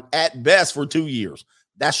around at best for 2 years.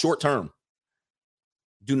 That's short term.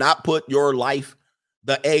 Do not put your life,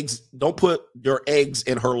 don't put your eggs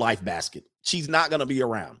in her life basket. She's not going to be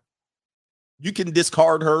around. You can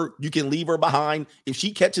discard her. You can leave her behind. If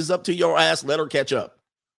she catches up to your ass, let her catch up.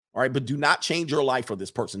 All right, but do not change your life for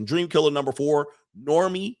this person. Dream killer number 4,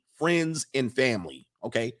 normie, friends, and family.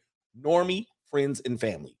 Okay? Normie, friends, and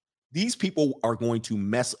family. These people are going to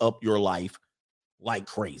mess up your life like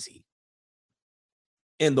crazy.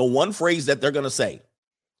 And the one phrase that they're going to say,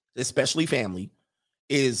 especially family,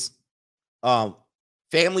 is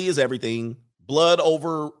family is everything, blood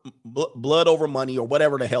over money, or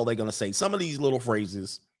whatever the hell they're going to say. Some of these little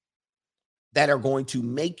phrases that are going to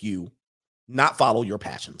make you not follow your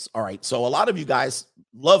passions. All right. So a lot of you guys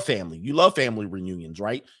love family. You love family reunions,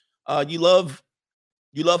 right? You love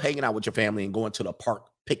hanging out with your family and going to the park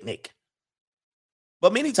picnic.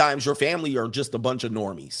 But many times your family are just a bunch of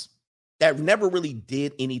normies. that never really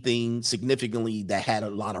did anything significantly that had a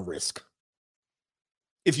lot of risk.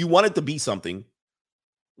 If you wanted to be something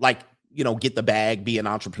like, you know, get the bag, be an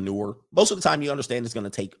entrepreneur, most of the time you understand it's going to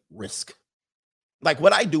take risk. Like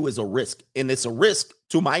what I do is a risk, and it's a risk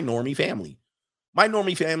to my normie family. My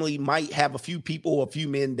normie family might have a few people, a few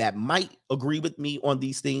men that might agree with me on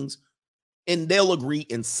these things, and they'll agree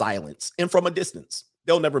in silence and from a distance.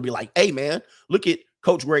 They'll never be like, hey, man, look at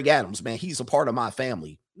Coach Greg Adams, man. He's a part of my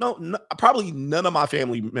family. No, probably none of my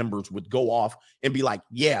family members would go off and be like,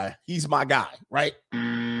 yeah, he's my guy, right?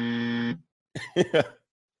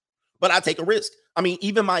 But I take a risk. I mean,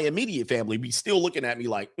 even my immediate family be still looking at me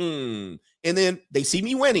like, And then they see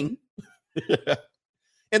me winning.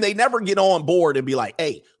 And they never get on board and be like,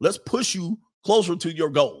 hey, let's push you closer to your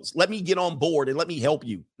goals. Let me get on board and let me help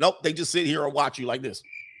you. Nope, they just sit here and watch you like this.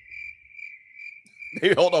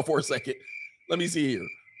 Hey, hold on for a second. Let me see here.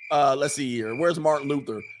 Let's see here. Where's Martin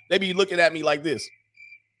Luther? They be looking at me like this.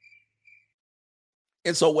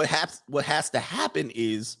 And so what has to happen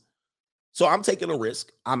is, so I'm taking a risk.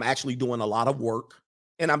 I'm actually doing a lot of work,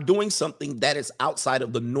 and I'm doing something that is outside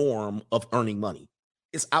of the norm of earning money.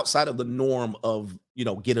 It's outside of the norm of, you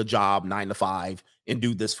know, get a job 9 to 5 and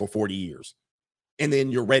do this for 40 years. And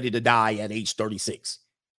then you're ready to die at age 36.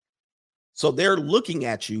 So they're looking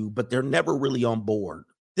at you, but they're never really on board.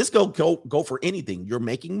 This go for anything. You're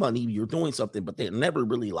making money, you're doing something, but they're never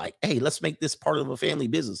really like, hey, let's make this part of a family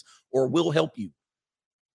business, or we'll help you.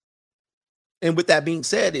 And with that being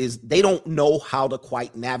said, is they don't know how to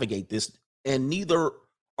quite navigate this, and neither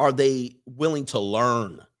are they willing to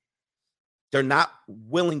learn. They're not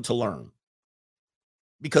willing to learn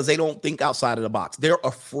because they don't think outside of the box. They're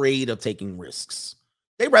afraid of taking risks.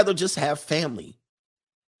 They rather just have family.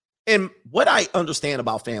 And what I understand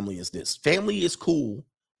about family is this. Family is cool,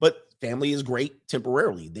 but family is great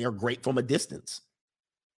temporarily. They're great from a distance.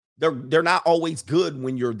 They're not always good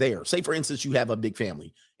when you're there. Say, for instance, you have a big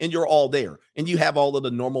family and you're all there and you have all of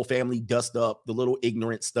the normal family dust up, the little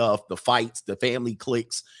ignorant stuff, the fights, the family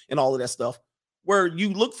cliques, and all of that stuff, where you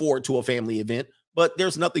look forward to a family event, but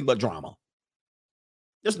there's nothing but drama.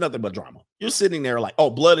 There's nothing but drama. You're sitting there like,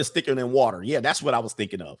 oh, blood is thicker than water. Yeah, that's what I was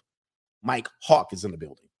thinking of. Mike Hawk is in the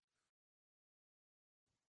building.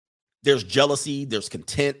 There's jealousy, there's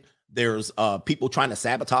content, there's people trying to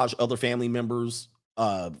sabotage other family members,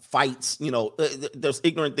 fights, you know, there's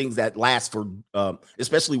ignorant things that last for,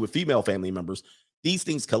 especially with female family members. These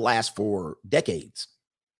things could last for decades.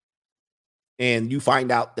 And you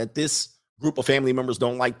find out that this group of family members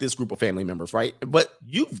don't like this group of family members, right? But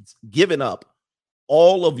you've given up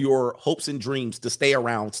all of your hopes and dreams to stay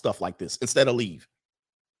around stuff like this instead of leave,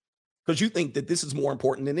 because you think that this is more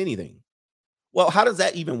important than anything. Well, how does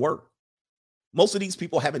that even work? Most of these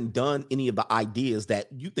people haven't done any of the ideas that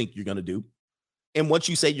you think you're going to do. And once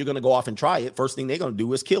you say you're going to go off and try it, first thing they're going to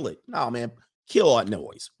do is kill it. No, man, kill all that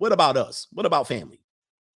noise. What about us? What about family?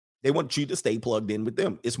 They want you to stay plugged in with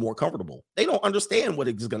them. It's more comfortable. They don't understand what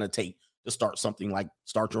it's going to take to start something like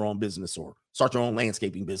start your own business or start your own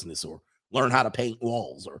landscaping business or learn how to paint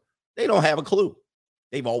walls, or they don't have a clue.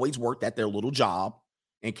 They've always worked at their little job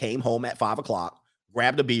and came home at 5 o'clock,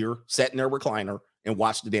 grabbed a beer, sat in their recliner, and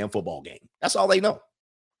watched the damn football game. That's all they know.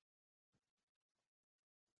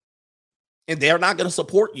 And they're not going to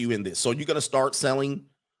support you in this. So you're going to start selling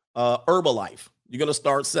Herbalife. You're going to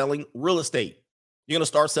start selling real estate. You're going to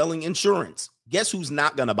start selling insurance. Guess who's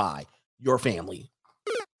not going to buy? Your family.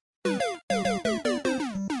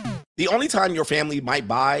 The only time your family might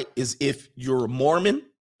buy is if you're Mormon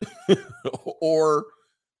or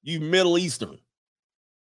you Middle Eastern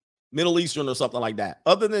or something like that.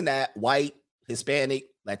 Other than that, white, Hispanic,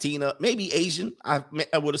 Latina, maybe Asian, I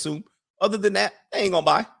would assume. Other than that, they ain't going to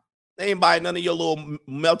buy. They ain't buying none of your little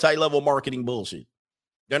multi-level marketing bullshit.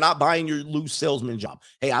 They're not buying your loose salesman job.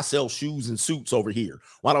 Hey, I sell shoes and suits over here.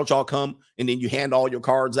 Why don't y'all come? And then you hand all your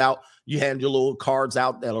cards out. You hand your little cards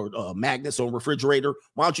out that are magnets on refrigerator.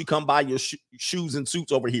 Why don't you come buy your shoes and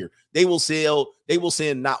suits over here? They will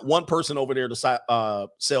send not one person over there to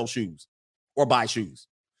sell shoes or buy shoes.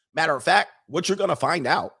 Matter of fact, what you're going to find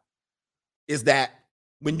out is that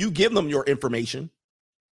when you give them your information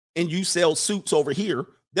and you sell suits over here,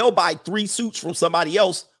 they'll buy 3 suits from somebody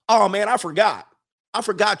else. Oh, man, I forgot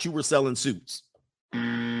you were selling suits.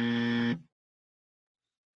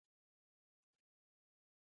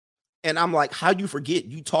 And I'm like, how you forget?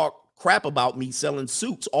 You talk crap about me selling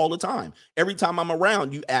suits all the time. Every time I'm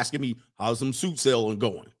around, you asking me, how's some suit selling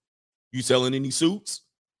going? You selling any suits?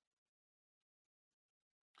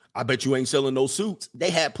 I bet you ain't selling no suits. They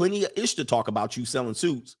had plenty of ish to talk about you selling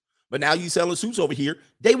suits. But now you selling suits over here.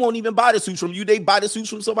 They won't even buy the suits from you. They buy the suits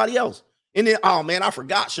from somebody else. And then, oh, man, I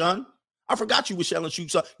forgot, Sean. I forgot you were selling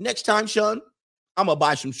shoes, son. Next time, Sean, I'm going to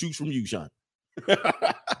buy some shoes from you, Sean.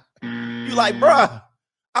 You like, bruh,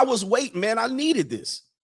 I was waiting, man. I needed this.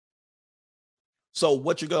 So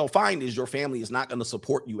what you're going to find is your family is not going to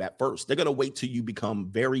support you at first. They're going to wait till you become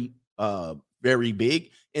very, very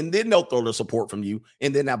big, and then they'll throw the support from you.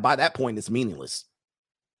 And then by that point, it's meaningless.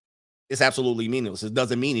 It's absolutely meaningless. It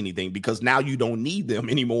doesn't mean anything because now you don't need them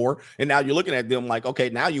anymore. And now you're looking at them like, okay,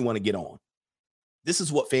 now you want to get on. This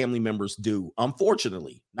is what family members do.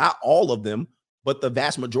 Unfortunately, not all of them, but the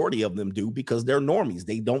vast majority of them do because they're normies.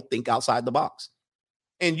 They don't think outside the box.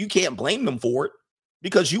 And you can't blame them for it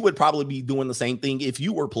because you would probably be doing the same thing if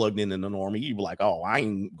you were plugged in a normie. You'd be like, oh, I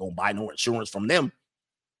ain't going to buy no insurance from them.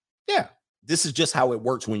 Yeah, this is just how it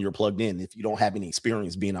works when you're plugged in. If you don't have any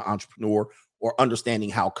experience being an entrepreneur or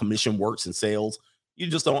understanding how commission works in sales, you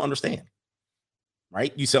just don't understand,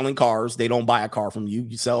 right? You selling cars, they don't buy a car from you.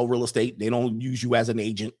 You sell real estate, they don't use you as an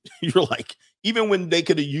agent. You're like, even when they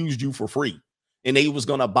could have used you for free and they was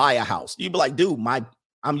going to buy a house, you'd be like, dude,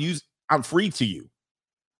 I'm free to you.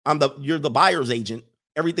 You're the buyer's agent.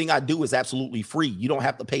 Everything I do is absolutely free. You don't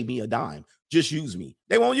have to pay me a dime. Just use me.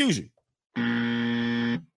 They won't use you.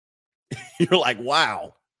 You're like,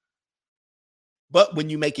 wow. But when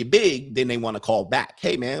you make it big, then they want to call back.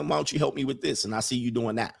 Hey, man, why don't you help me with this? And I see you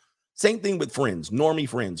doing that. Same thing with friends. Normie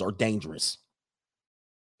friends are dangerous.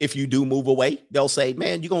 If you do move away, they'll say,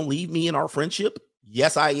 man, you going to leave me in our friendship?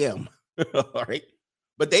 Yes, I am. All right.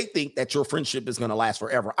 But they think that your friendship is going to last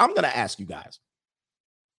forever. I'm going to ask you guys.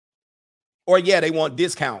 Or, yeah, they want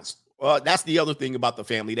discounts. That's the other thing about the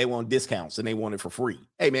family. They want discounts and they want it for free.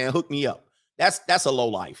 Hey, man, hook me up. That's a low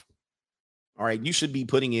life. All right, you should be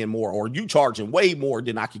putting in more, or you charging way more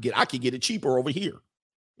than I could get. I could get it cheaper over here.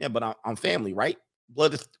 Yeah, but I'm family, right?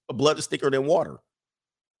 Blood is thicker than water.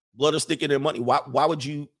 Blood is thicker than money. Why would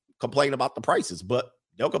you complain about the prices? But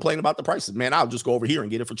they'll complain about the prices. Man, I'll just go over here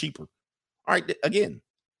and get it for cheaper. All right, again,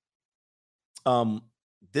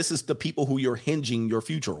 this is the people who you're hinging your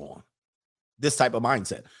future on. This type of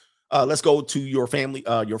mindset. Let's go to your family,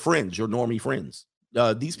 your friends, your normie friends.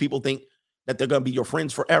 These people think that they're going to be your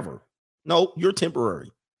friends forever. No, you're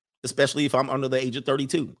temporary, especially if I'm under the age of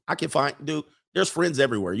 32. I can find, dude, there's friends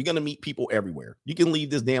everywhere. You're going to meet people everywhere. You can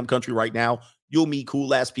leave this damn country right now. You'll meet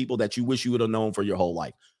cool ass people that you wish you would have known for your whole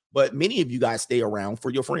life. But many of you guys stay around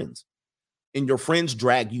for your friends, and your friends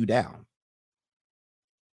drag you down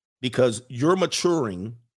because you're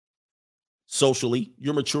maturing socially,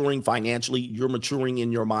 you're maturing financially, you're maturing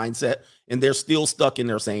in your mindset, and they're still stuck in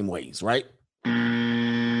their same ways, right?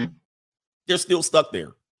 They're still stuck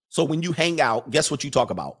there. So when you hang out, guess what you talk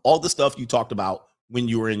about? All the stuff you talked about when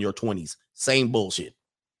you were in your 20s. Same bullshit.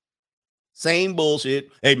 Same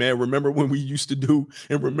bullshit. Hey, man, remember when we used to do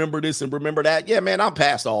and remember this and remember that? Yeah, man, I'm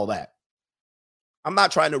past all that. I'm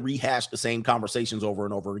not trying to rehash the same conversations over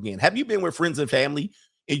and over again. Have you been with friends and family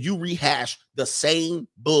and you rehash the same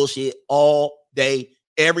bullshit all day,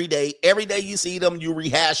 every day? Every day you see them, you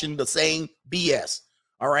rehashing the same BS.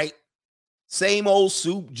 All right? Same old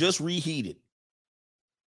soup, just reheated.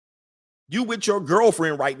 You with your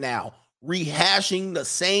girlfriend right now, rehashing the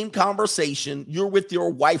same conversation. You're with your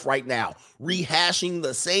wife right now, rehashing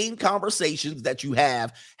the same conversations that you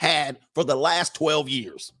have had for the last 12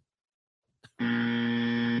 years.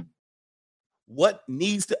 We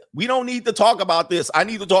don't need to talk about this. I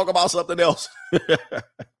need to talk about something else.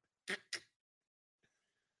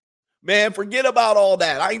 Man, forget about all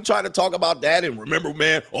that. I ain't trying to talk about that. And remember,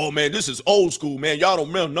 man, oh, man, this is old school, man. Y'all don't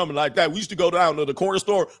remember nothing like that. We used to go down to the corner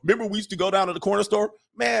store. Remember we used to go down to the corner store?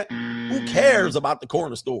 Man, who cares about the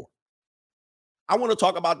corner store? I want to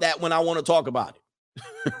talk about that when I want to talk about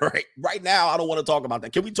it. Right now, I don't want to talk about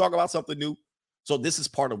that. Can we talk about something new? So this is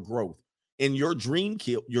part of growth. And your dream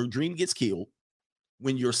gets killed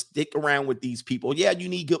when you're stick around with these people. Yeah, you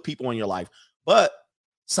need good people in your life. But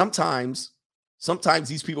sometimes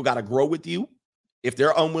these people got to grow with you. If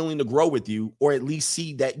they're unwilling to grow with you, or at least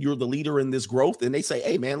see that you're the leader in this growth, and they say,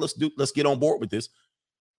 hey, man, let's get on board with this,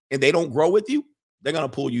 and they don't grow with you, they're going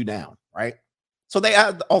to pull you down, right? So they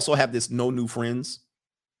also have this no new friends.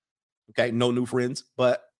 Okay, no new friends.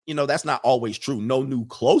 But, that's not always true. No new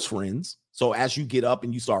close friends. So as you get up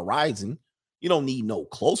and you start rising, you don't need no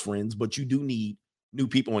close friends, but you do need new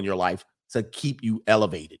people in your life to keep you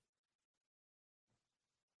elevated.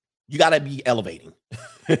 You got to be elevating.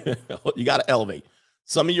 You got to elevate.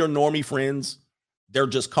 Some of your normie friends, they're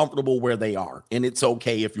just comfortable where they are. And it's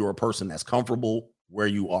okay if you're a person that's comfortable where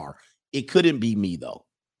you are. It couldn't be me, though.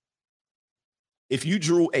 If you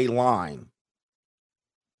drew a line,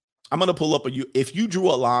 I'm going to pull up if you drew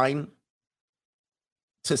a line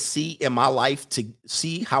to see in my life, to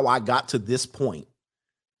see how I got to this point,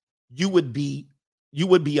 you would be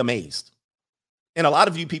amazed. And a lot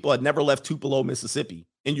of you people had never left Tupelo, Mississippi,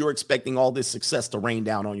 and you're expecting all this success to rain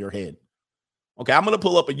down on your head. Okay, I'm going to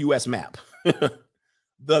pull up a U.S. map.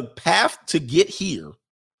 The path to get here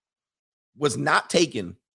was not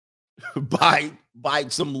taken by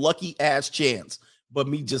some lucky ass chance, but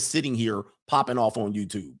me just sitting here popping off on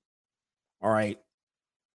YouTube. All right.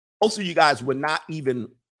 Most of you guys would not even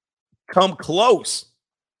come close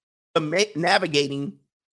to navigating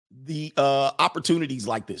the opportunities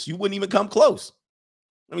like this. You wouldn't even come close.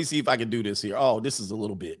 Let me see if I can do this here. Oh, this is a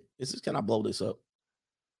little bit. Can I blow this up?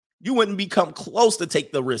 You wouldn't become close to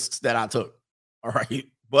take the risks that I took. All right.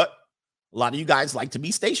 But a lot of you guys like to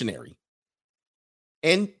be stationary.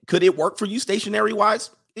 And could it work for you stationary wise?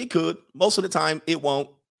 It could. Most of the time, it won't.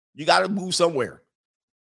 You got to move somewhere.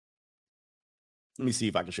 Let me see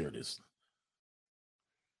if I can share this.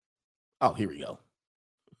 Oh, here we go.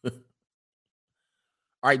 All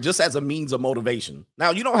right, just as a means of motivation.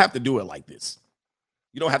 Now, you don't have to do it like this.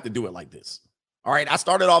 You don't have to do it like this. All right, I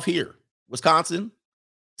started off here, Wisconsin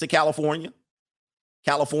to California,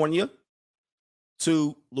 California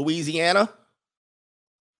to Louisiana,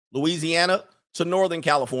 Louisiana to Northern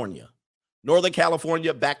California, Northern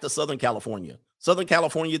California back to Southern California, Southern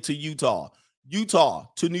California to Utah, Utah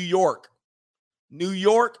to New York, New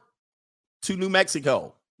York to New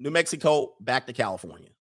Mexico, New Mexico back to California,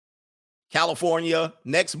 California,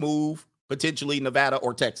 next move, potentially Nevada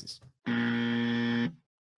or Texas.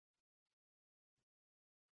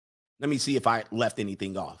 Let me see if I left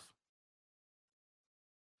anything off.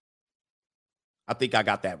 I think I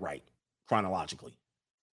got that right chronologically.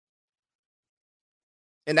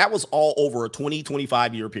 And that was all over a 20,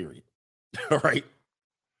 25 year period. All right.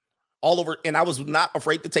 All over. And I was not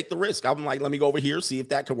afraid to take the risk. I'm like, let me go over here, see if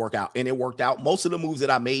that could work out. And it worked out. Most of the moves that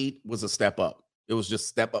I made was a step up. It was just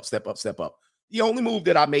step up, step up, step up. The only move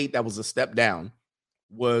that I made that was a step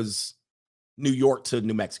was New York to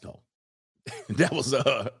New Mexico. that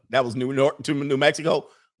was New York to New Mexico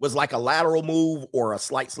was like a lateral move or a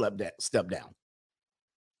slight step down.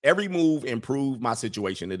 Every move improved my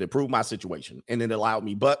situation. It improved my situation and it allowed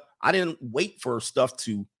me, but I didn't wait stuff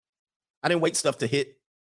to hit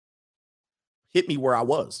me where I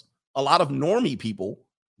was. A lot of normie people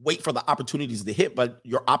wait for the opportunities to hit, but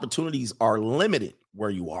your opportunities are limited where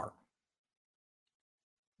you are.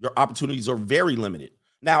 Your opportunities are very limited.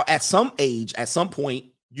 Now, at some age, at some point,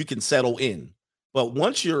 you can settle in. But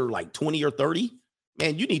once you're like 20 or 30,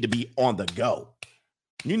 man, you need to be on the go.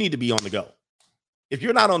 You need to be on the go. If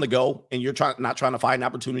you're not on the go and you're not trying to find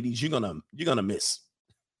opportunities, you're gonna miss.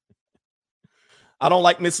 I don't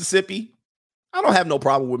like Mississippi. I don't have no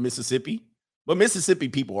problem with Mississippi, but Mississippi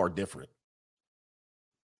people are different.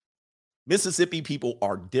 Mississippi people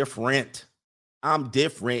are different. I'm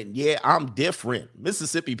different. Yeah, I'm different.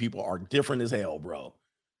 Mississippi people are different as hell, bro.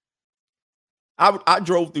 I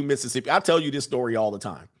drove through Mississippi. I tell you this story all the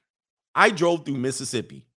time. I drove through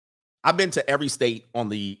Mississippi. I've been to every state on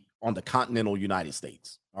the continental United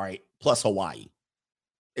States, all right, plus Hawaii,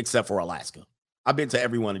 except for Alaska. I've been to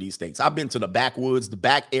every one of these states. I've been to the backwoods, the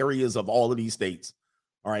back areas of all of these states.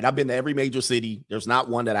 All right, I've been to every major city. There's not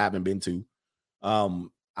one that I haven't been to.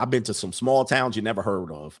 I've been to some small towns you never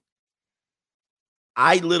heard of.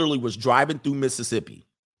 I literally was driving through Mississippi.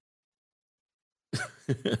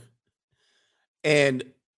 And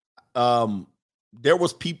there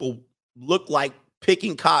was people look like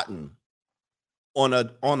picking cotton on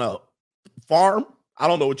a farm. I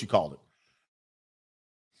don't know what you call it.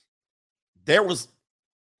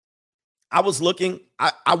 I was looking,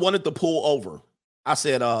 I wanted to pull over. I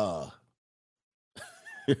said, I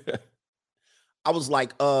was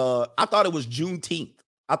like, I thought it was Juneteenth.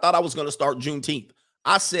 I thought I was going to start Juneteenth.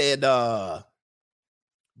 I said,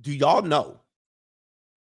 do y'all know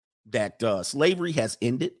that slavery has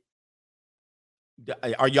ended?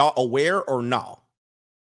 Are y'all aware or no?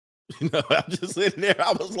 I'm just sitting there.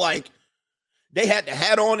 I was like, they had the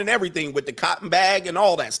hat on and everything with the cotton bag and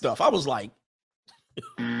all that stuff. I was like,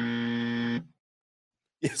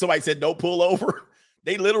 somebody said, don't pull over.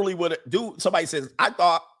 They literally would do. Somebody says, I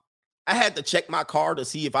thought I had to check my car to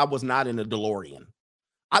see if I was not in a DeLorean.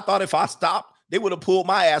 I thought if I stopped, they would have pulled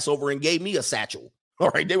my ass over and gave me a satchel. All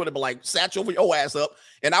right. They would have been like, satchel for your ass up.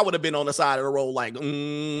 And I would have been on the side of the road like,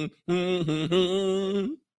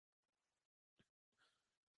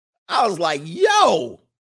 I was like, yo.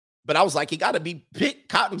 But I was like, it got to be picked.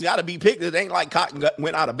 Cotton's got to be picked. It ain't like cotton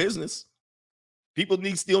went out of business. People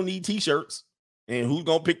still need T-shirts. And who's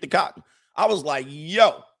going to pick the cotton? I was like,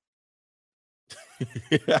 yo.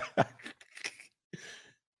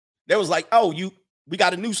 They was like, oh, We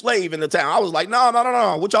got a new slave in the town. I was like,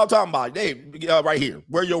 no. What y'all talking about? They right here.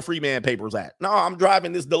 Where your free man papers at? No, I'm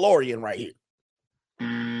driving this DeLorean right here.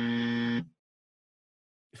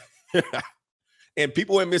 And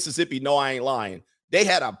people in Mississippi know I ain't lying. They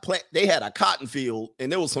had a cotton field, and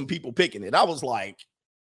there was some people picking it. I was like,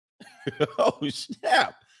 oh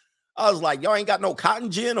snap. I was like, y'all ain't got no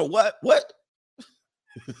cotton gin or what? What?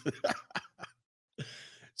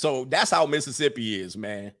 So that's how Mississippi is,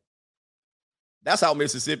 man. That's how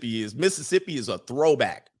Mississippi is. Mississippi is a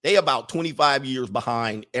throwback. They about 25 years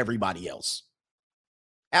behind everybody else.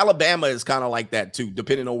 Alabama is kind of like that too,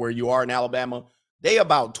 depending on where you are in Alabama. They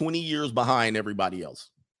about 20 years behind everybody else.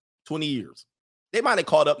 20 years. They might have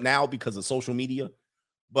caught up now because of social media,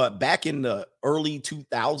 but back in the early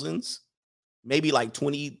 2000s, maybe like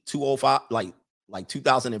 2005, like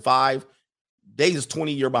 2005, they is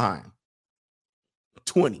 20 years behind.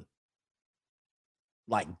 20.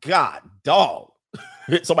 Like, God, dog.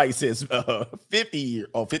 Somebody says 50 years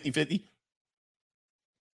or 50-50.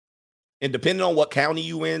 And depending on what county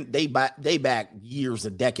you in, they back years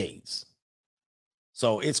and decades.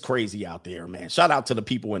 So it's crazy out there, man. Shout out to the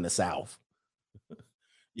people in the South.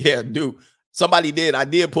 Yeah, dude. Somebody did. I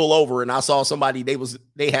did pull over and I saw somebody.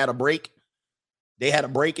 They had a break. They had a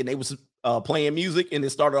break and they was playing music and it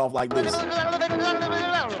started off like this.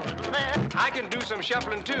 I can do some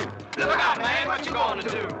shuffling too. Look out, man. What you gonna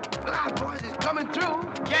do? Look out, boys. It's coming through.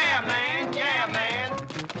 Yeah, man. Yeah, man.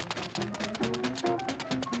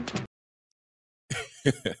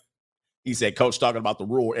 He said, Coach talking about the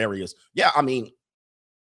rural areas. Yeah, I mean,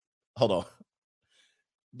 hold on.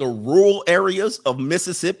 The rural areas of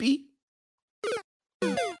Mississippi.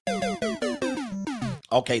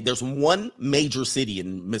 Okay, there's one major city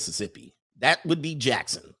in Mississippi. That would be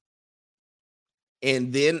Jackson.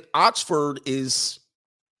 And then Oxford it's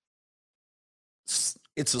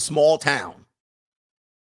a small town.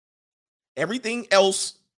 Everything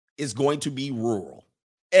else is going to be rural.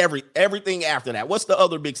 Everything after that. What's the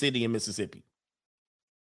other big city in Mississippi?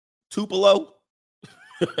 Tupelo?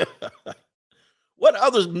 What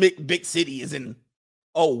other big city is in?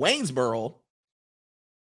 Oh, Waynesboro.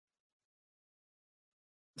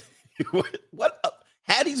 What?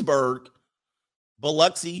 Hattiesburg,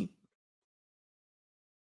 Biloxi.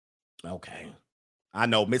 Okay. I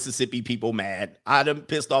know Mississippi people mad. I done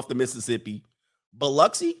pissed off the Mississippi.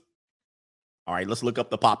 Biloxi? All right, let's look up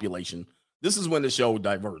the population. This is when the show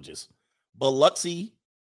diverges. Biloxi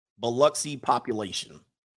population.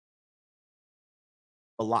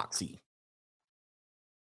 Biloxi.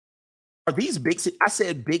 Are these big cities? I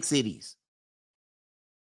said big cities.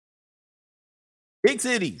 Big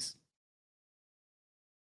cities.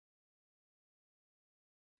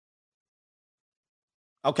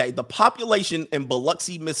 Okay, the population in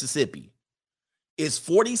Biloxi, Mississippi is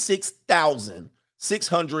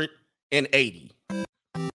 46,680.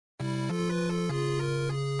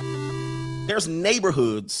 There's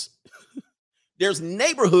neighborhoods. There's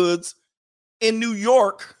neighborhoods in New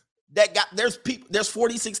York that there's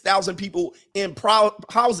 46,000 people in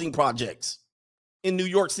housing projects in New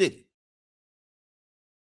York City.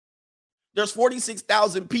 There's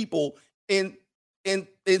 46,000 people in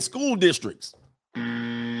school districts.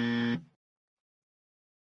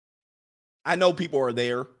 I know people are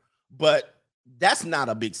there, but that's not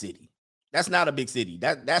a big city. That's not a big city.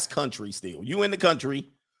 That's country still. You in the country.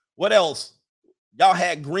 What else? Y'all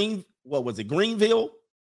had what was it? Greenville?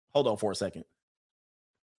 Hold on for a second.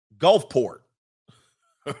 Gulfport.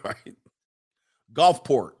 All right.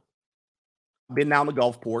 Gulfport. Been down to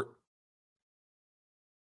Gulfport.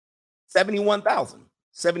 71,000.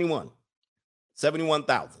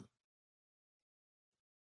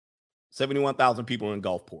 71,000 people in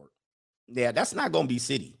Gulfport. Yeah, that's not going to be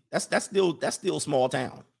city. That's still small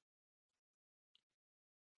town.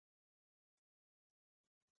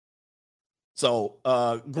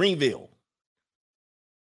 So, Greenville.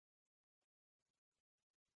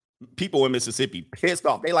 People in Mississippi pissed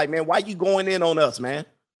off. They like, man, why you going in on us, man?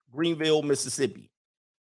 Greenville, Mississippi.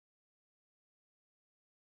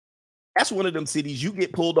 That's one of them cities you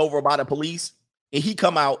get pulled over by the police and he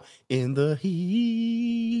come out in the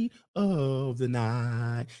heat of the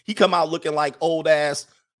night. He come out looking like old ass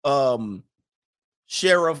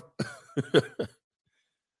sheriff.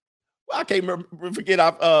 I can't remember, forget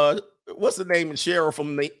what's the name of sheriff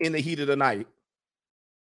from In the Heat of the Night?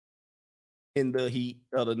 In the Heat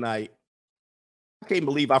of the Night. I can't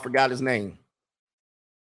believe I forgot his name.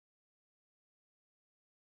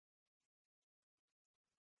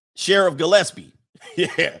 Sheriff Gillespie.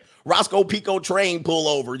 Yeah. Roscoe Pico train pull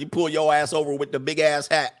over. You pull your ass over with the big ass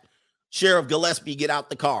hat. Sheriff Gillespie, get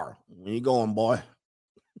out the car. Where you going, boy?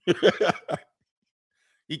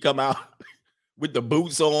 He come out with the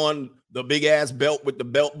boots on, the big ass belt with the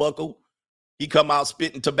belt buckle. He come out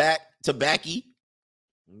spitting tobacco.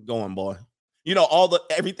 Going, boy. You know,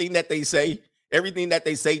 everything that they say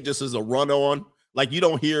just is a run on. Like, you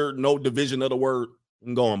don't hear no division of the word.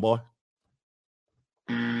 I'm going, boy.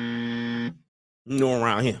 You know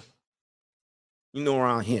around here. You know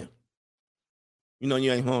around here. You know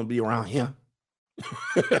you ain't gonna be around here.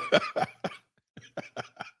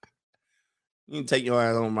 You can take your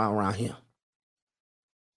ass on around here.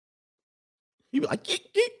 You be like, get.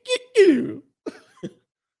 You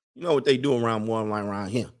know what they do around one line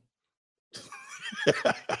around here.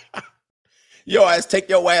 Take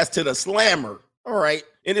your ass to the slammer. All right.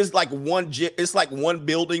 And it's like one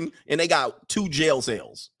building and they got 2 jail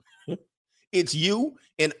cells. It's you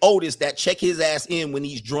and Otis that check his ass in when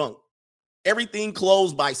he's drunk. Everything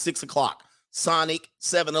closed by 6 o'clock. Sonic,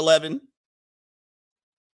 7-Eleven.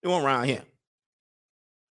 You want around here.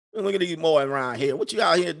 Look at these boys around here. What you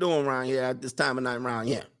out here doing around here at this time of night around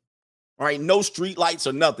here? All right, no street lights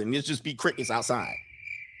or nothing. It's just be crickets outside.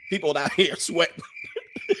 People out here sweating.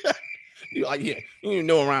 You like, yeah, you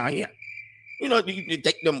know around here. You know, you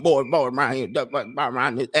take them boys around here,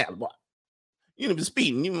 around this alley, boy. You know, be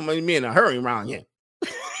speeding. You might be in a hurry around here.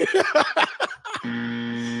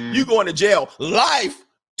 You going to jail. Life.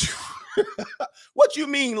 What you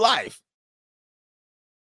mean life?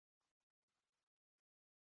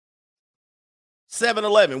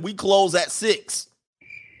 7-Eleven, we close at 6.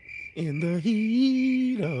 In the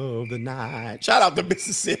heat of the night. Shout out to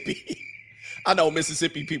Mississippi. I know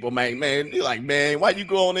Mississippi people, man. They're like, man, why you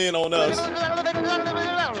going in on us?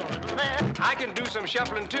 I can do some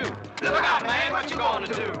shuffling too. Look out, man, what you going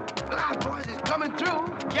to do? Look out, boys, it's coming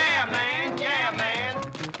through. Yeah, man, yeah, man.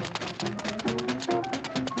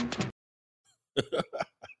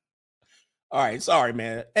 All right, sorry,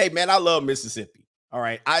 man. Hey, man, I love Mississippi. All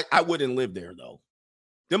right, I wouldn't live there, though.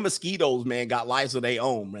 Them mosquitoes, man, got lives of their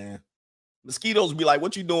own, man. Mosquitoes be like,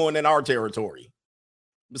 what you doing in our territory?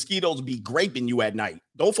 Mosquitoes be graping you at night.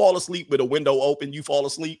 Don't fall asleep with a window open. You fall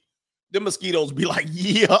asleep. Them mosquitoes be like,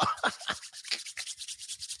 yeah.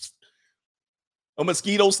 A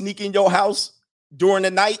mosquito sneak in your house during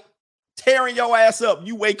the night, tearing your ass up.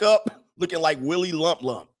 You wake up looking like Willie Lump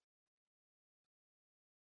Lump.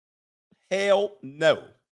 Hell no.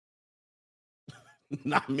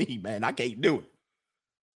 Not me, man. I can't do it.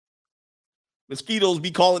 Mosquitoes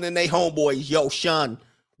be calling in their homeboys. Yo, Sean,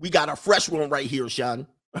 we got a fresh one right here, Sean.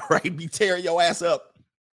 All right, be tearing your ass up.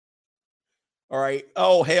 All right.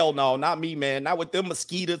 Oh, hell no, not me, man. Not with them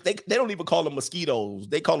mosquitoes. They don't even call them mosquitoes.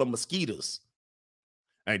 They call them mosquitoes.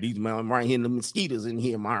 Hey, these man right here, the mosquitoes in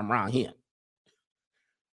here, man, around here.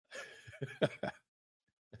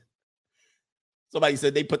 Somebody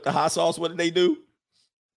said they put the hot sauce. What did they do?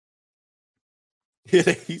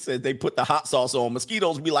 He said they put the hot sauce on.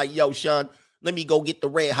 Mosquitoes be like, yo, Sean, let me go get the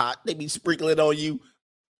red hot. They be sprinkling on you.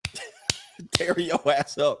 Tear your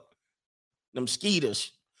ass up. Them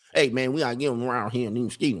mosquitoes. Hey, man, we gotta get them around here. Them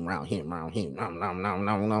mosquitoes around here.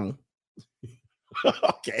 Nom.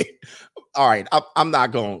 Okay. All right. I'm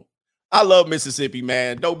not going. I love Mississippi,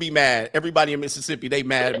 man. Don't be mad. Everybody in Mississippi, they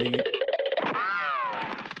mad at me.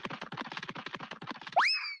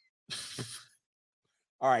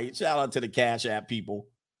 All right. Shout out to the Cash App people.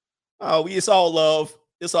 Oh, it's all love.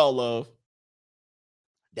 It's all love.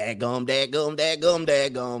 Dadgum.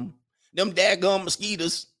 Them dadgum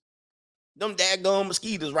mosquitoes. Them dadgum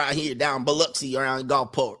mosquitoes right here down Biloxi around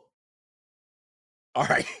Gulfport. All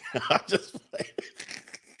right. I'm just playing.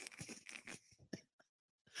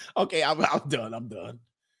 Okay, I'm done.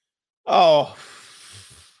 Oh.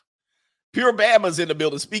 Pure Bama's in the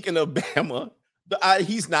building. Speaking of Bama,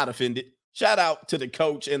 he's not offended. Shout out to the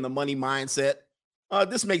coach and the money mindset.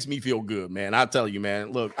 This makes me feel good, man. I tell you,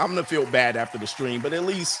 man. Look, I'm going to feel bad after the stream, but at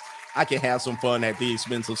least I can have some fun at the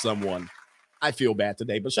expense of someone. I feel bad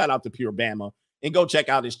today, but shout out to Pure Bama and go check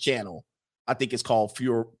out his channel. I think it's called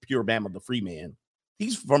Pure Bama, the Free Man.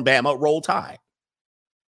 He's from Bama, Roll Tide.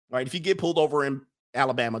 All right, if you get pulled over in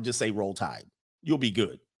Alabama, just say Roll Tide. You'll be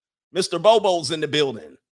good. Mr. Bobo's in the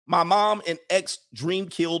building. My mom and ex dream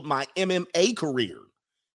killed my MMA career.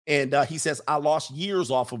 And he says, I lost years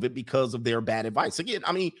off of it because of their bad advice. Again,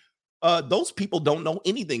 I mean, those people don't know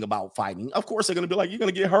anything about fighting. Of course, they're going to be like, you're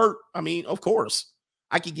going to get hurt. I mean, of course.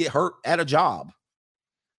 I could get hurt at a job.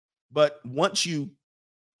 But once you,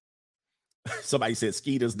 somebody said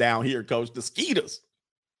skeeters down here, coach, the skeeters.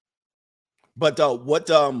 But what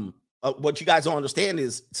you guys don't understand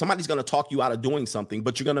is somebody's going to talk you out of doing something,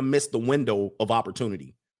 but you're going to miss the window of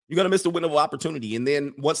opportunity. You're going to miss the window of opportunity. And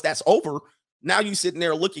then once that's over, Now you sitting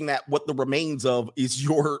there looking at what the remains of is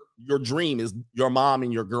your dream is your mom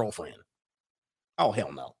and your girlfriend. Oh,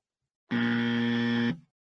 hell no.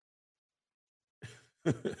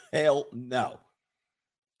 Hell no.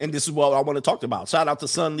 And this is what I want to talk about. Shout out to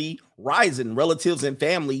Sun Lee. Rising relatives and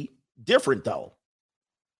family different though.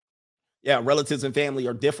 Yeah, relatives and family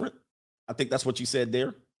are different. I think that's what you said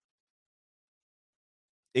there.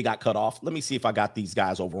 It got cut off. Let me see if I got these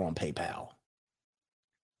guys over on PayPal.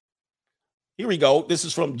 Here we go. This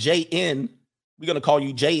is from JN. We're going to call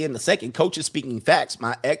you JN the second. Coach is speaking facts.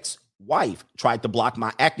 My ex-wife tried to block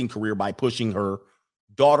my acting career by pushing her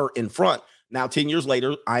daughter in front. Now, 10 years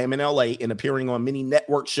later, I am in LA and appearing on many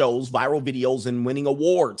network shows, viral videos, and winning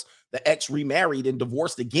awards. The ex remarried and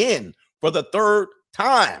divorced again for the third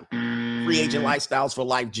time. Free agent lifestyles for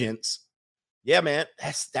life, gents. Yeah, man,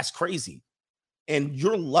 that's crazy. And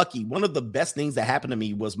you're lucky. One of the best things that happened to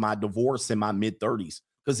me was my divorce in my mid-30s.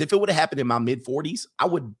 Because if it would have happened in my mid-40s, I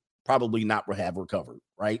would probably not have recovered,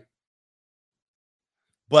 right?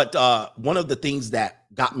 But one of the things that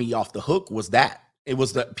got me off the hook was that. It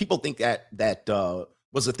was the people think that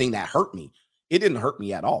was the thing that hurt me. It didn't hurt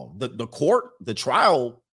me at all. The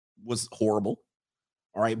trial was horrible.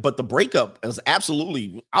 All right. But the breakup is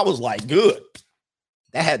absolutely, I was like, good.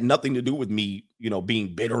 That had nothing to do with me,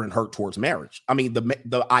 being bitter and hurt towards marriage. I mean,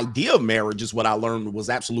 the idea of marriage is what I learned was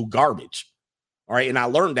absolute garbage. All right. And I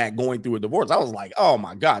learned that going through a divorce. I was like, oh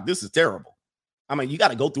my God, this is terrible. I mean, you got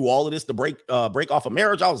to go through all of this to break off a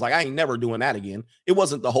marriage. I was like, I ain't never doing that again. It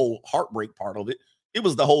wasn't the whole heartbreak part of it. It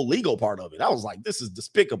was the whole legal part of it. I was like, this is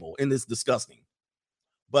despicable and it's disgusting.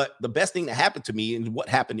 But the best thing that happened to me and what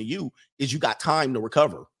happened to you is you got time to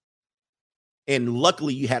recover. And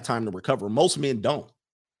luckily you had time to recover. Most men don't.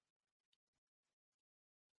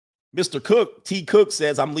 Mr. Cook, T. Cook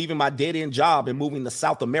says, I'm leaving my dead-end job and moving to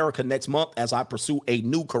South America next month as I pursue a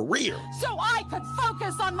new career. So I could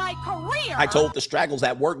focus on my career. I told the straggles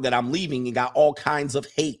at work that I'm leaving and got all kinds of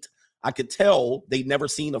hate. I could tell they'd never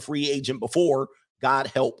seen a free agent before. God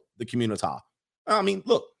help the community. I mean,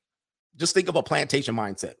 look, just think of a plantation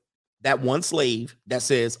mindset. That one slave that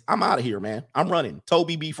says, I'm out of here, man. I'm running.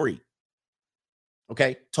 Toby, be free.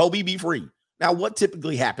 Okay? Toby, be free. Now, what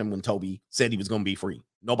typically happened when Toby said he was going to be free?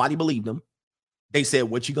 Nobody believed him. They said,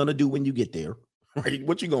 what you going to do when you get there? Right?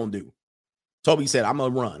 What you going to do? Toby said, I'm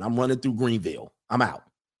going to run. I'm running through Greenville. I'm out.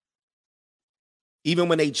 Even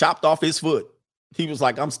when they chopped off his foot, he was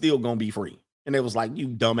like, I'm still going to be free. And it was like, you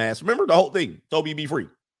dumbass. Remember the whole thing. Toby, be free.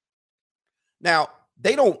 Now,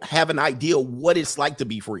 they don't have an idea what it's like to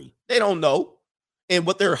be free. They don't know. And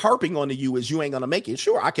what they're harping on to you is you ain't going to make it.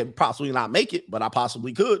 Sure, I could possibly not make it, but I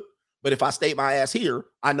possibly could. But if I stay my ass here,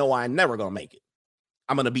 I know I'm never going to make it.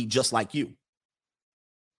 I'm going to be just like you.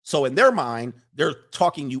 So in their mind, they're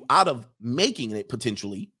talking you out of making it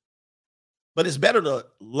potentially. But it's better to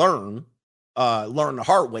learn the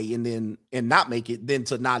hard way and not make it than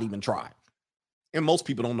to not even try. And most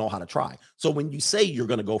people don't know how to try. So when you say you're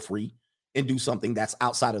going to go free and do something that's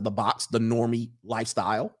outside of the box, the normie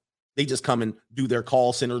lifestyle, they just come and do their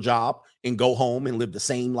call center job and go home and live the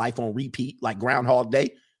same life on repeat like Groundhog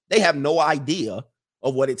Day. They have no idea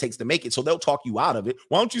of what it takes to make it. So they'll talk you out of it.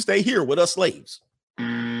 Why don't you stay here with us slaves?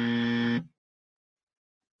 No,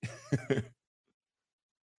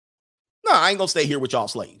 I ain't going to stay here with y'all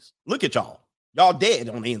slaves. Look at y'all. Y'all dead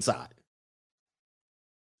on the inside.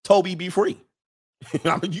 Toby, be free.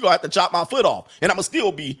 I mean, you have to chop my foot off and I'm going to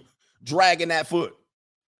still be dragging that foot.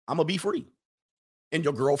 I'm going to be free. And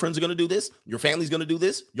your girlfriends are going to do this. Your family's going to do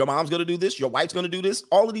this. Your mom's going to do this. Your wife's going to do this.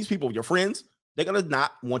 All of these people, your friends, they're going to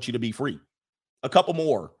not want you to be free. A couple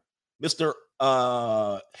more. Mr.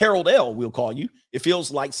 Harold L., we'll call you. It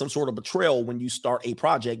feels like some sort of betrayal when you start a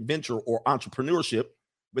project, venture, or entrepreneurship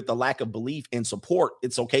with the lack of belief and support.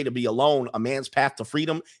 It's okay to be alone. A man's path to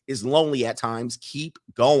freedom is lonely at times. Keep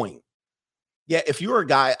going. Yeah, if you're a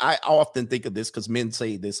guy, I often think of this because men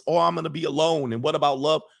say this, oh, I'm going to be alone. And what about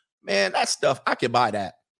love? Man, that stuff, I can buy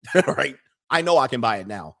that, right? I know I can buy it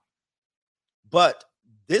now. But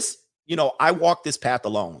this, I walk this path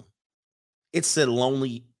alone. It's a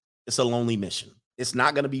lonely mission. It's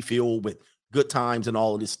not going to be filled with good times and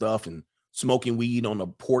all of this stuff and smoking weed on a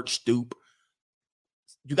porch stoop.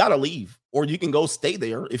 You got to leave, or you can go stay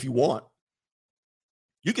there if you want.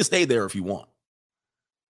 You can stay there if you want.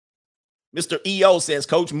 Mr. EO says,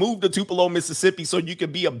 Coach, move to Tupelo, Mississippi so you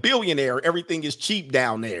can be a billionaire. Everything is cheap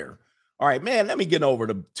down there. All right, man, let me get over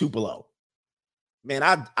to Tupelo. Man,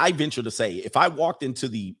 I venture to say, if I walked into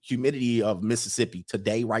the humidity of Mississippi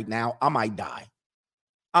today, right now, I might die.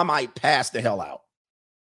 I might pass the hell out.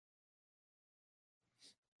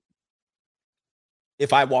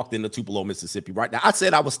 if I walked into Tupelo, Mississippi right now. I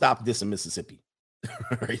said I would stop this in Mississippi.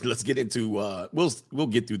 All right, let's get into we'll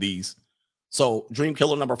get through these. So dream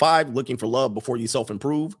killer number 5, looking for love before you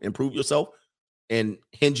improve yourself, and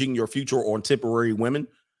hinging your future on temporary women,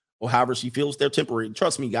 or however she feels they're temporary.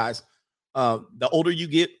 Trust me, guys. The older you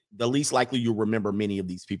get, the least likely you'll remember many of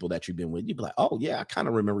these people that you've been with. You'd be like, oh yeah, I kind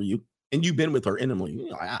of remember you. And you've been with her intimately. You're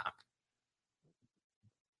like,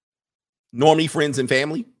 Normie friends and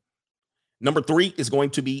family. Number 3 is going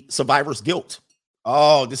to be survivor's guilt.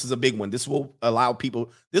 Oh, this is a big one. This will allow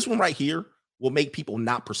people, this one right here will make people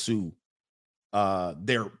not pursue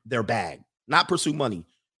their bag, not pursue money.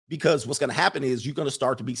 Because what's going to happen is you're going to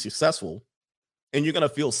start to be successful and you're going to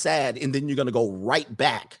feel sad. And then you're going to go right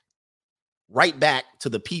back to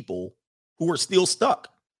the people who are still stuck.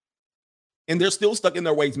 And they're still stuck in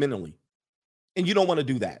their ways mentally. And you don't want to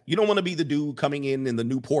do that. You don't want to be the dude coming in the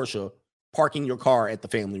new Porsche, parking your car at the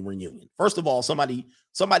family reunion. First of all, somebody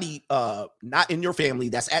not in your family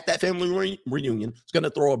that's at that family reunion is going to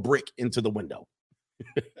throw a brick into the window.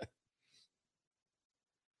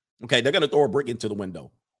 Okay, they're going to throw a brick into the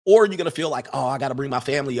window. Or you're going to feel like, oh, I got to bring my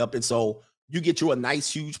family up. And so you get you a nice,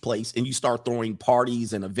 huge place and you start throwing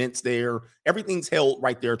parties and events there. Everything's held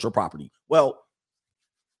right there at your property. Well,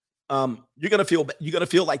 you're going to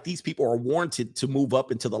feel like these people are warranted to move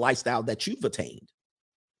up into the lifestyle that you've attained.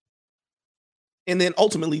 And then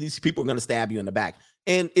ultimately these people are going to stab you in the back.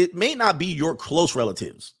 And it may not be your close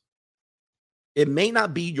relatives. It may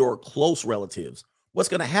not be your close relatives. What's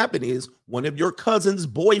going to happen is one of your cousin's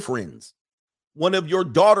boyfriends, one of your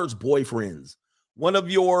daughter's boyfriends, one of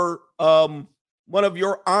your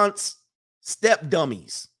aunt's step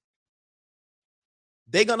dummies.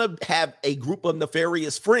 They're going to have a group of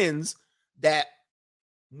nefarious friends that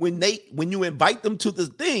when you invite them to the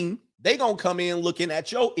thing, they're going to come in looking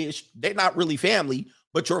at your ish. They're not really family,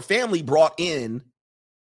 but your family brought in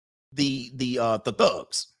the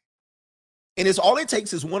thugs. And it's all it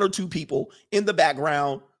takes is 1 or 2 people in the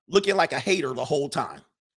background looking like a hater the whole time.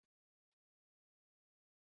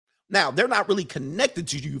 Now, they're not really connected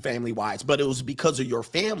to you family-wise, but it was because of your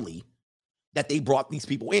family that they brought these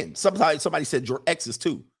people in. Somebody said your exes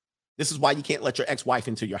too. This is why you can't let your ex-wife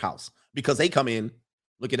into your house, because they come in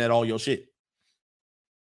looking at all your shit.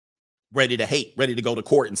 Ready to hate, ready to go to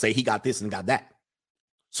court and say he got this and got that.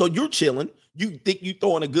 So you're chilling. You think you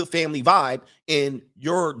throwing a good family vibe, and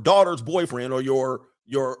your daughter's boyfriend or your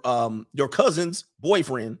cousin's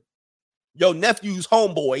boyfriend, your nephew's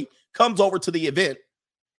homeboy comes over to the event,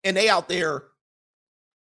 and they out there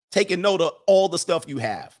taking note of all the stuff you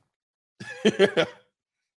have.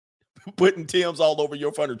 Putting Tim's all over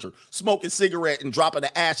your furniture, smoking cigarette and dropping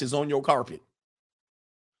the ashes on your carpet.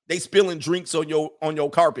 They spilling drinks on your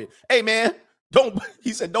carpet. Hey man,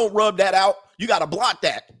 he said, don't rub that out. You got to blot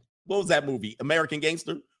that. What was that movie? American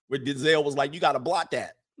Gangster, where Denzel was like, you got to blot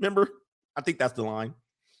that. Remember? I think that's the line.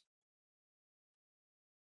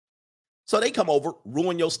 So they come over,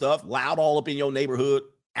 ruin your stuff, loud all up in your neighborhood,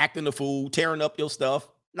 acting the fool, tearing up your stuff,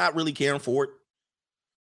 not really caring for it.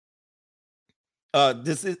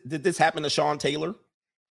 Did this happen to Sean Taylor,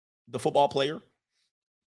 the football player?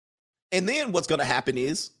 And then what's going to happen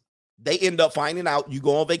is they end up finding out you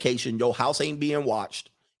go on vacation, your house ain't being watched,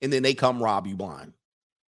 and then they come rob you blind.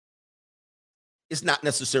 It's not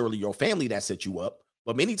necessarily your family that set you up,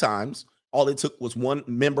 but many times all it took was one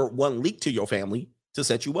leak to your family to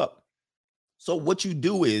set you up. So what you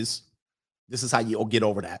do is, this is how you get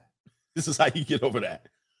over that. This is how you get over that.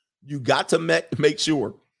 You got to make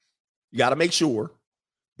sure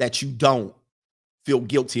that you don't feel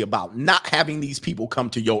guilty about not having these people come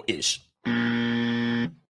to your ish.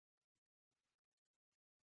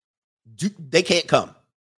 They can't come.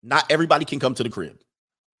 Not everybody can come to the crib.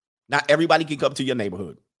 Not everybody can come to your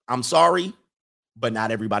neighborhood. I'm sorry, but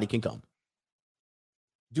not everybody can come.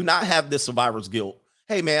 Do not have this survivor's guilt.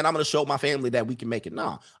 Hey man, I'm going to show my family that we can make it.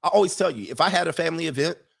 Nah, I always tell you, if I had a family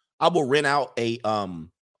event, I will rent out a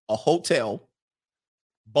hotel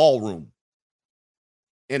ballroom,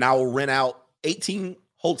 and I will rent out 18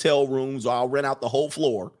 hotel rooms, or I'll rent out the whole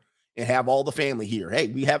floor and have all the family here. Hey,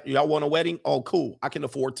 y'all want a wedding? Oh, cool. I can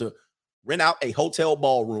afford to rent out a hotel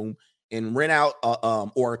ballroom and rent out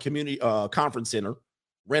or a community conference center,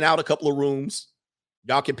 rent out a couple of rooms.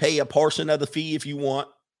 Y'all can pay a portion of the fee if you want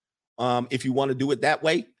to do it that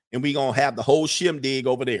way. And we going to have the whole shindig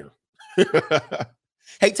over there.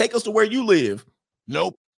 Hey, take us to where you live.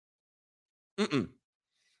 Nope.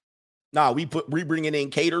 Nah, we bringing in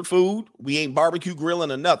catered food. We ain't barbecue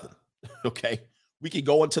grilling or nothing. Okay. We can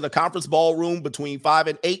go into the conference ballroom between 5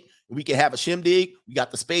 and 8. We can have a shindig. We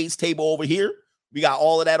got the spades table over here. We got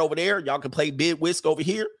all of that over there. Y'all can play bid whisk over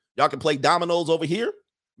here. Y'all can play dominoes over here.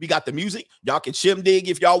 We got the music. Y'all can shindig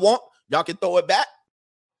if y'all want. Y'all can throw it back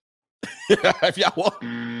if y'all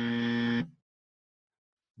want.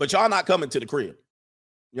 But y'all not coming to the crib.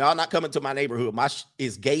 Y'all not coming to my neighborhood. My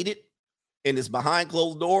is gated and it's behind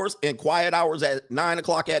closed doors and quiet hours at 9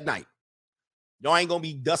 o'clock at night. Y'all ain't gonna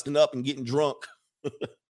be dusting up and getting drunk.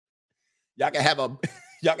 Y'all can have a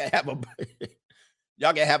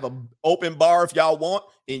open bar if y'all want,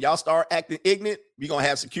 and y'all start acting ignorant. We're gonna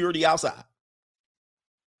have security outside.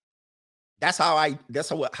 That's how I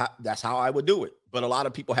would do it. But a lot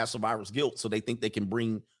of people have survivor's guilt, so they think they can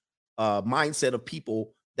bring a mindset of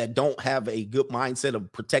people that don't have a good mindset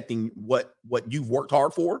of protecting what you've worked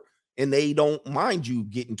hard for, and they don't mind you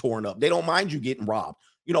getting torn up. They don't mind you getting robbed.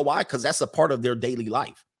 You know why? Because that's a part of their daily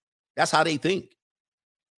life. That's how they think.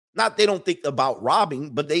 Not they don't think about robbing,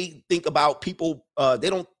 but they think about people. They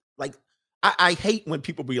don't like. I hate when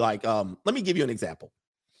people be like, let me give you an example.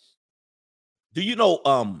 Do you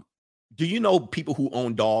know people who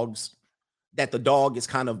own dogs that the dog is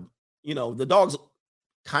kind of, the dog's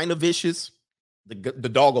kind of vicious. The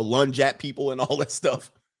dog will lunge at people and all that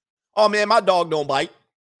stuff. Oh man, my dog don't bite.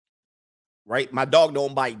 Right? My dog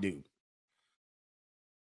don't bite, dude.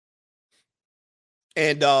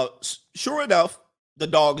 And sure enough, the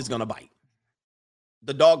dog is going to bite.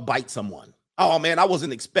 The dog bites someone. Oh man, I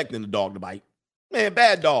wasn't expecting the dog to bite. Man,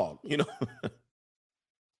 bad dog,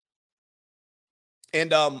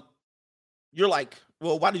 And you're like,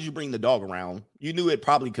 well, why did you bring the dog around? You knew it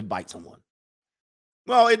probably could bite someone.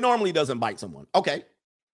 Well, it normally doesn't bite someone. Okay.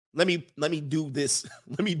 Let me do this.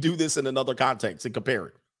 Let me do this in another context and compare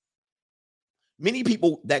it. Many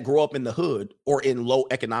people that grow up in the hood or in low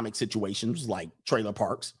economic situations like trailer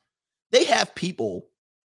parks, they have people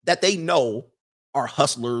that they know are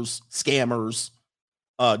hustlers, scammers,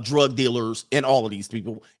 drug dealers, and all of these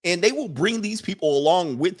people. And they will bring these people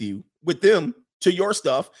along with them to your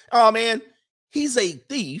stuff. Oh man, he's a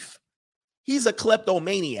thief. He's a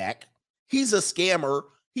kleptomaniac. He's a scammer.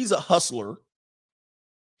 He's a hustler.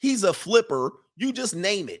 He's a flipper. You just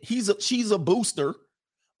name it. She's a booster,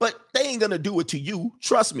 but they ain't going to do it to you.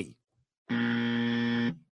 Trust me.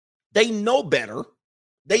 They know better.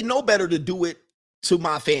 They know better to do it to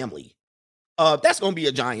my family. That's going to be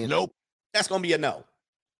a giant nope. That's going to be a no.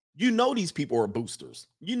 These people are boosters.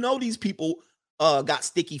 These people got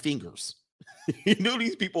sticky fingers.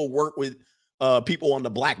 These people work with people on the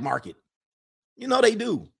black market. They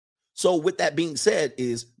do. So with that being said,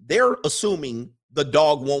 they're assuming the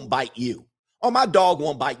dog won't bite you. Oh, my dog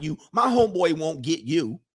won't bite you. My homeboy won't get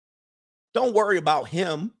you. Don't worry about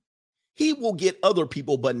him. He will get other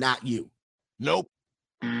people, but not you. Nope.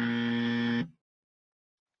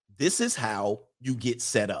 This is how you get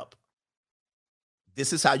set up.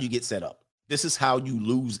 This is how you get set up. This is how you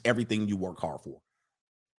lose everything you work hard for.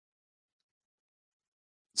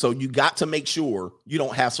 So you got to make sure you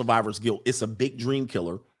don't have survivor's guilt. It's a big dream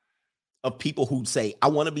killer of people who say, I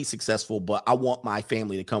want to be successful, but I want my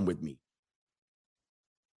family to come with me.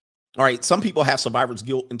 All right. Some people have survivor's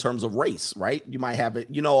guilt in terms of race, right? You might have it.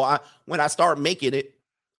 When I start making it,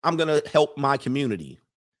 I'm going to help my community.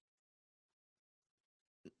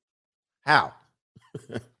 How?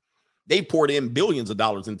 They poured in billions of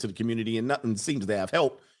dollars into the community and nothing seems to have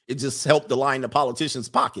helped. It just helped to line the politicians'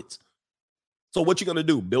 pockets. So what you going to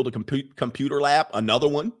do? Build a computer lab? Another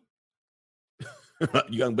one?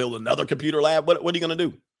 You going to build another computer lab? What are you going to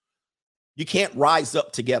do? You can't rise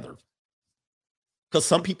up together because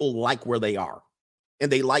some people like where they are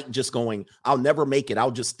and they like just going, I'll never make it.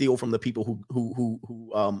 I'll just steal from the people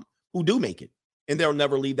who do make it, and they'll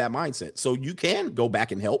never leave that mindset. So you can go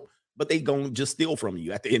back and help, but they going to just steal from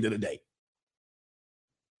you at the end of the day.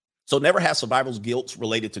 So never have survivor's guilt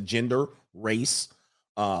related to gender, race,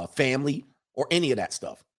 family, or any of that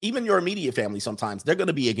stuff. Even your immediate family, sometimes they're going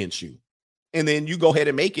to be against you. And then you go ahead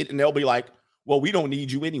and make it and they'll be like, well, we don't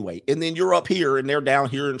need you anyway. And then you're up here and they're down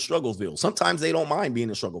here in Strugglesville. Sometimes they don't mind being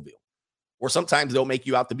in Strugglesville. Or sometimes they'll make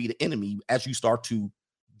you out to be the enemy as you start to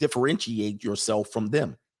differentiate yourself from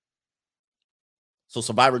them. So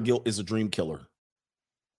survivor guilt is a dream killer.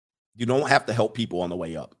 You don't have to help people on the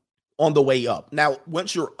way up. On the way up. Now,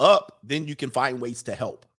 once you're up, then you can find ways to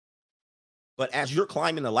help. But as you're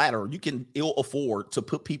climbing the ladder, you can ill afford to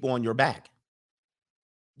put people on your back.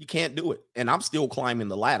 You can't do it. And I'm still climbing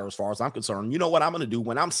the ladder as far as I'm concerned. You know what I'm going to do?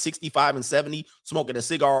 When I'm 65 and 70, smoking a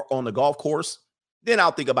cigar on the golf course, then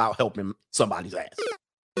I'll think about helping somebody's ass.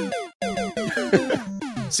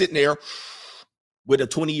 Sitting there with a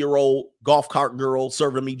 20-year-old golf cart girl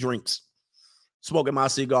serving me drinks, smoking my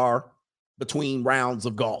cigar between rounds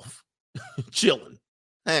of golf, chilling.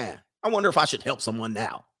 I wonder if I should help someone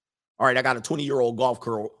now. All right, I got a 20-year-old golf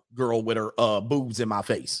girl with her boobs in my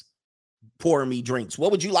face, pouring me drinks.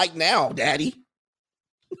 What would you like now, daddy?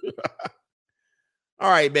 All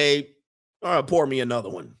right, babe. All right, pour me another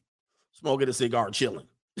one. Smoking a cigar, chilling.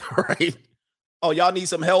 All right. Oh, y'all need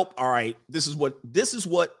some help? All right. This is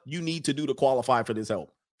what you need to do to qualify for this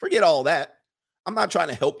help. Forget all that. I'm not trying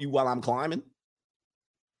to help you while I'm climbing.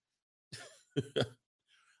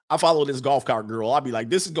 I follow this golf cart girl. I'll be like,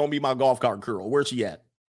 this is going to be my golf cart girl. Where's she at?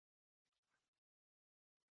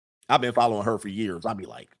 I've been following her for years. I'll be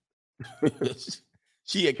like,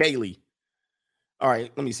 she at Kaylee. All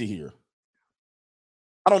right, let me see here.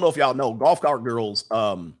 I don't know if y'all know, golf cart girls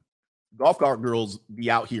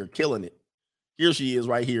be out here killing it. Here she is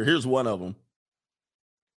right here. Here's one of them.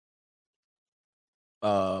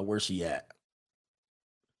 Where's she at?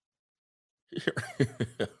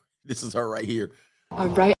 This is her right here. All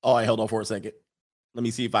right. Oh, I held on for a second. Let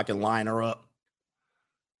me see if I can line her up.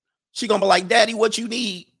 She gonna be like, Daddy, what you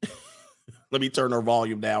need? Let me turn her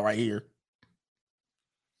volume down right here.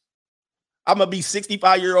 I'm gonna be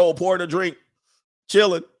 65-year-old pouring a drink,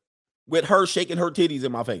 chilling, with her shaking her titties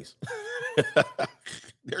in my face.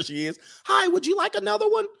 There she is. Hi, would you like another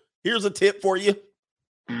one? Here's a tip for you.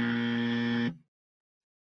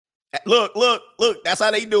 Look. That's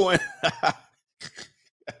how they doing.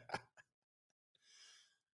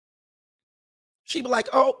 She be like,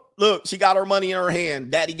 oh, look, she got her money in her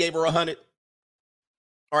hand. Daddy gave her 100.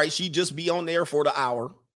 All right, she just be on there for the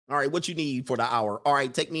hour. All right, what you need for the hour? All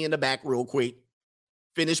right, take me in the back real quick.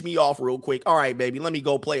 Finish me off real quick. All right, baby, let me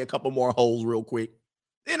go play a couple more holes real quick.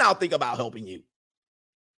 Then I'll think about helping you.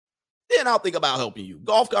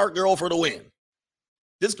 Golf cart girl for the win.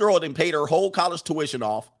 This girl done paid her whole college tuition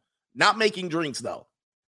off. Not making drinks, though.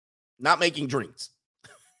 Not making drinks.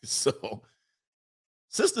 So,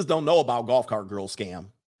 sisters don't know about golf cart girl scam.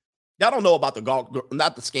 Y'all don't know about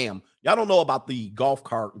not the scam. Y'all don't know about the golf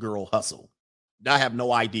cart girl hustle. I have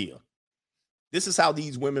no idea. This is how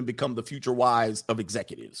these women become the future wives of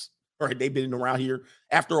executives. All right, they've been around here.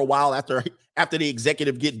 After a while, after the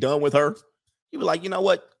executive get done with her, he was like, you know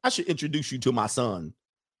what? I should introduce you to my son.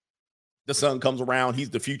 The son comes around. He's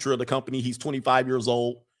the future of the company. He's 25 years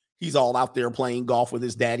old. He's all out there playing golf with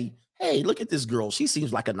his daddy. Hey, look at this girl. She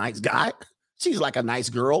seems like a nice guy. She's like a nice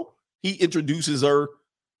girl. He introduces her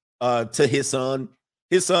to his son.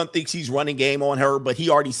 His son thinks he's running game on her, but he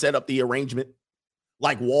already set up the arrangement.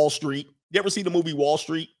 Like Wall Street. You ever see the movie Wall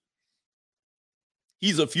Street?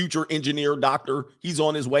 He's a future engineer, doctor. He's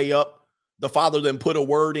on his way up. The father then put a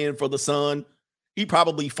word in for the son. He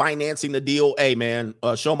probably financing the deal. Hey, man,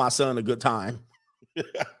 show my son a good time.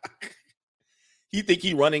 He think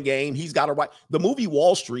he running game. He's got a right. The movie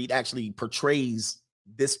Wall Street actually portrays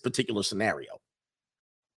this particular scenario.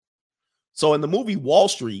 So in the movie Wall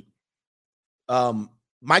Street,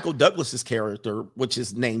 Michael Douglas's character, which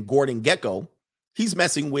is named Gordon Gekko, he's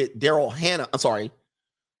messing with Daryl Hannah. I'm sorry.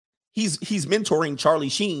 He's mentoring Charlie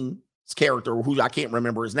Sheen's character, who I can't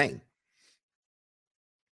remember his name.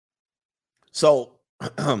 So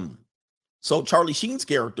Charlie Sheen's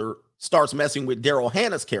character starts messing with Daryl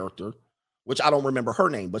Hannah's character, which I don't remember her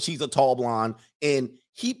name, but she's a tall blonde, and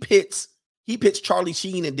he pits Charlie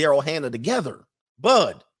Sheen and Daryl Hannah together.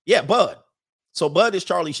 Bud. Yeah, Bud. So Bud is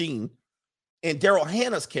Charlie Sheen, and Daryl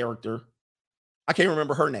Hannah's character, I can't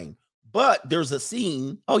remember her name, but there's a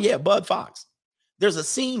scene. Oh yeah, Bud Fox. There's a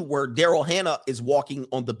scene where Daryl Hannah is walking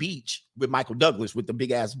on the beach with Michael Douglas with the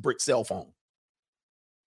big ass brick cell phone.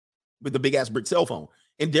 And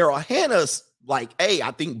Daryl Hannah's like, hey,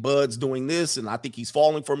 I think Bud's doing this and I think he's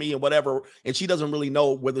falling for me and whatever. And she doesn't really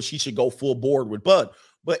know whether she should go full board with Bud.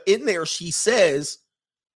 But in there, she says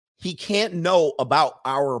he can't know about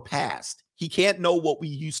our past. He can't know what we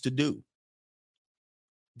used to do.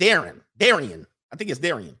 Darian, I think it's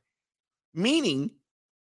Darian. Meaning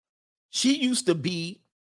she used to be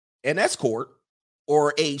an escort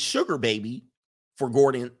or a sugar baby for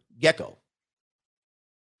Gordon Gekko.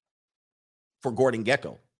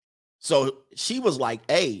 So she was like,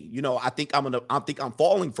 hey, you know, I think I'm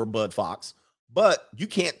falling for Bud Fox, but you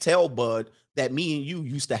can't tell Bud that me and you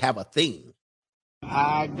used to have a thing.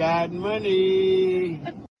 I got money.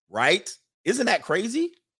 Right? Isn't that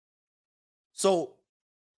crazy? So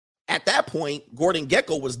at that point, Gordon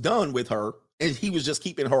Gekko was done with her and he was just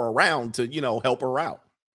keeping her around to, you know, help her out.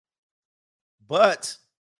 But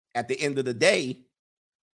at the end of the day,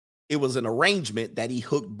 it was an arrangement that he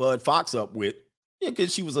hooked Bud Fox up with,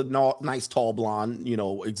 because she was a nice, tall blonde, you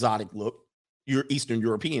know, exotic look, Eastern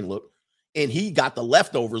European look. And he got the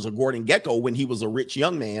leftovers of Gordon Gekko when he was a rich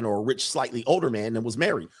young man or a rich, slightly older man and was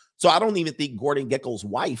married. So I don't even think Gordon Gekko's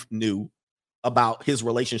wife knew about his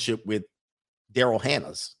relationship with Daryl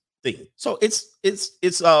Hannah's thing. So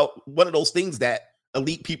it's one of those things that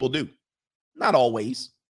elite people do. Not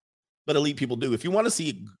always, but elite people do. If you want to see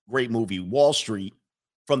a great movie, Wall Street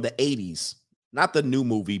from the 80s, not the new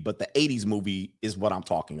movie, but the 80s movie is what I'm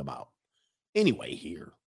talking about. Anyway,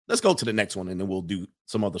 here, let's go to the next one and then we'll do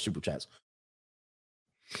some other super chats.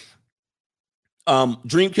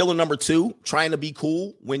 Dream killer number 2, trying to be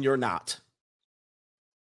cool when you're not.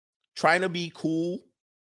 Trying to be cool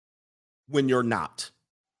when you're not.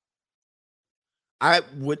 I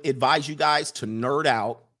would advise you guys to nerd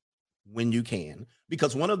out when you can,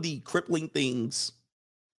 because one of the crippling things,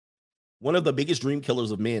 one of the biggest dream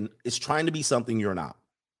killers of men is trying to be something you're not.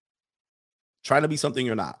 Trying to be something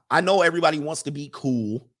you're not. I know everybody wants to be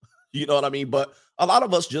cool, you know what I mean? But a lot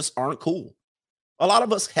of us just aren't cool. A lot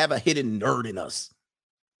of us have a hidden nerd in us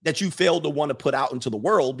that you fail to want to put out into the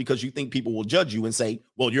world because you think people will judge you and say,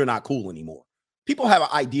 well, you're not cool anymore. People have an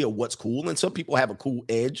idea of what's cool, and some people have a cool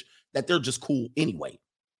edge that they're just cool anyway.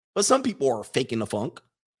 But some people are faking the funk.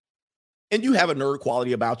 And you have a nerd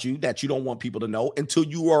quality about you that you don't want people to know until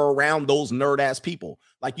you are around those nerd-ass people.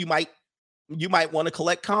 Like you might want to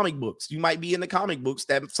collect comic books. You might be in the comic books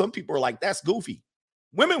that some people are like, that's goofy.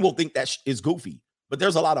 Women will think that is goofy, but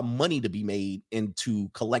there's a lot of money to be made into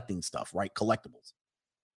collecting stuff, right? Collectibles.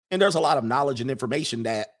 And there's a lot of knowledge and information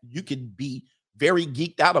that you could be very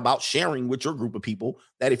geeked out about sharing with your group of people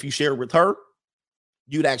that if you share with her,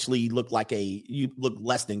 you'd actually look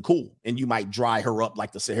less than cool, and you might dry her up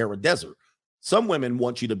like the Sahara Desert. Some women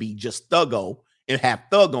want you to be just thuggo and have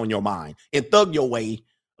thug on your mind and thug your way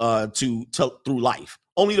through life,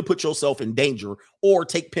 only to put yourself in danger or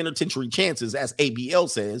take penitentiary chances, as ABL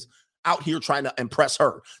says, out here trying to impress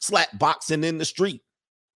her. Slap boxing in the street.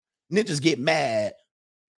 Ninjas get mad.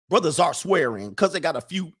 Brothers are swearing because they got a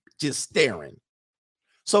few just staring.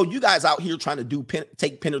 So you guys out here trying to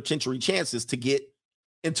take penitentiary chances to get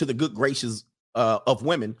into the good graces of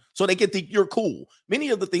women so they can think you're cool. Many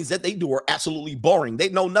of the things that they do are absolutely boring. They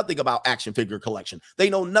know nothing about action figure collection. They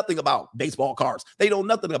know nothing about baseball cards. They know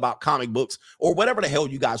nothing about comic books or whatever the hell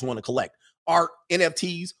you guys want to collect. Art,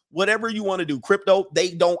 NFTs, whatever you want to do, crypto,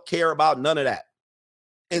 they don't care about none of that.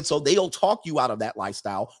 And so they'll talk you out of that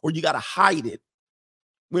lifestyle, or you got to hide it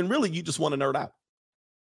when really you just want to nerd out.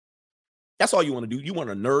 That's all you want to do. You want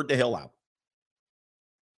to nerd the hell out.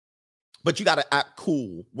 But you got to act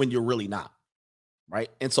cool when you're really not, right?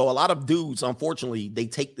 And so a lot of dudes, unfortunately, they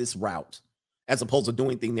take this route as opposed to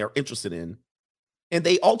doing things they're interested in. And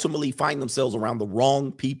they ultimately find themselves around the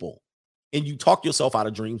wrong people. And you talk yourself out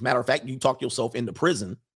of dreams. Matter of fact, you talk yourself into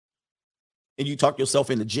prison. And you talk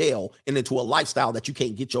yourself into jail and into a lifestyle that you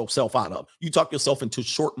can't get yourself out of. You talk yourself into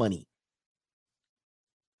short money.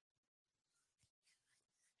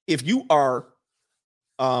 If you are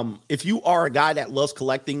a guy that loves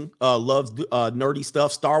collecting, loves nerdy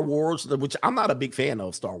stuff, Star Wars, which I'm not a big fan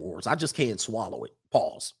of Star Wars. I just can't swallow it.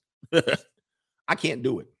 Pause. I can't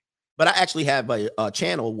do it. But I actually have a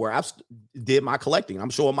channel where I did my collecting. I'm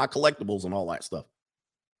showing my collectibles and all that stuff.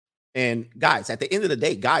 And guys, at the end of the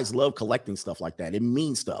day, guys love collecting stuff like that. It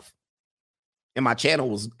means stuff. And my channel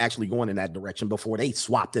was actually going in that direction before they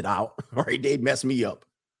swapped it out. Right? They messed me up.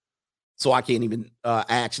 So I can't even, I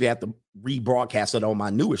actually have to rebroadcast it on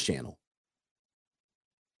my newest channel.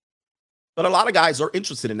 But a lot of guys are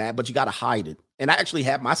interested in that, but you got to hide it. And I actually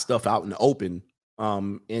have my stuff out in the open.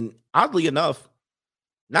 And oddly enough,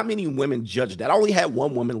 not many women judge that. I only had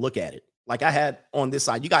one woman look at it. Like I had on this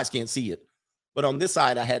side, you guys can't see it, but on this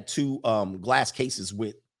side, I had 2 glass cases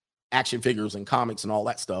with action figures and comics and all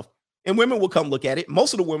that stuff. And women will come look at it.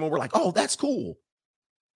 Most of the women were like, oh, that's cool.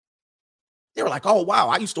 They were like, oh, wow,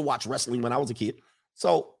 I used to watch wrestling when I was a kid.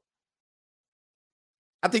 So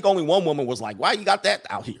I think only one woman was like, why you got that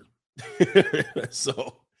out here?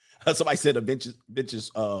 So somebody said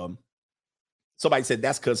somebody said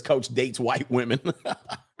that's because Coach dates white women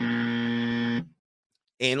and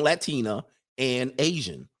Latina and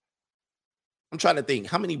Asian. I'm trying to think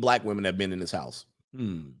how many black women have been in this house.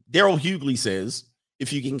 Daryl Hughley says,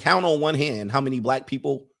 if you can count on one hand how many black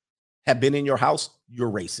people have been in your house, you're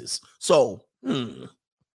racist. So,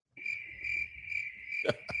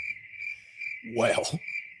 well.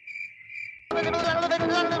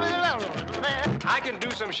 I can do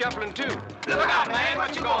some shuffling too. Look out, man,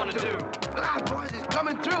 what you gonna do? Look out, boys, it's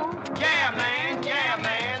coming through. Yeah, man, yeah,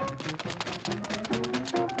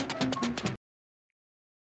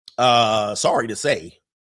 man. Sorry to say.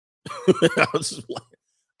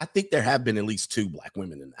 I think there have been at least 2 black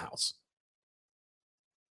women in the house.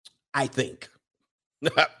 I think.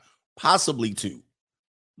 Possibly 2.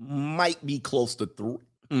 Might be close to 3.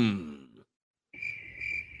 I'm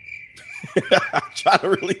trying to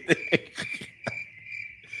really think.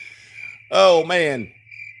 Oh, man.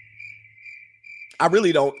 I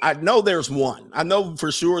really don't. I know there's one. I know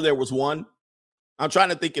for sure there was one. I'm trying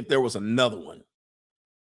to think if there was another one.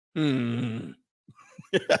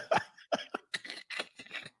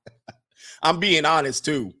 I'm being honest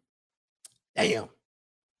too. Damn.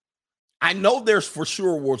 I know there's for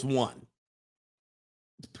sure was one.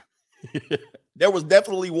 There was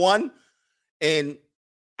definitely one. And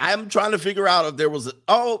I'm trying to figure out if there was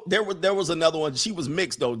there was another one. She was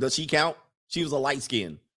mixed though. Does she count? She was a light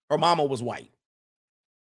skin. Her mama was white.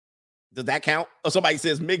 Does that count? Oh, somebody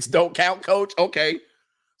says mixed don't count, coach. Okay.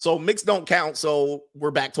 So mixed don't count. So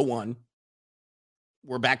we're back to one.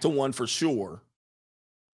 We're back to one for sure.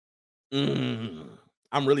 I'm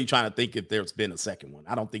really trying to think if there's been a second one.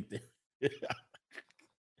 I don't think there.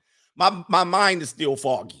 My mind is still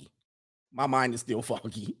foggy. My mind is still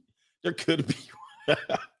foggy. There could be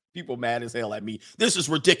people mad as hell at me. This is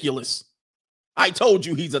ridiculous. I told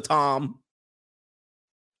you he's a Tom.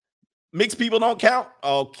 Mixed people don't count?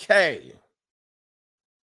 Okay.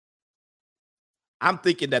 I'm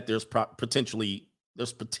thinking that there's potentially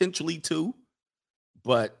two,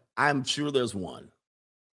 but I'm sure there's one.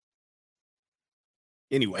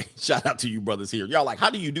 Anyway, shout out to you brothers here. Y'all like, how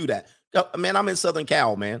do you do that? Man, I'm in Southern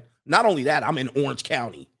Cal, man. Not only that, I'm in Orange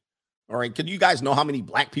County. All right. Can you guys know how many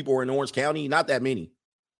black people are in Orange County? Not that many.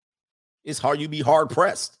 It's hard. You'd be hard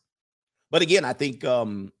pressed. But again, I think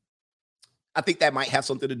that might have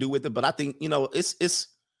something to do with it. But I think, it's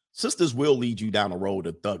sisters will lead you down the road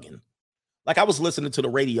of thugging. Like I was listening to the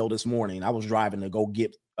radio this morning. I was driving to go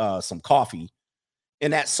get some coffee.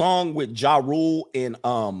 And that song with Ja Rule and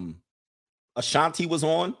Ashanti was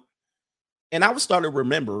on. And I was starting to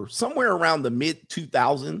remember somewhere around the mid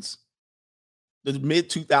 2000s,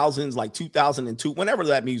 like 2002, whenever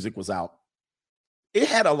that music was out, it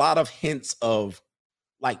had a lot of hints of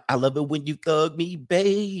like, I love it when you thug me,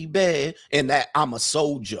 baby. And that I'm a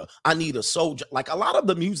soldier. I need a soldier. Like a lot of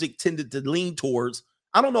the music tended to lean towards,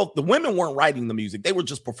 I don't know if the women weren't writing the music. They were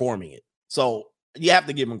just performing it. So you have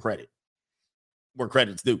to give them credit where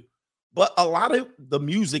credit's due. But a lot of the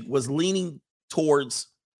music was leaning towards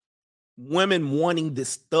women wanting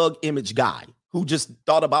this thug image guy who just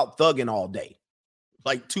thought about thugging all day.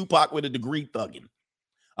 Like Tupac with a degree thugging.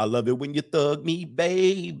 I love it when you thug me,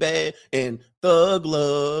 baby, and thug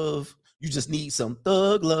love. You just need some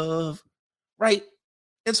thug love, right?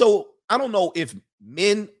 And so I don't know if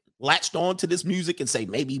men latched on to this music and say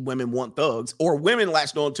maybe women want thugs, or women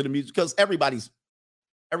latched on to the music because everybody's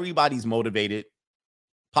motivated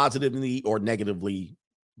positively or negatively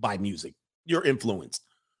by music. You're influenced.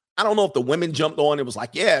 I don't know if the women jumped on and was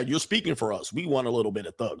like, yeah, you're speaking for us. We want a little bit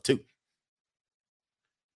of thug too.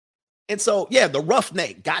 And so, yeah, the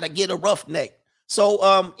roughneck, gotta get a roughneck. So,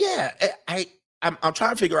 I'm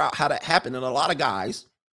trying to figure out how that happened. And a lot of guys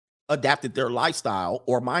adapted their lifestyle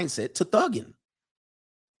or mindset to thugging.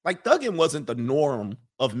 Like thugging wasn't the norm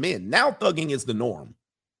of men. Now thugging is the norm.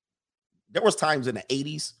 There was times in the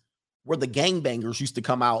 80s where the gangbangers used to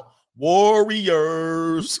come out,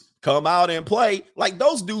 warriors, come out and play. Like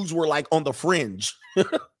those dudes were like on the fringe.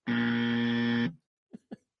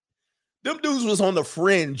 Them dudes was on the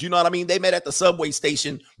fringe, you know what I mean? They met at the subway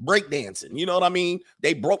station breakdancing, you know what I mean?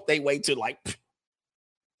 They broke their way to like,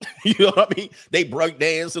 you know what I mean? They break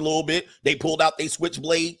danced a little bit. They pulled out their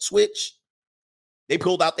switchblade switch. They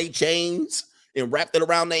pulled out their chains and wrapped it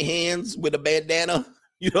around their hands with a bandana,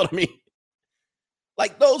 you know what I mean?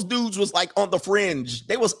 Like those dudes was like on the fringe.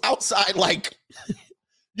 They was outside like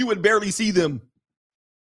you would barely see them.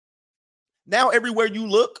 Now everywhere you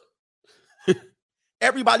look,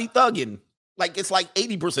 everybody thugging. Like it's like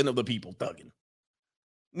 80% of the people thugging.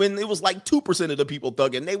 When it was like 2% of the people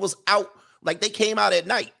thugging, they was out, like they came out at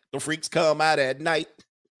night. The freaks come out at night.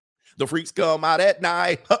 The freaks come out at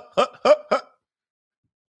night.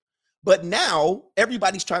 But now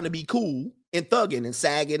everybody's trying to be cool and thugging and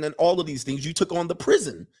sagging and all of these things. You took on the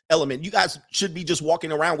prison element. You guys should be just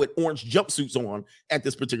walking around with orange jumpsuits on at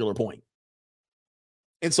this particular point.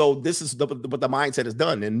 And so this is what the mindset has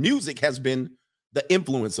done. And music has been the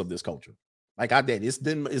influence of this culture. Like I did, it's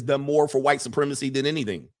done more for white supremacy than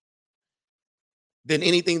anything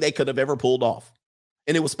they could have ever pulled off.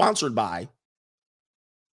 And it was sponsored by,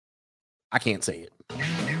 I can't say it.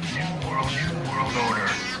 New world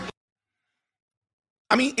order.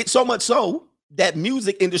 I mean, it's so much so that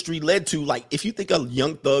music industry led to, like, if you think of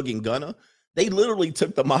Young Thug and Gunna, they literally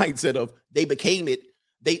took the mindset of, they became it,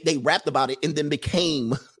 they rapped about it and then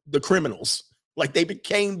became the criminals. Like they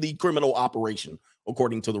became the criminal operation,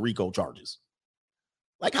 according to the RICO charges.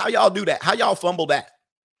 Like how y'all do that? How y'all fumble that?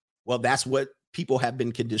 Well, that's what people have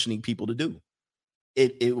been conditioning people to do.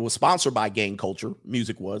 it was sponsored by gang culture.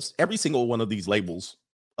 Music was. Every single one of these labels,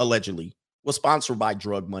 allegedly, was sponsored by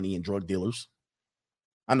drug money and drug dealers.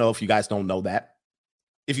 I know if you guys don't know that.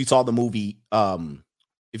 If you saw the movie,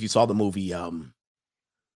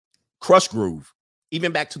 Crush Groove,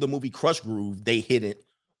 even back to the movie Crush Groove, they hit it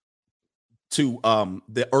to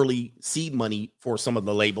the early seed money for some of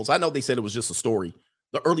the labels. I know they said it was just a story.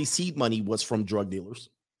 The early seed money was from drug dealers.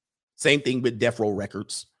 Same thing with Death Row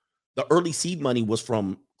Records. The early seed money was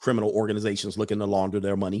from criminal organizations looking to launder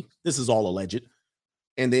their money. This is all alleged.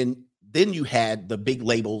 And then you had the big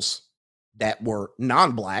labels that were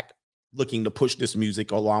non-black looking to push this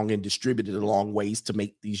music along and distribute it along ways to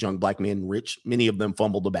make these young black men rich. Many of them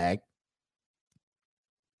fumbled the bag.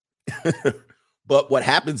 But what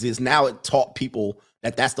happens is now it taught people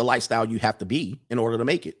that that's the lifestyle you have to be in order to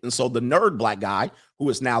make it. And so the nerd black guy, who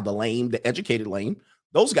is now the lame, the educated lame,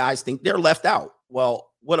 those guys think they're left out.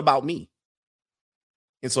 Well, what about me?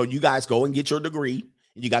 And so you guys go and get your degree,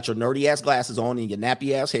 and you got your nerdy ass glasses on and your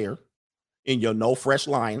nappy ass hair and your no fresh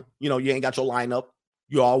line. You know, you ain't got your lineup.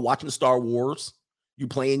 You all watching Star Wars. You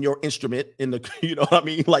playing your instrument in the, you know what I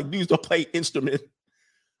mean? Like, dudes don't play instrument.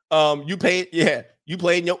 You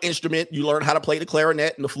playing your instrument. You learn how to play the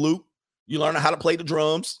clarinet and the flute. You learn how to play the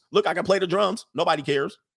drums. Look, I can play the drums. Nobody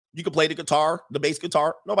cares. You can play the guitar, the bass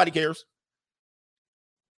guitar. Nobody cares.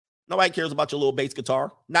 Nobody cares about your little bass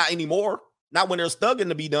guitar. Not anymore. Not when there's thugging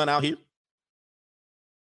to be done out here.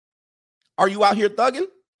 Are you out here thugging?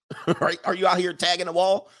 Right? Are you out here tagging the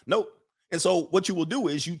wall? Nope. And so what you will do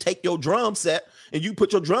is you take your drum set and you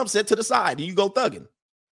put your drum set to the side and you go thugging.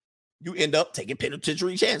 You end up taking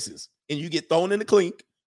penitentiary chances and you get thrown in the clink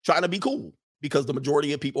trying to be cool because the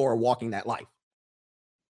majority of people are walking that life.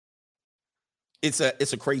 It's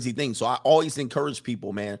a crazy thing. So I always encourage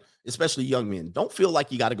people, man, especially young men, don't feel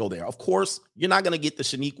like you got to go there. Of course, you're not going to get the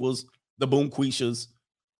Shaniquas, the Boom Quishas,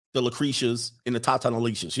 the Lucretias, and the Tata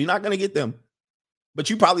Alicias. You're not going to get them, but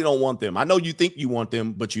you probably don't want them. I know you think you want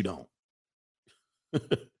them, but you don't.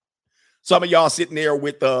 Some of y'all sitting there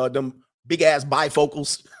with them big ass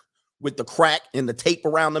bifocals with the crack and the tape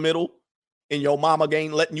around the middle, and your mama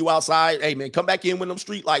ain't letting you outside. Hey man, come back in with them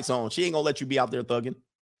street lights on. She ain't gonna let you be out there thugging.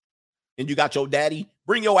 And you got your daddy,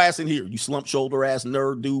 bring your ass in here. You slump shoulder ass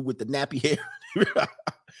nerd dude with the nappy hair.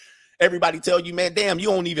 Everybody tell you, man, damn, you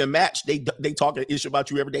don't even match. They talk an issue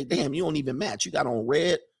about you every day. Damn, you don't even match. You got on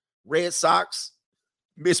red socks,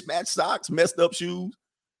 mismatched socks, messed up shoes.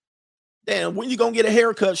 Damn, when you gonna get a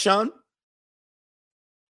haircut, Sean?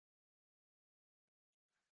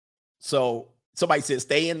 So somebody said,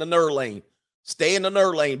 stay in the nerd lane. Stay in the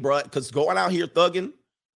nerd lane, bro, because going out here thugging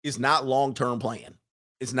is not long-term plan.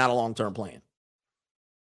 It's not a long-term plan.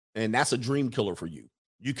 And that's a dream killer for you.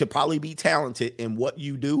 You could probably be talented in what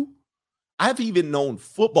you do. I've even known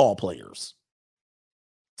football players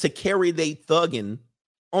to carry their thugging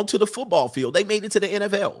onto the football field. They made it to the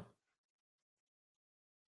NFL.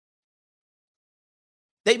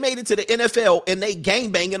 They made it to the NFL and they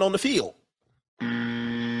gangbanging on the field.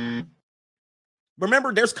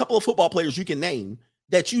 Remember, there's a couple of football players you can name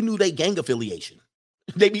that you knew they gang affiliation.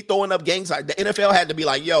 They be throwing up gang signs. The NFL had to be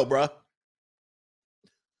like, yo, bro,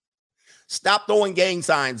 stop throwing gang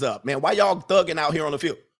signs up, man. Why y'all thugging out here on the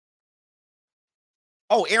field?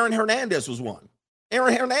 Oh, Aaron Hernandez was one.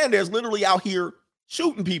 Aaron Hernandez literally out here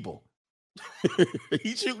shooting people.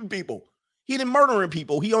 He's shooting people. He didn't murdering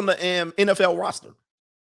people. He on the NFL roster.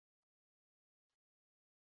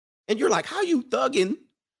 And you're like, how you thugging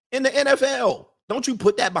in the NFL? Don't you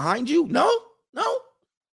put that behind you? No.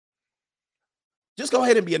 Just go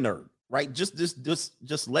ahead and be a nerd, right?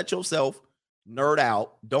 Just let yourself nerd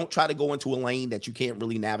out. Don't try to go into a lane that you can't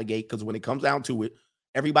really navigate, because when it comes down to it,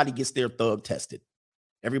 everybody gets their thug tested.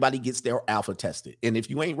 Everybody gets their alpha tested. And if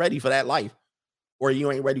you ain't ready for that life, or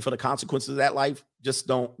you ain't ready for the consequences of that life, just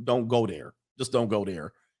don't go there. Just don't go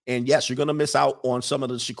there. And yes, you're going to miss out on some of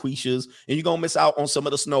the Shaquishas, and you're going to miss out on some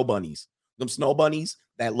of the snow bunnies. Them snow bunnies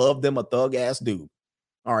that love them a thug ass dude.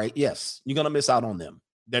 All right. Yes. You're going to miss out on them.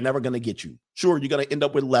 They're never going to get you. Sure. You're going to end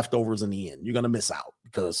up with leftovers in the end. You're going to miss out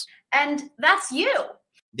because. And that's you.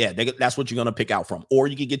 Yeah. That's what you're going to pick out from. Or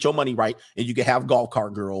you can get your money right and you can have golf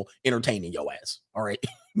cart girl entertaining your ass. All right.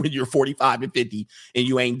 When you're 45 and 50 and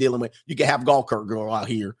you ain't dealing with, you can have golf cart girl out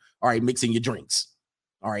here. All right. Mixing your drinks.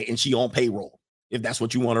 All right. And she on payroll. If that's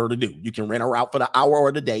what you want her to do, you can rent her out for the hour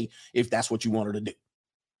or the day if that's what you want her to do.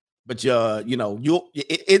 But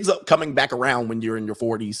it ends up coming back around when you're in your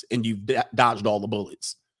 40s and you've dodged all the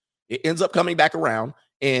bullets. It ends up coming back around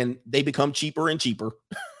and they become cheaper and cheaper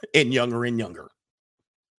and younger.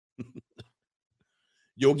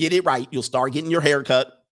 You'll get it right. You'll start getting your hair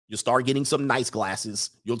cut. You'll start getting some nice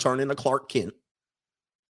glasses. You'll turn into Clark Kent.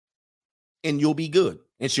 and you'll be good.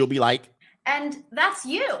 And she'll be like, and that's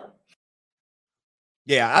you.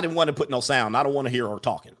 Yeah, I didn't want to put no sound. I don't want to hear her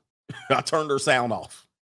talking. I turned her sound off.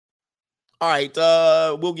 All right,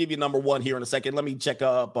 we'll give you number one here in a second. Let me check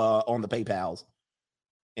up on the PayPals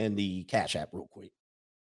and the Cash App real quick.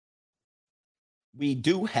 We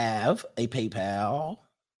do have a PayPal.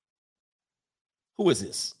 Who is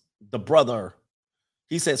this? The brother.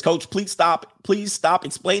 He says, Coach, please stop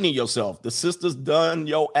explaining yourself. The sister's done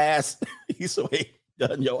your ass. He's so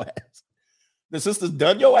done your ass. The sister's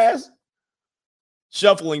done your ass?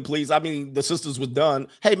 Shuffling, please. I mean, the sisters was done.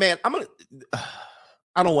 Hey, man, I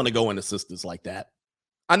don't want to go into sisters like that.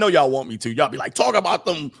 I know y'all want me to. Y'all be like, talk about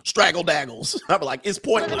them straggle daggles. I'll be like, it's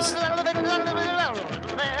pointless.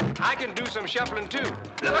 I can do some shuffling too.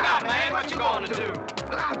 Look out, man, what you gonna do?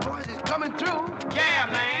 Look out, boys, it's coming through. Yeah,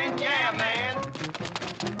 man, yeah, man.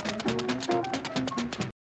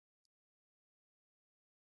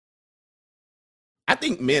 I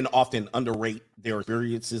think men often underrate their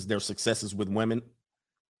experiences, their successes with women.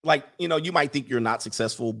 Like, you know, you might think you're not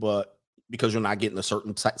successful, but because you're not getting a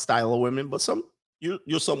certain style of women, but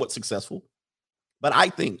you're somewhat successful. But I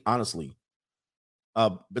think, honestly,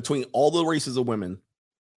 between all the races of women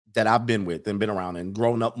that I've been with and been around and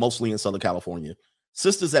grown up mostly in Southern California,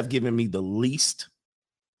 sisters have given me the least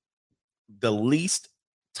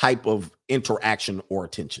type of interaction or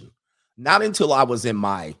attention. Not until I was in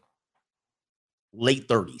my late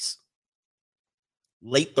 30s.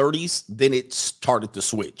 Then it started to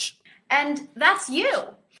switch. And that's you.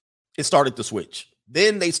 It started to switch.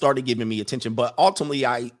 Then they started giving me attention, but ultimately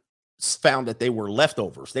I found that they were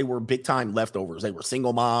leftovers. They were big time leftovers. They were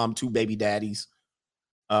single mom, 2 baby daddies.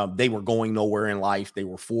 They were going nowhere in life. They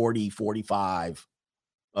were 40, 45.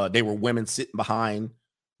 They were women sitting behind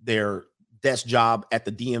their desk job at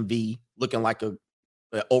the DMV looking like an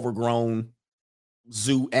overgrown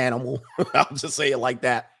zoo animal. I'll just say it like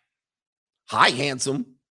that. Hi, handsome.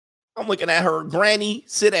 I'm looking at her. Granny,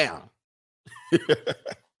 sit down.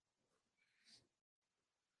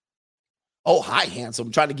 Oh, hi,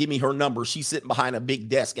 handsome. Trying to give me her number. She's sitting behind a big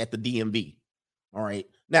desk at the DMV. All right.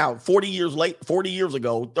 Now, 40 years ago, 30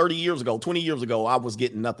 years ago, 20 years ago, I was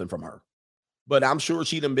getting nothing from her. But I'm sure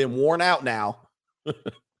she'd have been worn out now.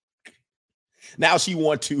 Now she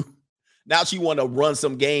want to run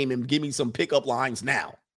some game and give me some pickup lines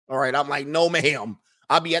now. All right. I'm like, no, ma'am.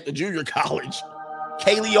 I'll be at the junior college.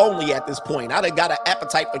 Kaylee only at this point. I done got an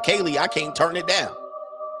appetite for Kaylee. I can't turn it down.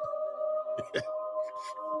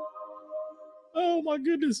 Oh my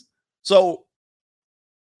goodness. So,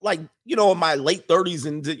 like, you know, in my late 30s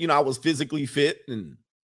and, you know, I was physically fit and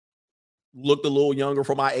looked a little younger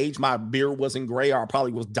for my age. My beard wasn't gray, or I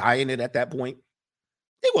probably was dyeing it at that point.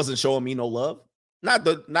 It wasn't showing me no love. Not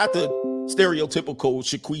the stereotypical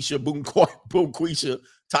Shaquisha, Boomquisha,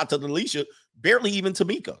 Tata Delisha, barely even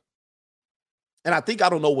Tamika. And I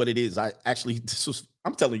don't know what it is. I'm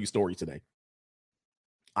telling you a story today.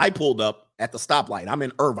 I pulled up at the stoplight. I'm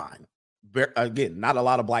in Irvine. Again, not a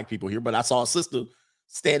lot of black people here, but I saw a sister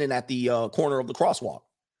standing at the corner of the crosswalk.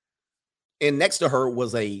 And next to her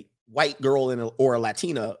was a white girl or a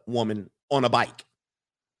Latina woman on a bike.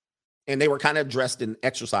 And they were kind of dressed in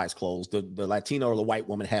exercise clothes. The Latina or the white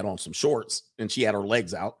woman had on some shorts and she had her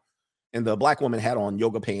legs out. And the black woman had on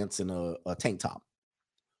yoga pants and a tank top.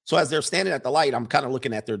 So as they're standing at the light, I'm kind of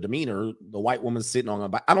looking at their demeanor. The white woman's sitting on a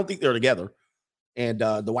bike. I don't think they're together. And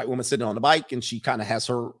the white woman sitting on the bike, and she kind of has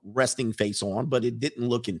her resting face on, but it didn't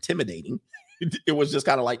look intimidating. It was just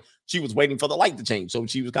kind of like she was waiting for the light to change. So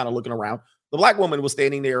she was kind of looking around. The black woman was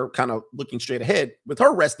standing there kind of looking straight ahead with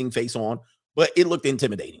her resting face on, but it looked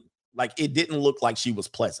intimidating. Like it didn't look like she was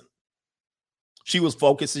pleasant. She was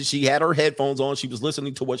focused. She had her headphones on. She was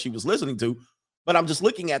listening to what she was listening to. But I'm just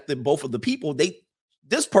looking at both of the people.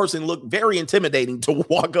 This person looked very intimidating to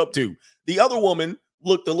walk up to. The other woman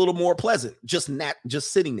looked a little more pleasant, just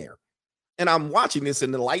sitting there. And I'm watching this,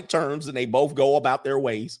 and the light turns, and they both go about their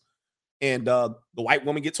ways. And the white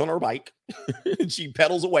woman gets on her bike, and she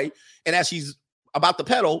pedals away. And as she's about to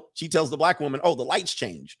pedal, she tells the black woman, "Oh, the lights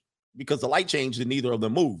changed," because the light changed and neither of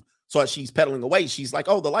them moved. So as she's pedaling away, she's like,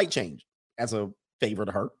 "Oh, the light changed," as a favor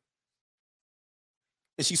to her.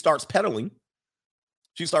 And she starts pedaling.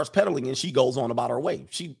 And she goes on about her way.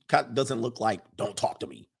 She doesn't look like, "Don't talk to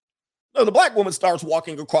me." No, the black woman starts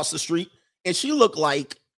walking across the street, and she looked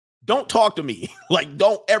like, "Don't talk to me." Like,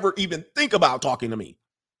 don't ever even think about talking to me.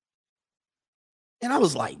 And I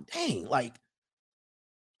was like, dang, like,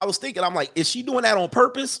 I was thinking, I'm like, is she doing that on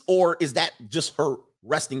purpose, or is that just her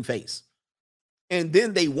resting face? And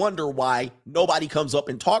then they wonder why nobody comes up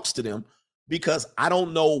and talks to them, because I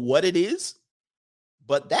don't know what it is,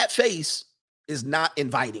 but that face is not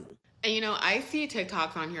inviting. And, you know, I see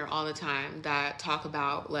TikToks on here all the time that talk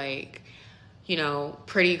about, like, you know,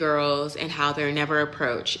 pretty girls and how they're never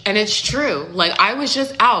approached. And it's true. Like, I was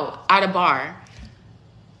just out at a bar.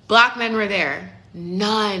 Black men were there.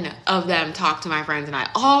 None of them talked to my friends and I.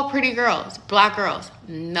 All pretty girls, black girls,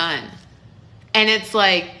 none. And it's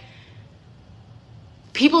like,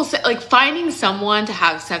 people say, like, finding someone to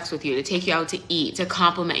have sex with you, to take you out to eat, to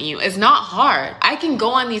compliment you is not hard. I can go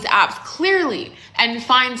on these apps clearly and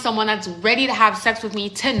find someone that's ready to have sex with me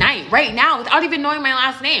tonight, right now, without even knowing my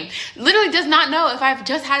last name. Literally does not know if I've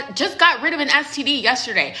just got rid of an STD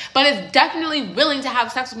yesterday, but is definitely willing to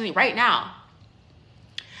have sex with me right now.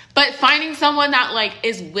 But finding someone that, like,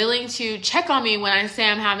 is willing to check on me when I say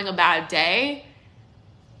I'm having a bad day,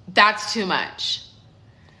 that's too much.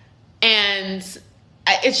 And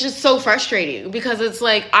it's just so frustrating because it's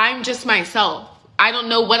like, I'm just myself. I don't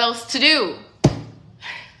know what else to do.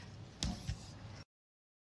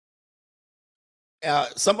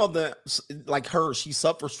 Some of the, like her, she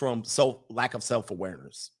suffers from lack of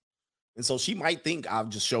self-awareness. And so she might think I've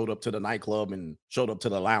just showed up to the nightclub and showed up to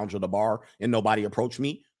the lounge or the bar and nobody approached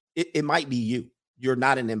me. It might be you. You're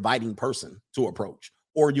not an inviting person to approach,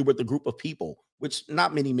 or you're with a group of people, which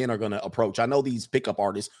not many men are going to approach. I know these pickup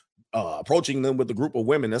artists, approaching them with a group of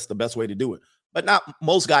women, that's the best way to do it. But not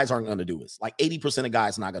most guys aren't going to do this. Like 80% of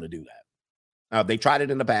guys not going to do that. They tried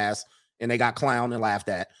it in the past and they got clowned and laughed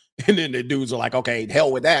at. And then the dudes are like, okay,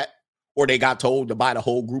 hell with that. Or they got told to buy the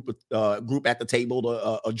whole group at the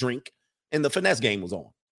table a drink, and the finesse game was on.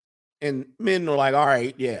 And men are like, all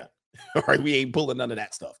right, yeah. All right, we ain't pulling none of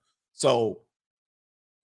that stuff. So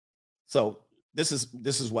this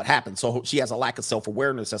is what happened. So she has a lack of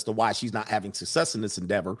self-awareness as to why she's not having success in this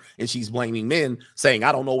endeavor, and she's blaming men, saying,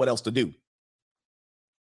 I don't know what else to do.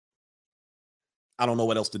 I don't know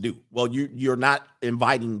what else to do. Well, you're not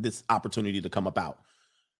inviting this opportunity to come about.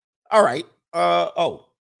 All right.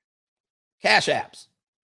 Cash apps.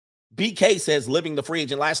 BK says, living the free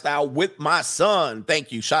agent lifestyle with my son.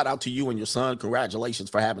 Thank you. Shout out to you and your son. Congratulations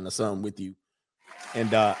for having a son with you.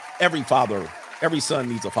 And every son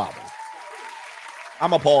needs a father.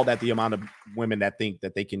 I'm appalled at the amount of women that think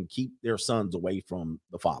that they can keep their sons away from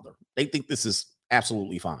the father. They think this is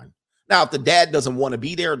absolutely fine. Now, if the dad doesn't want to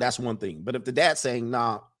be there, that's one thing. But if the dad's saying,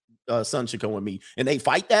 nah, son should come with me, and they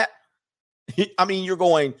fight that, I mean, you're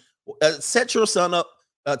going, set your son up.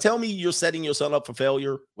 Tell me you're setting your son up for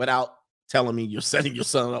failure without telling me you're setting your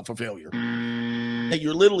son up for failure. That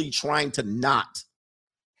you're literally trying to not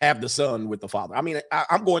have the son with the father. I mean,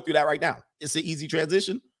 I'm going through that right now. It's an easy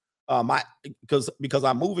transition. Because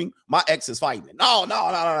I'm moving, my ex is fighting it.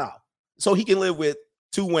 No. So he can live with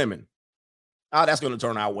 2 women. Oh, that's going to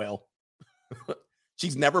turn out well.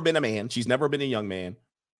 She's never been a man. She's never been a young man.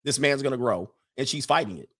 This man's going to grow, and she's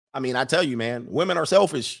fighting it. I mean, I tell you, man, women are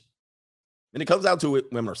selfish. When it comes down to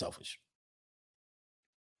it, women are selfish.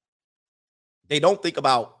 They don't think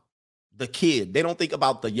about the kid. They don't think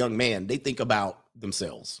about the young man. They think about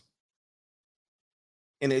themselves.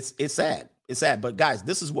 And it's sad. It's sad. But guys,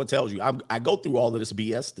 this is what tells you. I go through all of this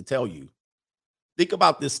BS to tell you. Think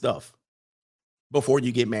about this stuff before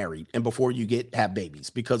you get married and before you have babies.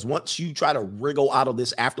 Because once you try to wriggle out of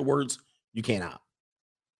this afterwards, you cannot.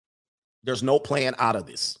 There's no plan out of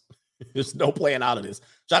this. There's no plan out of this.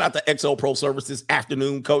 Shout out to XL Pro Services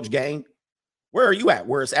afternoon coach gang. Where are you at?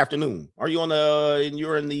 Where it's afternoon? Are you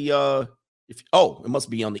you're in the it must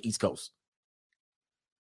be on the East Coast.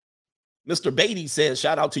 Mr. Beatty says,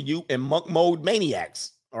 shout out to you and Monk Mode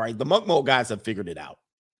Maniacs. All right. The Monk Mode guys have figured it out.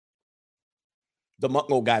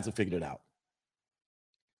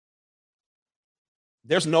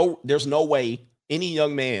 There's no way any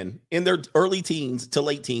young man in their early teens to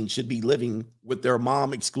late teens should be living with their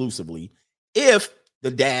mom exclusively if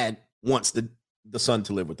the dad wants the son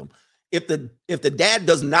to live with them. If the dad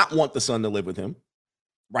does not want the son to live with him,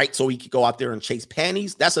 right, so he could go out there and chase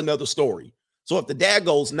panties, that's another story. So if the dad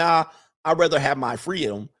goes, nah, I'd rather have my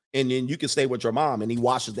freedom, and then you can stay with your mom, and he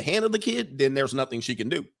washes the hand of the kid, then there's nothing she can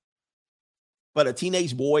do. But a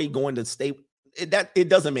teenage boy going to stay, it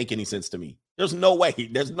doesn't make any sense to me. There's no way.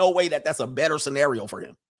 There's no way that that's a better scenario for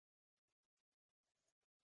him.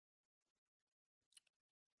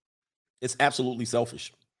 It's absolutely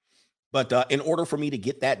selfish. But in order for me to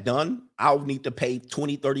get that done, I'll need to pay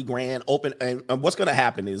 20, 30 grand open. And what's going to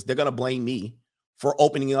happen is they're going to blame me for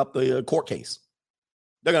opening up the court case.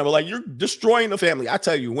 They're going to be like, you're destroying the family. I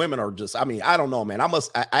tell you, women are just, I mean, I don't know, man.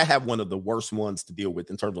 I have one of the worst ones to deal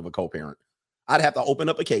with in terms of a co-parent. I'd have to open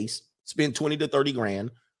up a case, spend 20 to 30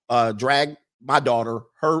 grand, drag my daughter,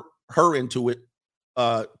 her into it.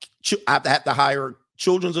 I have to hire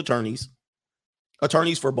children's attorneys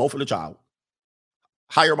for both of the child.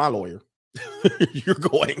 hire my lawyer. You're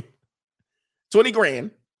going 20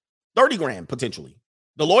 grand, 30 grand potentially.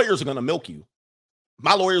 The lawyers are going to milk you.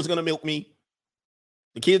 My lawyers are going to milk me.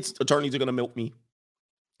 The kids' attorneys are going to milk me.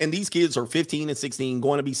 And these kids are 15 and 16,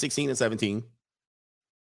 going to be 16 and 17.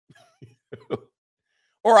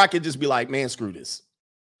 Or I could just be like, man, screw this.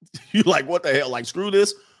 You like, what the hell? Like, screw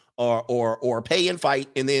this or pay and fight.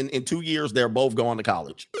 And then in 2 years, they're both going to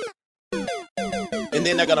college. And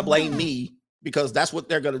then they're going to blame me because that's what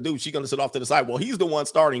they're going to do. She's going to sit off to the side. Well, he's the one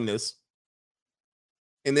starting this.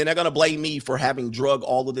 And then they're going to blame me for having drug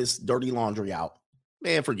all of this dirty laundry out.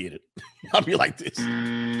 Man, forget it. I'll be like this.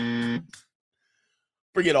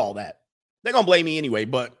 Forget all that. They're going to blame me anyway,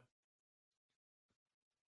 but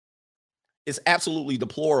it's absolutely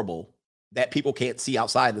deplorable that people can't see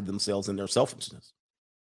outside of themselves and their selfishness.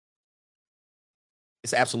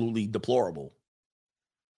 It's absolutely deplorable.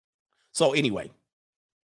 So anyway,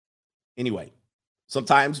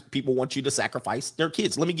 sometimes people want you to sacrifice their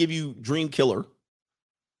kids. Let me give you Dream Killer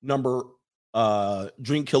number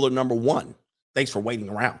 1. Thanks for waiting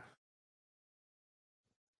around.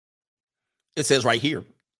 It says right here,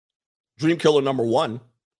 Dream Killer number 1,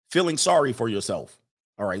 feeling sorry for yourself.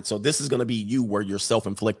 All right. So this is going to be you where you're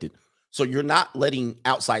self-inflicted. So you're not letting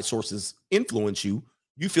outside sources influence you.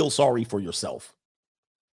 You feel sorry for yourself.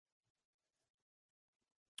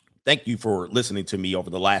 Thank you for listening to me over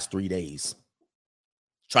the last 3 days,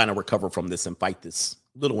 trying to recover from this and fight this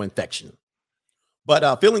little infection.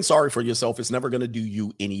 But feeling sorry for yourself is never going to do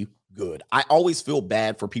you any good. I always feel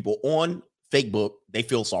bad for people on Facebook. They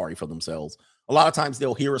feel sorry for themselves. A lot of times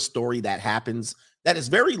they'll hear a story that happens that is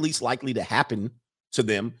very least likely to happen to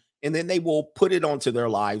them, and then they will put it onto their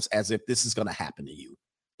lives as if this is going to happen to you.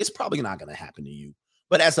 It's probably not going to happen to you.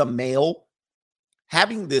 But as a male,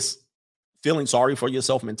 having this feeling sorry for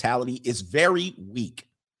yourself mentality is very weak.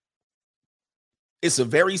 It's a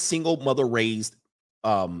very single mother raised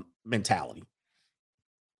mentality.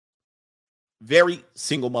 Very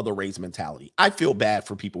single mother raised mentality. I feel bad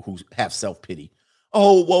for people who have self-pity.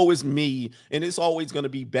 Oh, woe is me. And it's always going to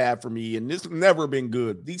be bad for me. And it's never been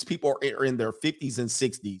good. These people are in their 50s and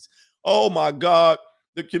 60s. Oh my God.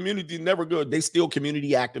 The community is never good. They still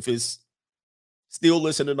community activists. Still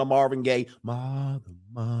listening to Marvin Gaye.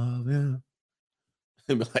 Marvin.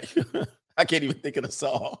 Like, I can't even think of the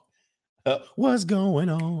song. What's going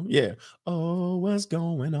on? Yeah. Oh, what's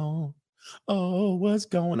going on? Oh, what's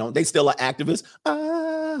going on? They still are activists.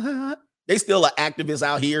 They still are activists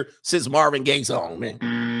out here since Marvin Gaye's song,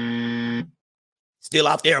 man. Still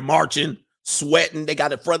out there marching, sweating. They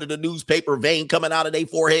got in front of the newspaper, vein coming out of their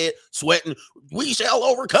forehead, sweating. We shall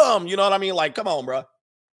overcome. You know what I mean? Like, come on, bro.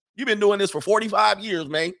 You've been doing this for 45 years,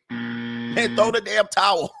 man. Man, throw the damn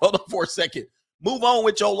towel. Hold on for a second. Move on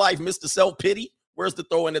with your life, Mr. Self-Pity. Where's the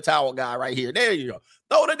throw in the towel guy right here? There you go.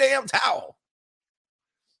 Throw the damn towel.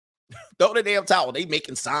 Throw the damn towel. They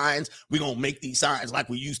making signs. We're going to make these signs like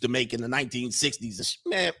we used to make in the 1960s.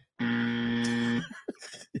 Man.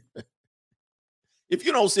 If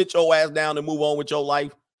you don't sit your ass down and move on with your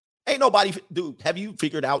life, ain't nobody, dude, have you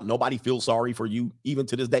figured out nobody feels sorry for you even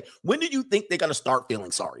to this day? When do you think they're going to start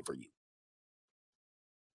feeling sorry for you?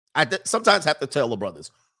 I sometimes have to tell the brothers,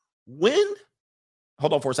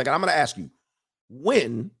 hold on for a second. I'm going to ask you,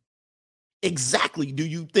 when exactly do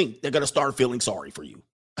you think they're going to start feeling sorry for you?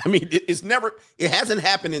 I mean, it hasn't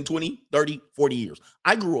happened in 20, 30, 40 years.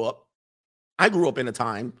 I grew up in a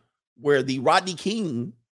time where the Rodney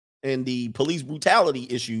King and the police brutality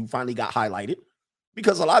issue finally got highlighted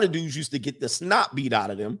because a lot of dudes used to get the snot beat out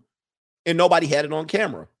of them and nobody had it on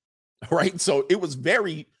camera, right? So it was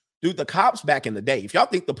the cops back in the day, if y'all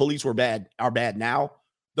think the police are bad now,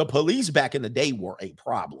 the police back in the day were a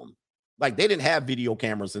problem. Like, they didn't have video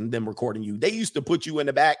cameras and them recording you. They used to put you in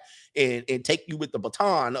the back and take you with the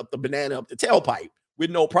baton up the banana up the tailpipe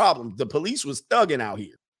with no problem. The police was thugging out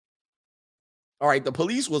here. All right, the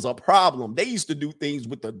police was a problem. They used to do things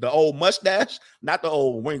with the old mustache, not the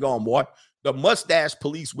old, where you going, boy? The mustache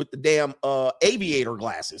police with the damn aviator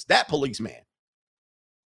glasses. That policeman.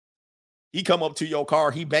 He come up to your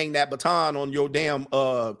car, he bang that baton on your damn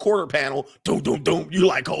quarter panel. Doom, doom, doom. You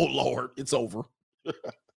like, oh, Lord, it's over.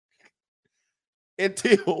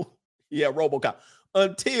 Until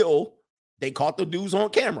they caught the dudes on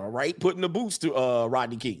camera, right? Putting the boots to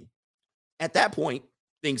Rodney King. At that point,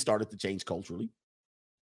 things started to change culturally.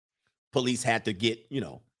 Police had to do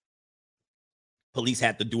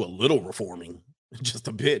a little reforming, just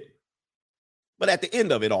a bit. But at the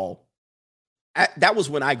end of it all, that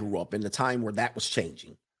was when I grew up, in the time where that was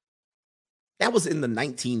changing. That was in the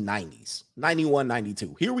 1990s, 91,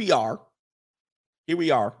 92. Here we are,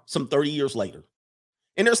 some 30 years later.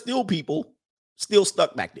 And there's still people still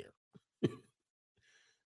stuck back there.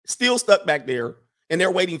 Still stuck back there. And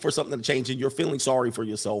they're waiting for something to change. And you're feeling sorry for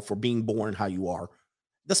yourself for being born how you are,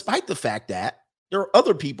 despite the fact that there are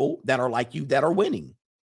other people that are like you that are winning.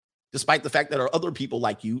 Despite the fact that there are other people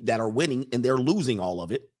like you that are winning and they're losing all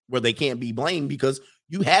of it, where they can't be blamed because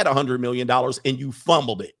you had $100 million and you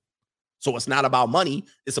fumbled it. So it's not about money.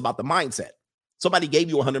 It's about the mindset. Somebody gave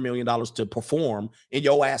you $100 million to perform and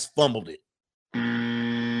your ass fumbled it.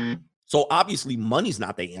 So obviously money's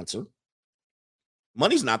not the answer.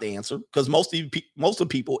 Money's not the answer because most of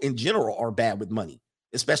people in general are bad with money,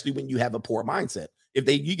 especially when you have a poor mindset. If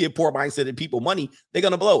you give poor mindset people money, they're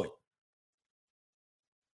going to blow it.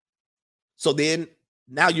 So then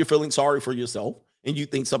now you're feeling sorry for yourself and you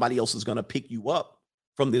think somebody else is going to pick you up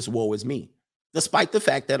from this woe is me. Despite the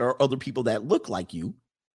fact that there are other people that look like you.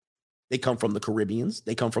 They come from the Caribbeans.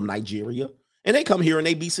 They come from Nigeria and they come here and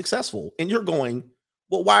they be successful. And you're going,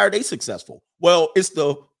 well, why are they successful? Well, it's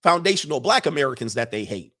the foundational Black Americans that they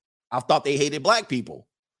hate. I thought they hated Black people.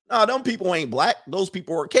 No, them people ain't Black. Those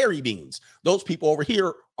people are Caribbeans. Those people over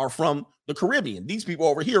here are from the Caribbean. These people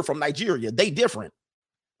over here from Nigeria, they different.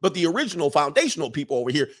 But the original foundational people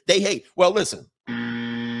over here, they hate. Well, listen,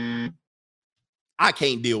 I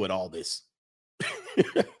can't deal with all this.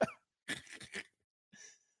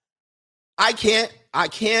 I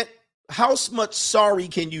can't. How much sorry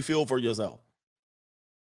can you feel for yourself?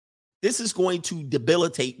 This is going to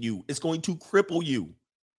debilitate you. It's going to cripple you.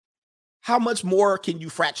 How much more can you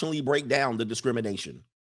fractionally break down the discrimination?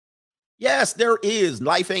 Yes, there is.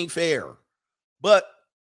 Life ain't fair. But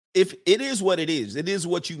if it is what it is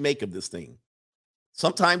what you make of this thing.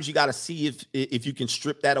 Sometimes you got to see if you can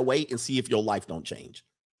strip that away and see if your life don't change.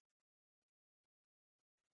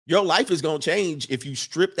 Your life is going to change if you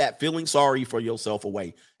strip that feeling sorry for yourself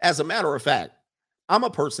away. As a matter of fact, I'm a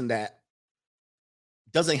person that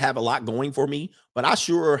doesn't have a lot going for me, but I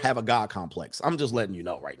sure have a God complex. I'm just letting you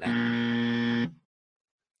know right now.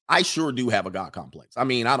 I sure do have a God complex. I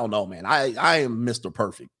mean, I don't know, man. I am Mr.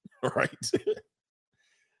 Perfect, right?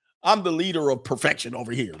 I'm the leader of perfection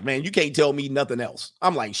over here, man. You can't tell me nothing else.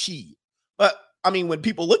 I'm like, she. But I mean, when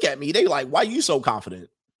people look at me, they like, why are you so confident?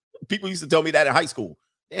 People used to tell me that in high school.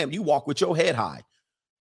 Damn, you walk with your head high.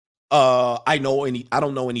 I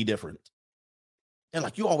don't know any different. They're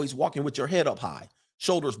like, you always walking with your head up high,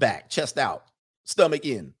 shoulders back, chest out, stomach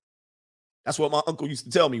in. That's what my uncle used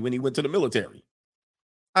to tell me when he went to the military.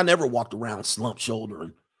 I never walked around slumped shoulder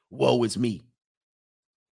and woe is me.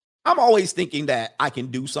 I'm always thinking that I can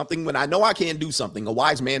do something. When I know I can't do something, a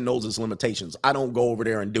wise man knows his limitations. I don't go over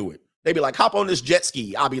there and do it. They be like, hop on this jet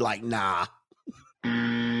ski. I'll be like, nah.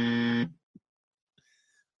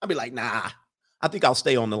 I'll be like, nah, I think I'll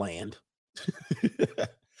stay on the land.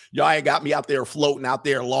 Y'all ain't got me out there floating out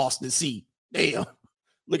there lost at sea. Damn.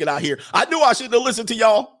 Look at out here. I knew I shouldn't have listened to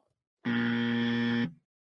y'all.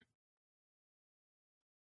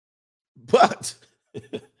 But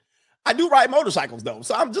I do ride motorcycles though.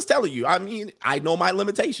 So I'm just telling you, I mean, I know my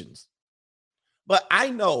limitations. But I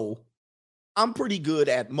know I'm pretty good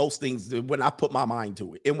at most things when I put my mind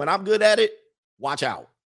to it. And when I'm good at it, watch out.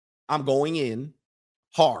 I'm going in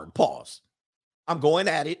hard, pause. I'm going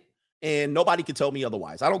at it and nobody can tell me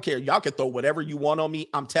otherwise. I don't care. Y'all can throw whatever you want on me.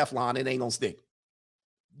 I'm Teflon. It ain't gonna stick.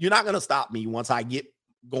 You're not going to stop me once I get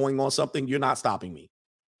going on something. You're not stopping me.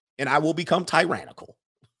 And I will become tyrannical.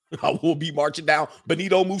 I will be marching down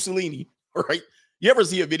Benito Mussolini, right? You ever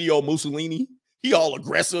see a video of Mussolini? He all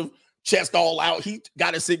aggressive, chest all out. He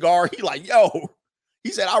got a cigar. He like, yo,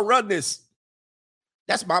 he said, I'll run this.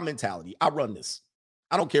 That's my mentality. I run this.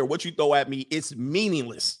 I don't care what you throw at me. It's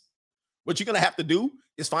meaningless. What you're going to have to do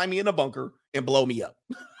is find me in a bunker and blow me up.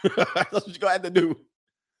 That's what you're going to have to do.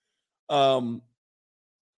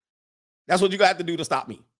 That's what you're going to have to do to stop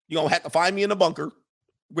me. You're going to have to find me in a bunker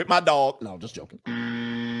with my dog. No, just joking.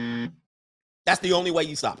 That's the only way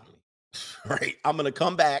you stop me. All right. I'm going to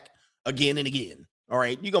come back again and again. All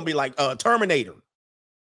right. You're going to be like Terminator.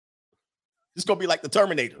 It's going to be like the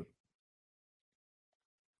Terminator.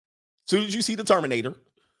 As soon as you see the Terminator,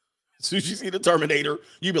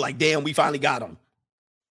 you be like, damn, we finally got him.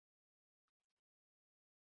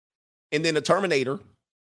 And then the Terminator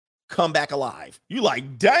come back alive. You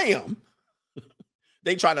like, damn.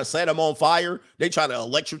 They try to set him on fire. They try to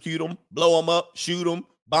electrocute him, blow him up, shoot him,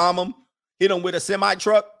 bomb him, hit him with a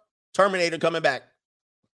semi-truck. Terminator coming back.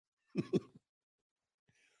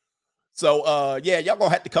 So, yeah, y'all gonna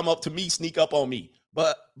have to come up to me, sneak up on me.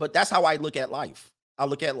 But that's how I look at life. I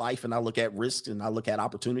look at life and I look at risks and I look at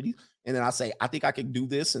opportunities. And then I say, I think I can do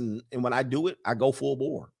this. And when I do it, I go full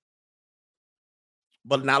bore.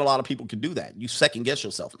 But not a lot of people can do that. You second guess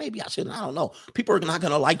yourself. Maybe I shouldn't. I don't know. People are not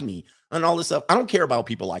going to like me and all this stuff. I don't care about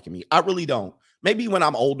people liking me. I really don't. Maybe when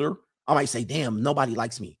I'm older, I might say, damn, nobody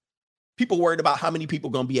likes me. People worried about how many people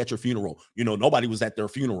going to be at your funeral. You know, nobody was at their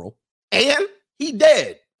funeral. And he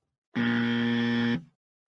dead.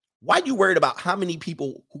 Why you worried about how many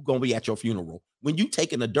people who going to be at your funeral when you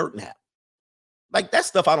taking a dirt nap? Like, that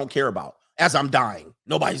stuff I don't care about. As I'm dying,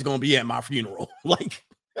 nobody's going to be at my funeral. Like,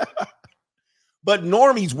 but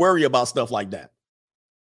normies worry about stuff like that.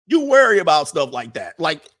 You worry about stuff like that.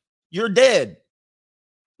 Like, you're dead.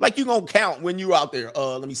 Like, you're going to count when you're out there.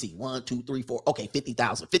 Let me see. 1, 2, 3, 4. Okay,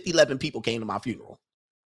 50,000. 11 people came to my funeral.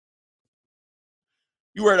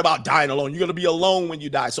 You worried about dying alone. You're going to be alone when you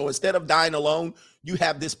die. So instead of dying alone, you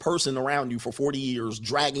have this person around you for 40 years,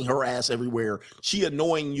 dragging her ass everywhere. She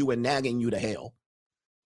annoying you and nagging you to hell.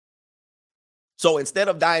 So instead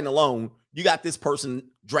of dying alone, you got this person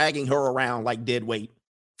dragging her around like dead weight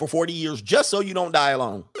for 40 years just so you don't die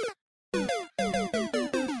alone.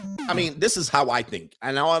 I mean, this is how I think.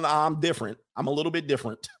 I know I'm different. I'm a little bit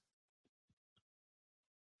different.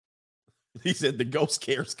 He said the ghost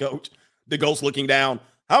cares, coach. The ghost looking down.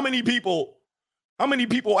 How many people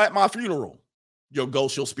at my funeral? Your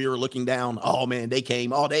ghost, your spirit looking down. Oh, man, they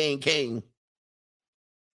came. Oh, they ain't came.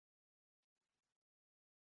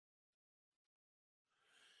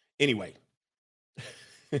 Anyway.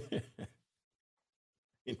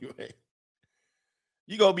 You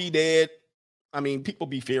gonna be dead. I mean, people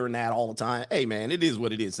be fearing that all the time. Hey, man, it is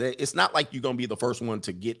what it is. It's not like you're gonna be the first one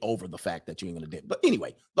to get over the fact that you ain't gonna die. But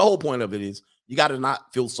anyway, the whole point of it is you got to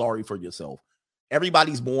not feel sorry for yourself.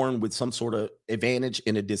 Everybody's born with some sort of advantage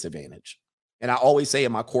and a disadvantage. And I always say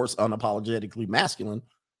in my course, Unapologetically Masculine,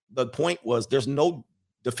 the point was there's no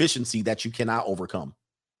deficiency that you cannot overcome.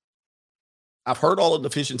 I've heard all the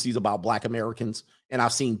deficiencies about Black Americans, and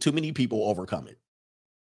I've seen too many people overcome it.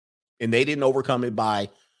 And they didn't overcome it by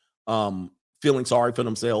feeling sorry for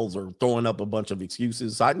themselves or throwing up a bunch of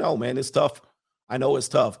excuses. I know, man, it's tough. I know it's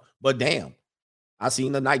tough. But damn, I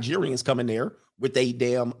seen the Nigerians come in there with a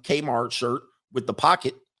damn Kmart shirt with the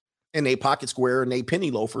pocket and they pocket square and they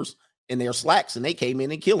penny loafers and their slacks, and they came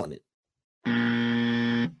in and killing it.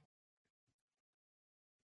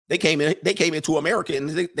 They came into America and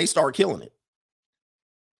they started killing it.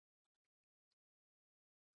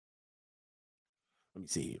 Let me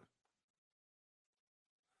see here.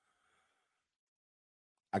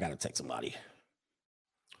 I gotta text somebody.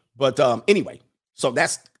 But anyway, so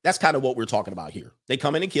that's kind of what we're talking about here. They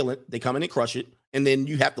come in and kill it, they come in and crush it, and then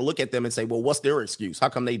you have to look at them and say, well, what's their excuse? How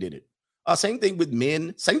come they did it? Same thing with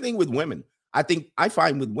men, same thing with women. I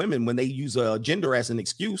find with women, when they use gender as an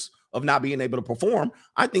excuse of not being able to perform,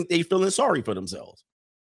 I think they feeling sorry for themselves.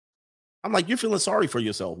 I'm like, you're feeling sorry for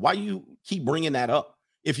yourself. Why you keep bringing that up?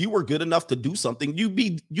 If you were good enough to do something, you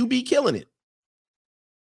be killing it.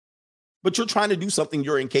 But you're trying to do something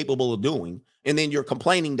you're incapable of doing, and then you're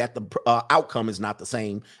complaining that the outcome is not the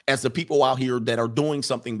same as the people out here that are doing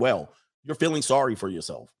something well. You're feeling sorry for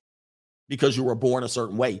yourself because you were born a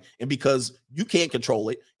certain way, and because you can't control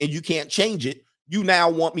it and you can't change it, you now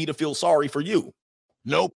want me to feel sorry for you.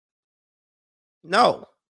 Nope. No.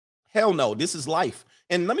 Hell no. This is life.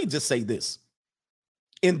 And let me just say this.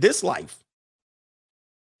 In this life,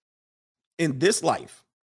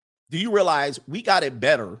 do you realize we got it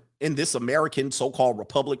better in this American so-called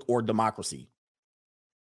republic or democracy?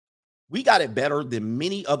 We got it better than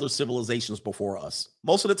many other civilizations before us.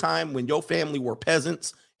 Most of the time, when your family were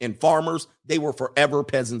peasants and farmers, they were forever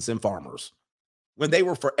peasants and farmers. When they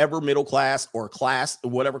were forever middle class or class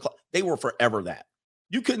or whatever, they were forever that.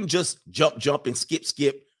 You couldn't just jump and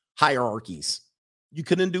skip hierarchies. You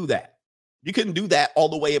couldn't do that. You couldn't do that all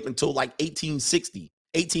the way up until like 1860,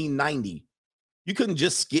 1890. You couldn't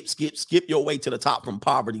just skip your way to the top from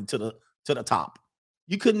poverty to the top.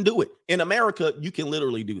 You couldn't do it. In America, you can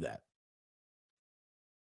literally do that.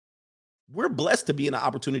 We're blessed to be in an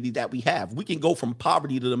opportunity that we have. We can go from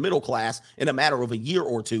poverty to the middle class in a matter of a year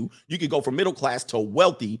or two. You can go from middle class to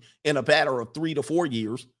wealthy in a matter of 3 to 4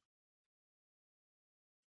 years.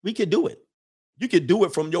 We could do it. You could do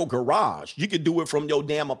it from your garage. You could do it from your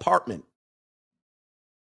damn apartment.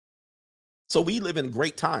 So we live in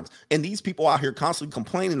great times. And these people out here constantly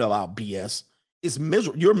complaining about BS is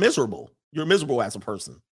miserable. You're miserable. You're miserable as a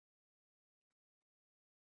person.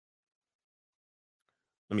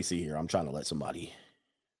 Let me see here. I'm trying to let somebody.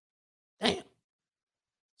 Damn.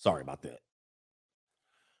 Sorry about that.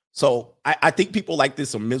 So I think people like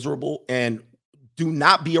this are miserable, and do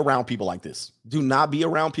not be around people like this. Do not be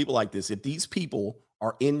around people like this. If these people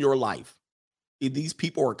are in your life, if these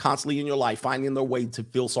people are constantly in your life finding their way to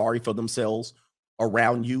feel sorry for themselves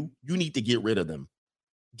around you, you need to get rid of them.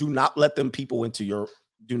 Do not let them people into your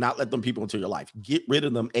life. Get rid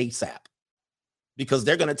of them ASAP, because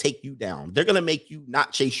they're going to take you down. They're going to make you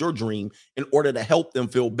not chase your dream in order to help them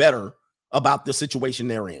feel better about the situation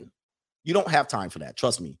they're in. You don't have time for that.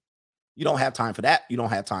 Trust me. You don't have time for that. You don't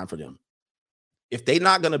have time for them. If they're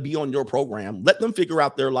not going to be on your program, let them figure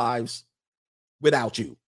out their lives without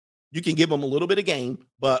you. You can give them a little bit of game,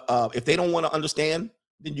 but if they don't want to understand,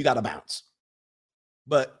 then you got to bounce.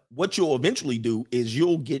 But what you'll eventually do is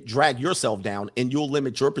you'll drag yourself down, and you'll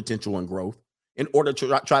limit your potential and growth in order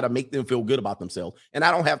to try to make them feel good about themselves. And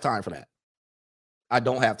I don't have time for that. I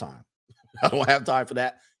don't have time. I don't have time for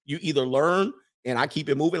that. You either learn and I keep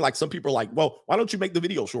it moving. Like some people are like, well, why don't you make the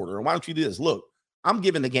video shorter? And why don't you do this? Look, I'm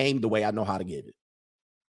giving the game the way I know how to give it.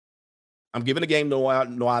 I'm giving the game the way I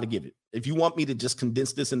know how to give it. If you want me to just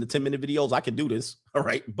condense this into 10-minute videos, I can do this. All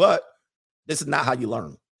right. But this is not how you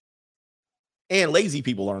learn. And lazy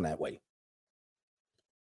people learn that way.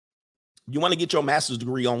 You want to get your master's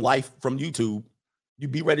degree on life from YouTube, you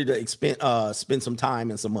be ready to spend some time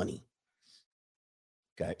and some money.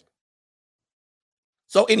 Okay.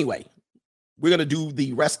 So anyway, we're going to do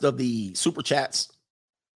the rest of the super chats.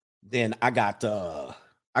 Then I got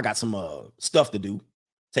some stuff to do,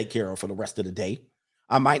 take care of for the rest of the day.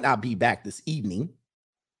 I might not be back this evening.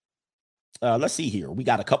 Let's see here. We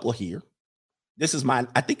got a couple here. This is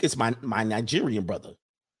I think it's my Nigerian brother.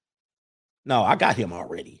 No, I got him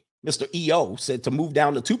already. Mr. EO said to move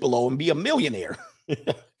down to Tupelo and be a millionaire.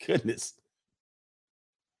 Goodness.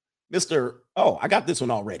 I got this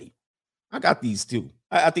one already. I got these two.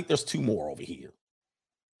 I think there's two more over here.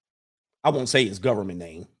 I won't say his government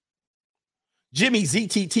name. Jimmy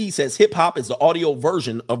ZTT says hip hop is the audio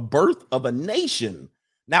version of Birth of a Nation.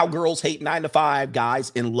 Now girls hate 9-to-5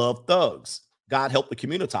 guys and love thugs. God help the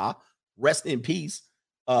community. Rest in peace.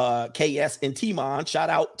 KS and T-Mon. Shout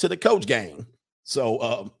out to the Coach Gang.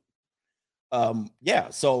 So, yeah.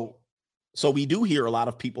 So we do hear a lot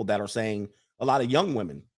of people that are saying, a lot of young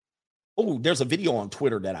women. Oh, there's a video on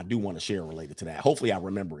Twitter that I do want to share related to that. Hopefully I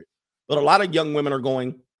remember it. But a lot of young women are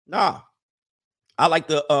going, nah, I like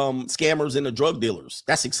the scammers and the drug dealers.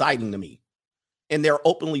 That's exciting to me. And they're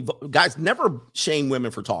openly, guys, never shame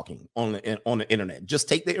women for talking on the internet. Just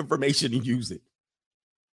take the information and use it.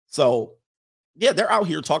 So, yeah, they're out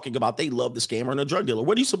here talking about they love the scammer and the drug dealer.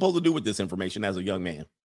 What are you supposed to do with this information as a young man?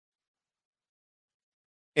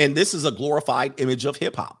 And this is a glorified image of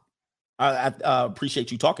hip hop. I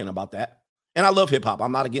appreciate you talking about that. And I love hip hop.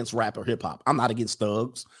 I'm not against rap or hip hop. I'm not against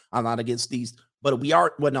thugs. I'm not against these, but we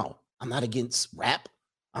are, well, no, I'm not against rap.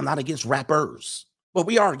 I'm not against rappers, but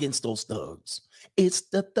we are against those thugs. It's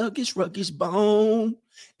the thuggish, ruggish bone.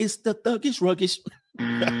 It's the thuggish, ruggish.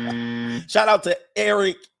 Shout out to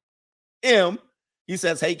Eric M. He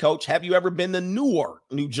says, hey, coach, have you ever been to Newark,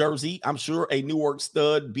 New Jersey? I'm sure a Newark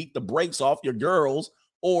stud beat the brakes off your girls,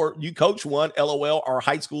 or you coach one. LOL. Our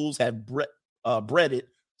high schools have breaded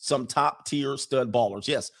some top tier stud ballers.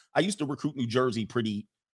 Yes, I used to recruit New Jersey pretty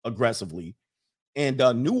aggressively. And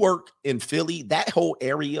Newark and Philly, that whole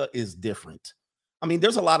area is different. I mean,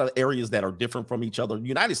 there's a lot of areas that are different from each other. The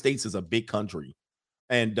United States is a big country.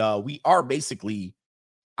 And we are basically,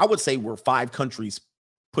 I would say we're 5 countries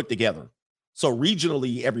put together. So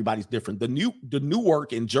regionally, everybody's different. The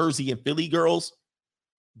Newark and Jersey and Philly girls,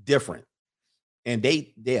 different. And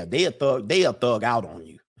they a thug out on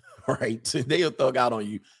you. Right? They a thug out on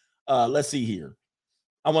you. Let's see here.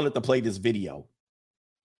 I wanted to play this video.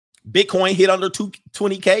 Bitcoin hit under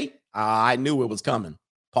 20K. I knew it was coming.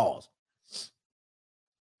 Pause.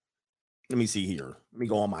 Let me see here. Let me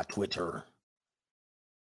go on my Twitter.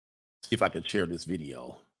 See if I can share this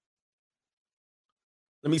video.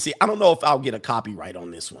 Let me see. I don't know if I'll get a copyright on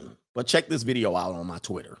this one, but check this video out on my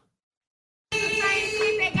Twitter.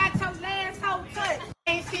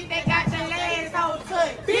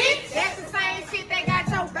 Bitch, that's the same shit they got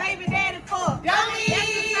your baby daddy for. That's the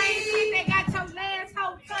same shit they got your last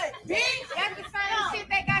hoe cut. Bitch, that's the same shit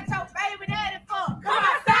they got your baby daddy for. Come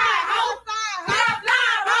outside, hoe. Get up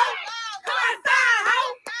live, hoe. Come outside,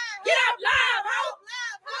 hoe. Get up live, hoe.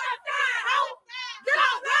 Come outside, hoe. Get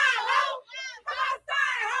up live, hoe. Come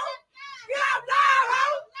outside, hoe. Get up live,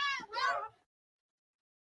 hoe.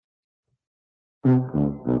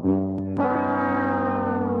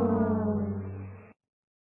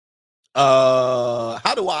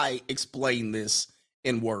 How do I explain this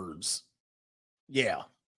in words? Yeah,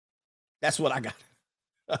 that's what I got.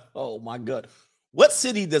 Oh my God. What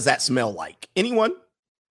city does that smell like? Anyone?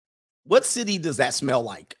 What city does that smell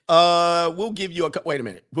like? We'll give you wait a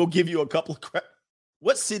minute. We'll give you a couple of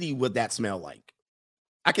What city would that smell like?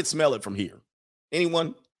 I could smell it from here.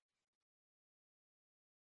 Anyone?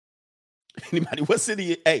 Anybody? What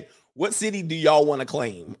city? Hey, what city do y'all want to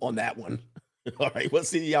claim on that one? All right, what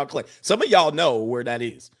city y'all claim? Some of y'all know where that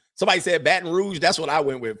is. Somebody said Baton Rouge. That's what I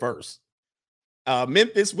went with first.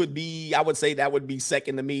 Memphis would be, I would say that would be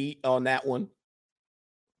second to me on that one.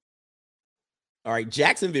 All right,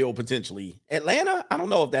 Jacksonville potentially. Atlanta, I don't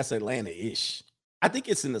know if that's Atlanta-ish. I think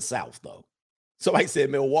it's in the South, though. Somebody said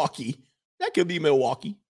Milwaukee. That could be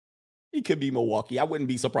Milwaukee. It could be Milwaukee. I wouldn't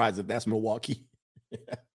be surprised if that's Milwaukee.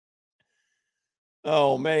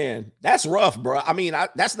 Oh, man. That's rough, bro. I mean,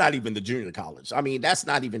 that's not even the junior college. I mean, that's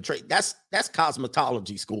not even trade. That's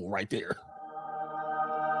cosmetology school right there.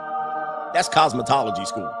 That's cosmetology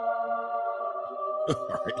school.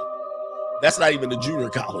 All right. That's not even the junior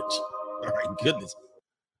college. All right, goodness.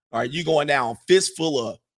 All right, you going down fistful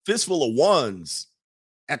of ones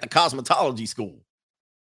at the cosmetology school.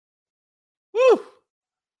 Woo.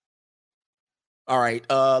 All right,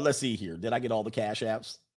 let's see here. Did I get all the cash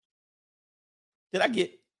apps? Did I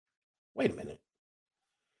get? Wait a minute.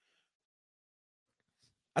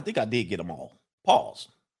 I think I did get them all. Pause.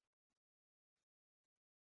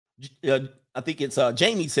 I think it's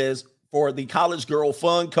Jamie says, for the college girl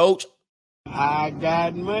fund, coach, I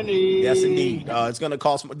got money. yes, indeed. It's going to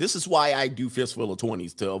cost. This is why I do fistful of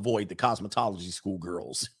 20s, to avoid the cosmetology school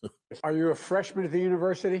girls. Are you a freshman at the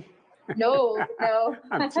university? No.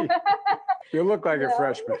 You look like a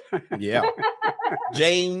freshman. Yeah.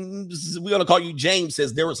 James, we're going to call you James,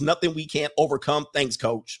 says, there is nothing we can't overcome. Thanks,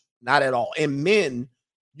 coach. Not at all. And men,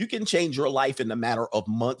 you can change your life in a matter of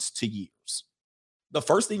months to years. The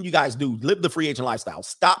first thing you guys do, live the free agent lifestyle.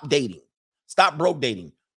 Stop dating. Stop broke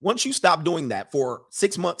dating. Once you stop doing that for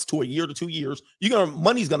 6 months to a year to 2 years,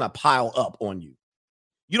 money's going to pile up on you.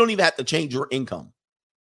 You don't even have to change your income.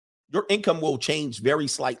 Your income will change very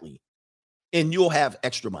slightly and you'll have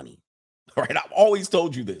extra money. All right. I've always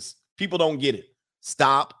told you this. People don't get it.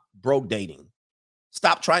 Stop broke dating.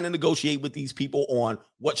 Stop trying to negotiate with these people on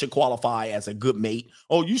what should qualify as a good mate.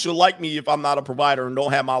 Oh, you should like me if I'm not a provider and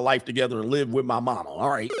don't have my life together and live with my mama. All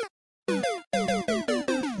right.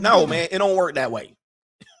 No, man, it don't work that way.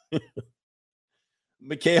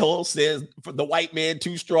 Mikhail says, for the white man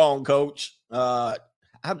too strong, coach. One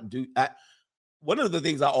of the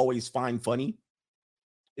things I always find funny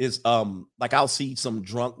is like I'll see some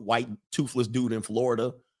drunk white toothless dude in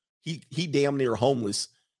Florida. He damn near homeless.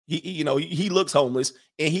 He looks homeless,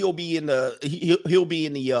 and he'll be in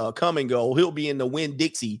the come and go. He'll be in the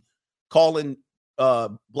Winn-Dixie calling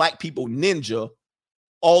black people ninja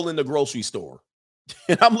all in the grocery store.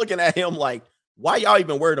 And I'm looking at him like, why y'all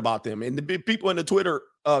even worried about them? And the people in the Twitter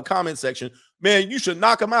comment section, man, you should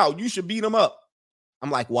knock him out. You should beat him up. I'm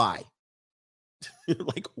like, why?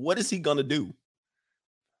 Like, what is he going to do?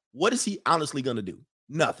 What is he honestly going to do?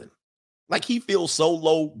 Nothing. Like, he feels so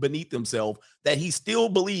low beneath himself that he still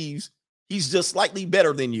believes he's just slightly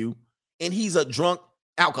better than you. And he's a drunk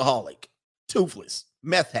alcoholic, toothless,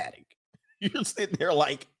 meth addict. You're sitting there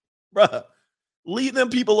like, bruh, leave them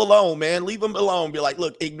people alone, man. Leave them alone. Be like,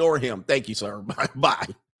 look, ignore him. Thank you, sir. Bye.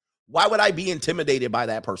 Why would I be intimidated by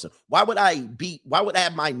that person? Why would I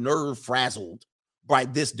have my nerve frazzled by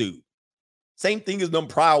this dude? Same thing as them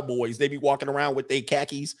Proud Boys. They be walking around with their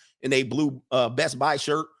khakis and they blue Best Buy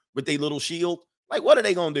shirt with their little shield. Like, what are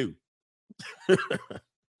they going to do?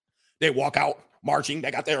 They walk out marching.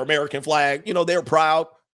 They got their American flag. They're proud.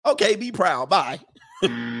 Okay, be proud. Bye.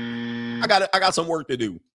 I got some work to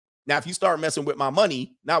do. Now, if you start messing with my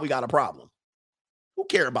money, now we got a problem. Who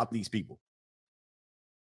care about these people?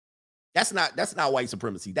 That's not white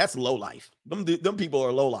supremacy. That's low life. Them people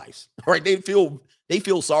are low lives. Right? They feel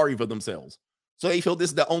sorry for themselves. So they feel this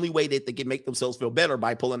is the only way that they can make themselves feel better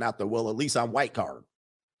by pulling out the, well, at least I'm white card.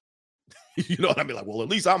 You know what I mean? Like, well, at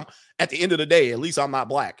least I'm, at the end of the day, at least I'm not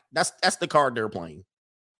black. That's the card they're playing.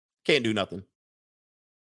 Can't do nothing.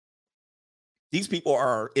 These people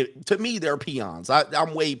are, to me, they're peons.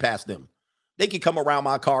 I'm way past them. They can come around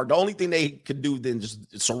my car. The only thing they could do then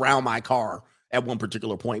just surround my car at one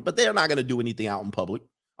particular point, but they're not going to do anything out in public.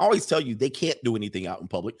 I always tell you, they can't do anything out in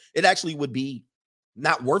public. It actually would be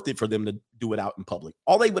not worth it for them to do it out in public.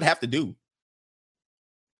 All they would have to do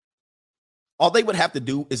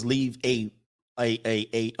is leave a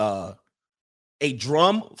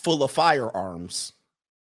drum full of firearms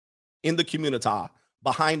in the community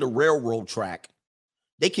behind a railroad track.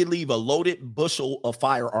 They can leave a loaded bushel of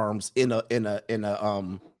firearms in the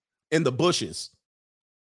bushes,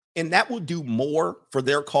 and that will do more for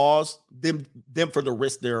their cause than for the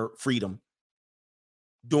risk their freedom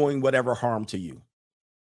doing whatever harm to you.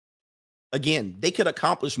 Again, they could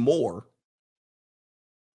accomplish more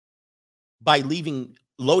by leaving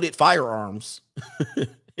loaded firearms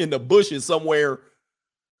in the bushes somewhere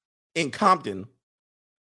in Compton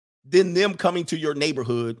than them coming to your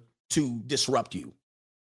neighborhood to disrupt you.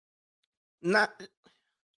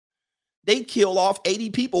 They kill off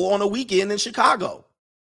 80 people on a weekend in Chicago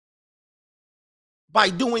by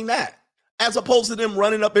doing that, as opposed to them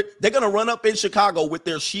running up. They're going to run up in Chicago with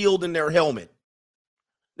their shield and their helmet.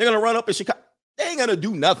 They're going to run up in Chicago. They ain't going to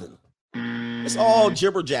do nothing. It's all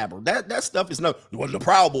jibber jabber. That stuff is nothing. The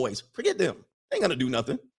Proud Boys, forget them. They ain't going to do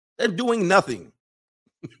nothing. They're doing nothing.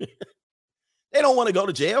 They don't want to go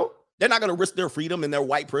to jail. They're not going to risk their freedom and their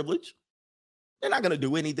white privilege. They're not going to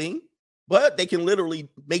do anything, but they can literally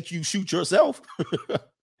make you shoot yourself.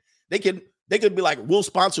 They could be like, we'll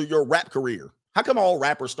sponsor your rap career. How come all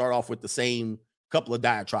rappers start off with the same couple of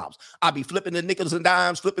diatribes? I'll be flipping the nickels and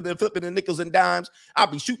dimes, flipping the nickels and dimes. I'll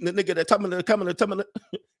be shooting the nigga that coming.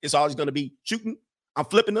 It's always going to be shooting. I'm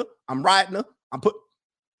flipping her. I'm riding her.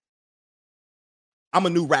 I'm a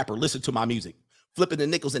new rapper. Listen to my music. Flipping the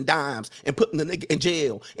nickels and dimes and putting the nigga in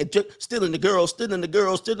jail and stealing the girl,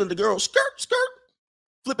 skirt.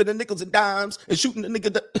 Flipping the nickels and dimes and shooting the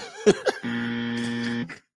nigga.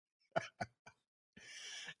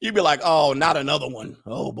 You'd be like, oh, not another one.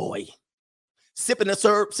 Oh, boy. Sipping the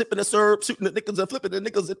syrup, shooting the nickels and flipping the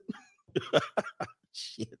nickels.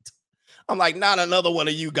 Shit. I'm like, not another one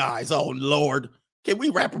of you guys. Oh, Lord. Can we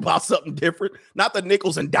rap about something different? Not the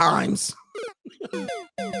nickels and dimes.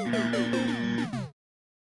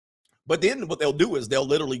 But then what they'll do is they'll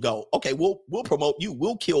literally go, okay, we'll promote you.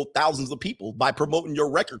 We'll kill thousands of people by promoting your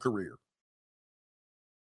record career.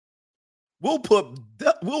 We'll put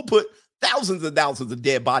thousands and thousands of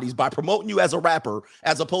dead bodies by promoting you as a rapper,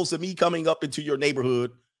 as opposed to me coming up into your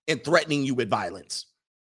neighborhood and threatening you with violence.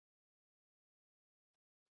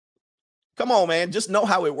 Come on, man. Just know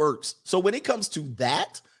how it works. So when it comes to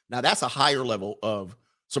that, now that's a higher level of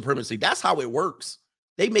supremacy. That's how it works.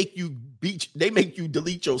 They make you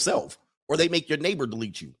delete yourself, or they make your neighbor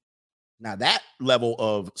delete you. Now that level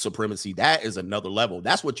of supremacy, that is another level.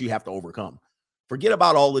 That's what you have to overcome. Forget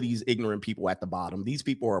about all of these ignorant people at the bottom. These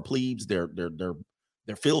people are plebes. They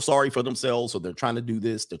feel sorry for themselves, so they're trying to do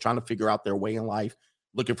this. They're trying to figure out their way in life,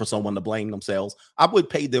 looking for someone to blame themselves. I would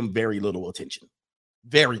pay them very little attention.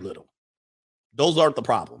 Very little. Those aren't the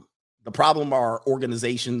problem. The problem are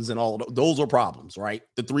organizations and all of those are problems, right?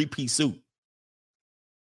 The 3-piece suit.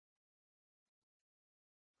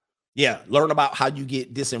 Yeah, learn about how you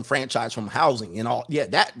get disenfranchised from housing and all. Yeah,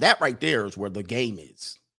 that right there is where the game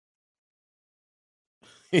is.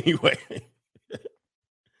 Anyway.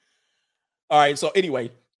 All right, so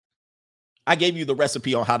anyway, I gave you the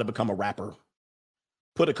recipe on how to become a rapper.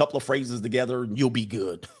 Put a couple of phrases together and you'll be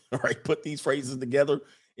good. All right, put these phrases together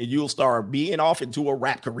and you'll start being off into a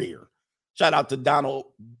rap career. Shout out to Donald.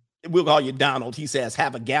 We'll call you Donald. He says,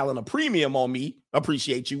 have a gallon of premium on me.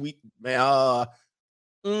 Appreciate you. That's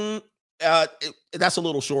a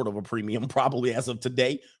little short of a premium probably as of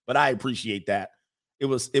today, but I appreciate that. It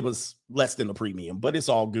was less than a premium, but it's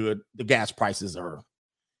all good. The gas prices are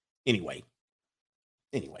anyway,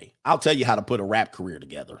 I'll tell you how to put a rap career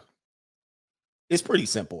together. It's pretty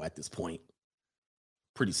simple at this point.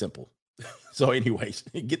 Pretty simple. So anyways,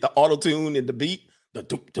 get the auto-tune and the beat, the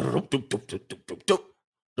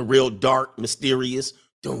real dark, mysterious,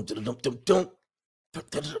 throw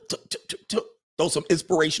some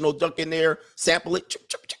inspirational junk in there, sample it,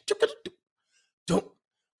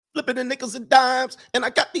 flipping the nickels and dimes, and I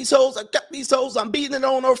got these hoes, I'm beating it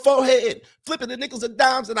on her forehead, flipping the nickels and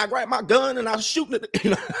dimes, and I grab my gun and I'm shooting it.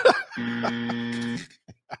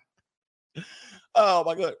 Oh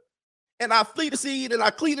my God. And I flee the seed and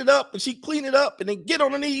I clean it up and she clean it up and then get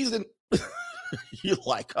on her knees and you're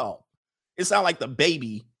like, oh, it sounds like the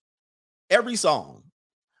baby. Every song.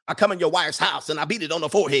 I come in your wife's house and I beat it on the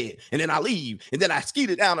forehead and then I leave and then I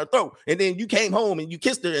skeet it down her throat and then you came home and you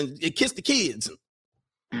kissed her and you kissed the kids.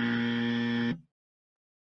 I'd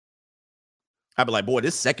be like, boy,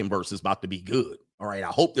 this second verse is about to be good. All right, I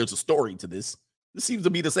hope there's a story to this. This seems to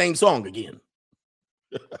be the same song again.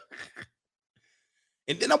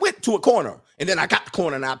 And then I went to a corner and then I got the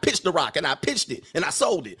corner and I pitched the rock and I pitched it and I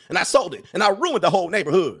sold it and I sold it and I ruined the whole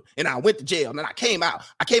neighborhood and I went to jail and then I came out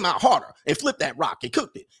harder and flipped that rock and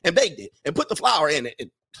cooked it and baked it and put the flour in it.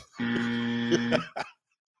 And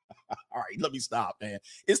all right, let me stop, man.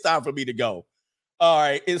 It's time for me to go. All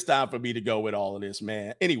right, it's time for me to go with all of this,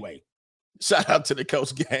 man. Anyway, shout out to the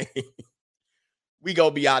Coach Gang. We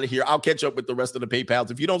gonna be out of here. I'll catch up with the rest of the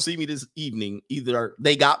PayPals. If you don't see me this evening, either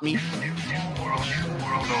they got me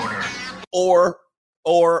or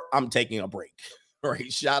I'm taking a break. All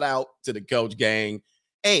right, shout out to the Coach Gang.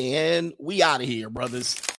 And we out of here, brothers.